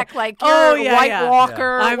frostback, like you're Oh, a yeah, White yeah.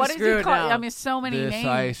 Walker. I'm What is he screwed called? now. I mean, so many this names.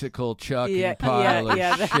 icicle chucking Yeah, pile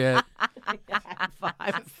yeah, of shit.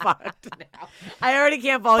 I'm fucked now. I already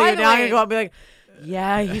can't follow By you. the Now I'm way- gonna go up and be like,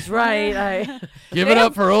 yeah, he's right. Give it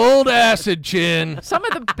up for old Acid Chin. Some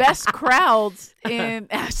of the best crowds in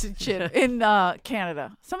Acid Chin in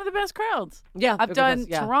Canada. Some of the best crowds. Yeah, I've done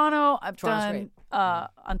Toronto. I've Toronto's done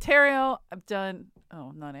Ontario. I've done. Oh,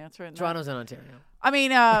 I'm not answering. that. Toronto's in Ontario. I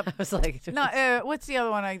mean, I was like, no. What's the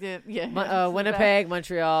other one I did? Yeah, Winnipeg,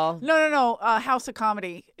 Montreal, No. House of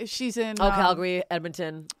Comedy. She's in. Calgary,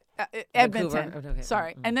 Edmonton. Edmonton. Vancouver. Okay.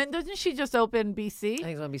 Sorry. And then doesn't she just open BC? I think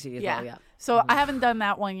it's on BC as Yeah. well. Yeah. So I haven't done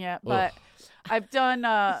that one yet, but I've done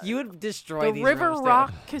You would destroy the these River rooms, too.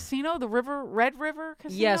 Rock Casino, the Red River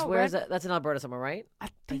Casino. Yes, where is Red- that? That's in Alberta somewhere, right? I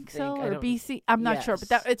think think. so, I or don't- BC. I'm not sure, but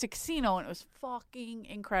Yes. it's a casino, and it was fucking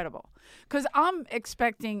incredible. Because I'm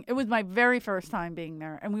expecting, it was my very first time being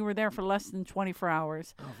there, and we were there for less than 24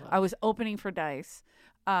 hours. I was opening for Dice,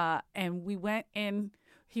 and we went in.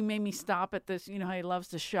 He made me stop at this, you know how he loves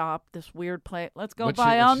to shop, this weird place. Let's go What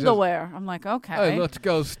buy she says- underwear. I'm like, okay. Hey, let's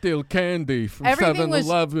go steal candy from Everything was-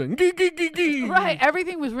 7-Eleven. Right.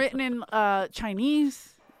 Everything was written in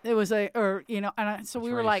Chinese. It was so we That's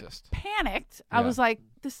were like racist. panicked. I Yeah. was like,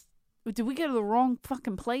 did we go to the wrong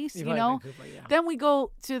fucking place? You're You right, know? Vancouver, yeah. Then we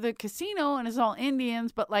go to the casino and it's all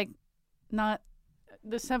Indians, but like not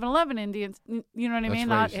the 7-Eleven Indians. You know what I That's mean?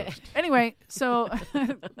 Not racist. anyway. So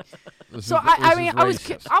This so is- I this mean is I was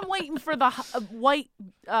racist. I'm waiting for the white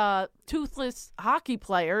toothless hockey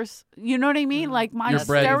players. You know what I mean? Like my Your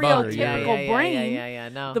bread and butter, stereotypical brain. Yeah.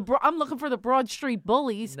 No. I'm looking for the Broad Street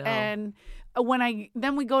Bullies, No. and when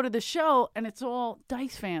then we go to the show, and it's all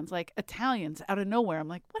Dice fans, like Italians out of nowhere. I'm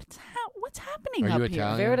like, what's happening Are up you here?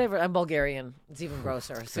 Italian? Very diverse. I'm Bulgarian. It's even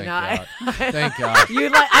grosser. So Thank now God. Thank God.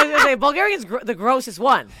 I was gonna say Bulgarian's the grossest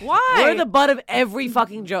one. Why? We're the butt of every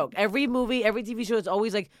fucking joke. Every movie, every TV show, it's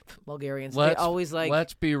always like Bulgarians. They always like.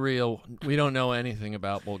 Let's be real. We don't know anything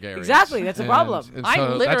about Bulgaria. Exactly, that's a problem. I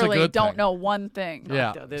that's a literally good don't thing. know one thing.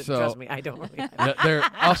 Yeah. So Trust me, I don't really.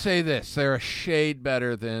 I'll say this: they're a shade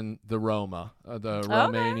better than the Roma, the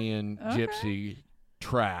Romanian gypsy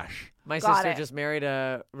trash. My Got sister it. just married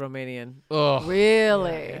a Romanian. Ugh.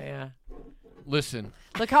 Really? Yeah. Listen,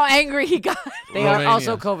 Look how angry he got. They are Romania.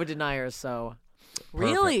 also COVID deniers, so.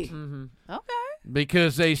 Really? Mm-hmm. Okay.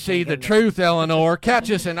 because they see the truth, Eleanor. Catch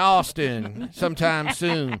us in Austin sometime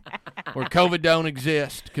soon, where COVID don't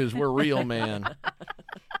exist because we're real men.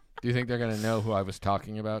 Do you think they're going to know who I was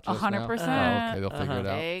talking about just now? 100%. Oh, okay, they'll figure it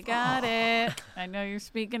out. They got it. I know you're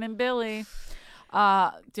speaking in Billy.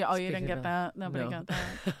 You didn't get that? Nobody got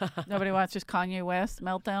that? Nobody watches Kanye West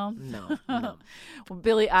Meltdown? No. Well,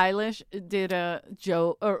 Billie Eilish did a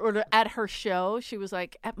joke, or at her show, she was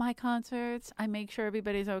like, at my concerts, I make sure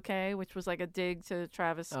everybody's okay, which was like a dig to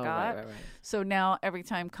Travis Scott. Right. So now every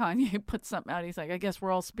time Kanye puts something out, he's like, I guess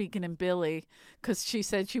we're all speaking in Billy, because she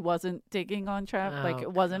said she wasn't digging on Travis, like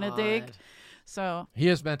it wasn't a dig. So He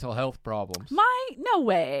has mental health problems. no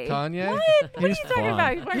way. Kanye? What are you talking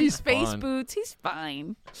about? He's wearing He's space fun. boots. He's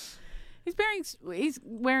fine. He's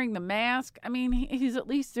wearing the mask. I mean, he's at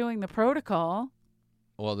least doing the protocol.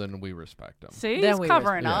 Well, then we respect him. See, Then he's we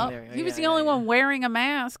covering respect up. him. He was Yeah, the only yeah. one wearing a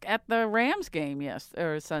mask at the Rams game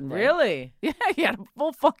Sunday. Really? Yeah, he had a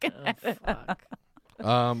full fucking head.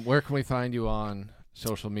 Fuck. Where can we find you on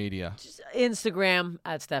social media? Instagram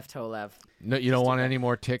at Steph Tolev. No, you don't want any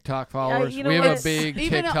more TikTok followers? you know We have what? a big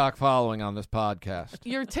Even TikTok following on this podcast.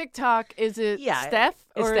 Your TikTok, is it Yeah, Steph?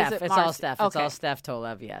 It's or Steph. Is it It's all Marcy? Steph. Okay. It's all Steph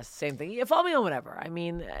Tolev. Yes, same thing. You follow me on whatever. I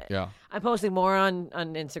mean, Yeah. I'm posting more on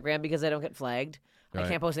Instagram because I don't get flagged. Right. I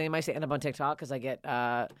can't post any of my stand-up on TikTok because I get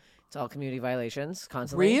it's all community violations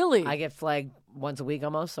constantly. Really? I get flagged once a week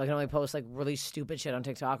almost, so I can only post like really stupid shit on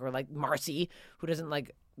TikTok, or like Marcy, who doesn't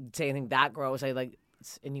like say anything that gross. I like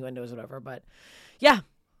it's innuendos or whatever. But yeah,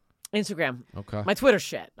 Instagram. Okay. My Twitter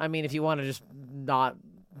shit. I mean, if you want to just not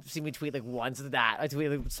see me tweet like once that, I tweet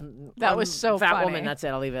like some That was so fat funny. woman. That's it.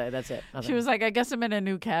 I'll leave it. That's it. She was like, I guess I'm in a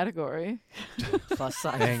new category. plus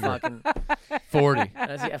size. Anger. Fucking 40.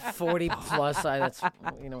 that's, yeah, 40 plus size. That's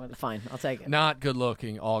you know what? Fine. I'll take it. Not good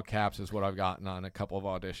looking, all caps is what I've gotten on a couple of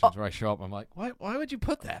auditions where I show up, I'm like, why would you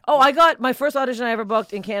put that? Oh, I got my first audition I ever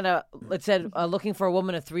booked in Canada. It said looking for a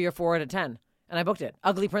woman a 3 or 4 out of 10, and I booked it.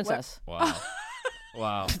 Ugly Princess. Wow.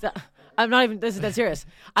 Wow. I'm not even. This is that serious.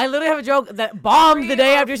 I literally have a joke that bombed the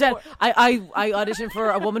day after you said I auditioned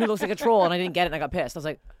for a woman who looks like a troll, and I didn't get it, and I got pissed. I was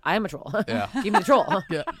like, I am a troll. Yeah. Give me the troll.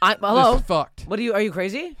 Yeah. Hello. This is fucked. What are you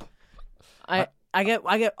crazy? I get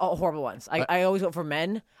horrible ones. I always go for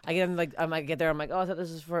men. I get them like I might get there. I'm like, oh, I thought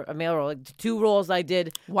this is for a male role. Like 2 roles I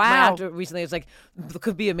did. Wow. After recently, it's like it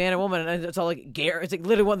could be a man or woman, and it's all like Gary. It's like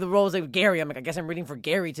literally one of the roles like Gary. I'm like, I guess I'm reading for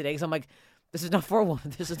Gary today because I'm like, this is not for a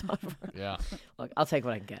woman. This is not for. Yeah. Look, I'll take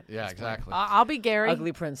what I can get. Yeah, exactly. I'll be Gary.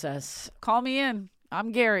 Ugly Princess. Call me in.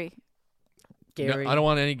 I'm Gary. Gary. No, I don't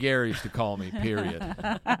want any Garys to call me, period.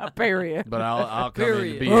 Period. But I'll come in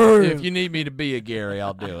to be Period. if you need me to be a Gary,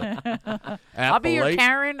 I'll do it. I'll be your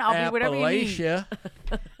Karen. I'll be whatever you need. Appalachia.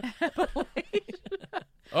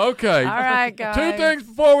 Okay. All right, guys. 2 things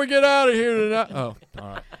before we get out of here tonight. Oh,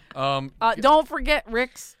 all right. Don't forget,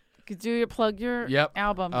 Rick's. Plug your Yep.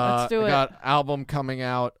 album. Let's do I it. got album coming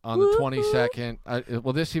out on the 22nd.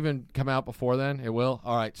 Will this even come out before then? It will?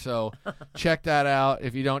 All right, so check that out.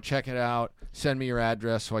 If you don't check it out, send me your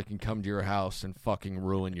address so I can come to your house and fucking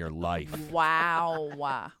ruin your life.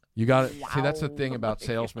 Wow. You got it. See, that's the thing about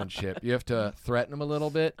salesmanship. You have to threaten them a little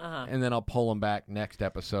bit, and then I'll pull them back next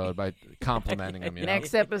episode by complimenting them. You know?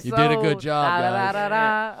 Next episode. You did a good job, guys.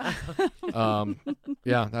 Da-da-da-da-da.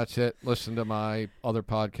 Yeah, that's it. Listen to my other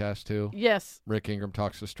podcast too. Yes. Rick Ingram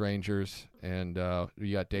Talks to Strangers, and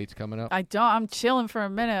you got dates coming up. I'm chilling for a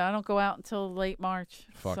minute. I don't go out until late March.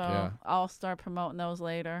 Fuck so yeah. I'll start promoting those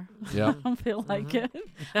later. Yeah. I feel like it.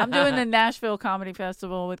 I'm doing the Nashville Comedy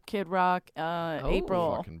Festival with Kid Rock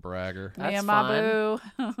April. Fucking bragger. Me That's and my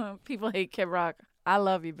boo. People hate Kid Rock. I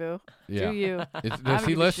love you, boo. Yeah. Do you? I Does don't he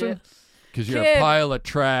give a listen? shit. Because you're Kid, a pile of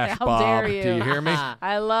trash, how Bob. dare you. Do you hear me?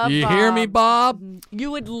 I love You Bob. hear me, Bob? You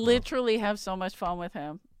would literally have so much fun with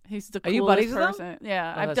him. He's the Are you coolest buddies with him? person.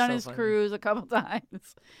 Yeah, Oh, I've that's done so his funny. cruise a couple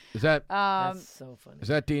times. Is that That's so funny. is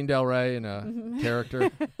that Dean Del Rey in a character?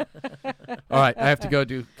 All right, I have to go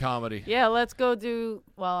do comedy. Yeah, let's go do.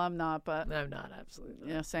 Well, I'm not, but No, I'm not. Absolutely not.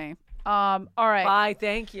 yeah, same. All right. Bye.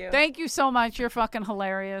 Thank you. Thank you so much. You're fucking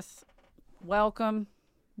hilarious. Welcome.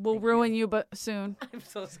 We'll ruin you, but soon. I'm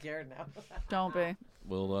so scared now. Don't be.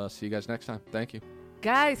 We'll see you guys next time. Thank you.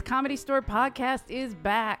 Guys, Comedy Store Podcast is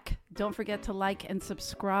back. Don't forget to like and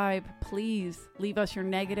subscribe. Please leave us your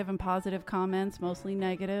negative and positive comments, mostly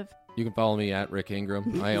negative. You can follow me at Rick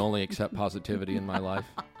Ingram. I only accept positivity in my life.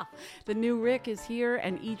 The new Rick is here,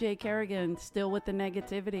 and EJ Kerrigan still with the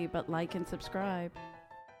negativity, but like and subscribe.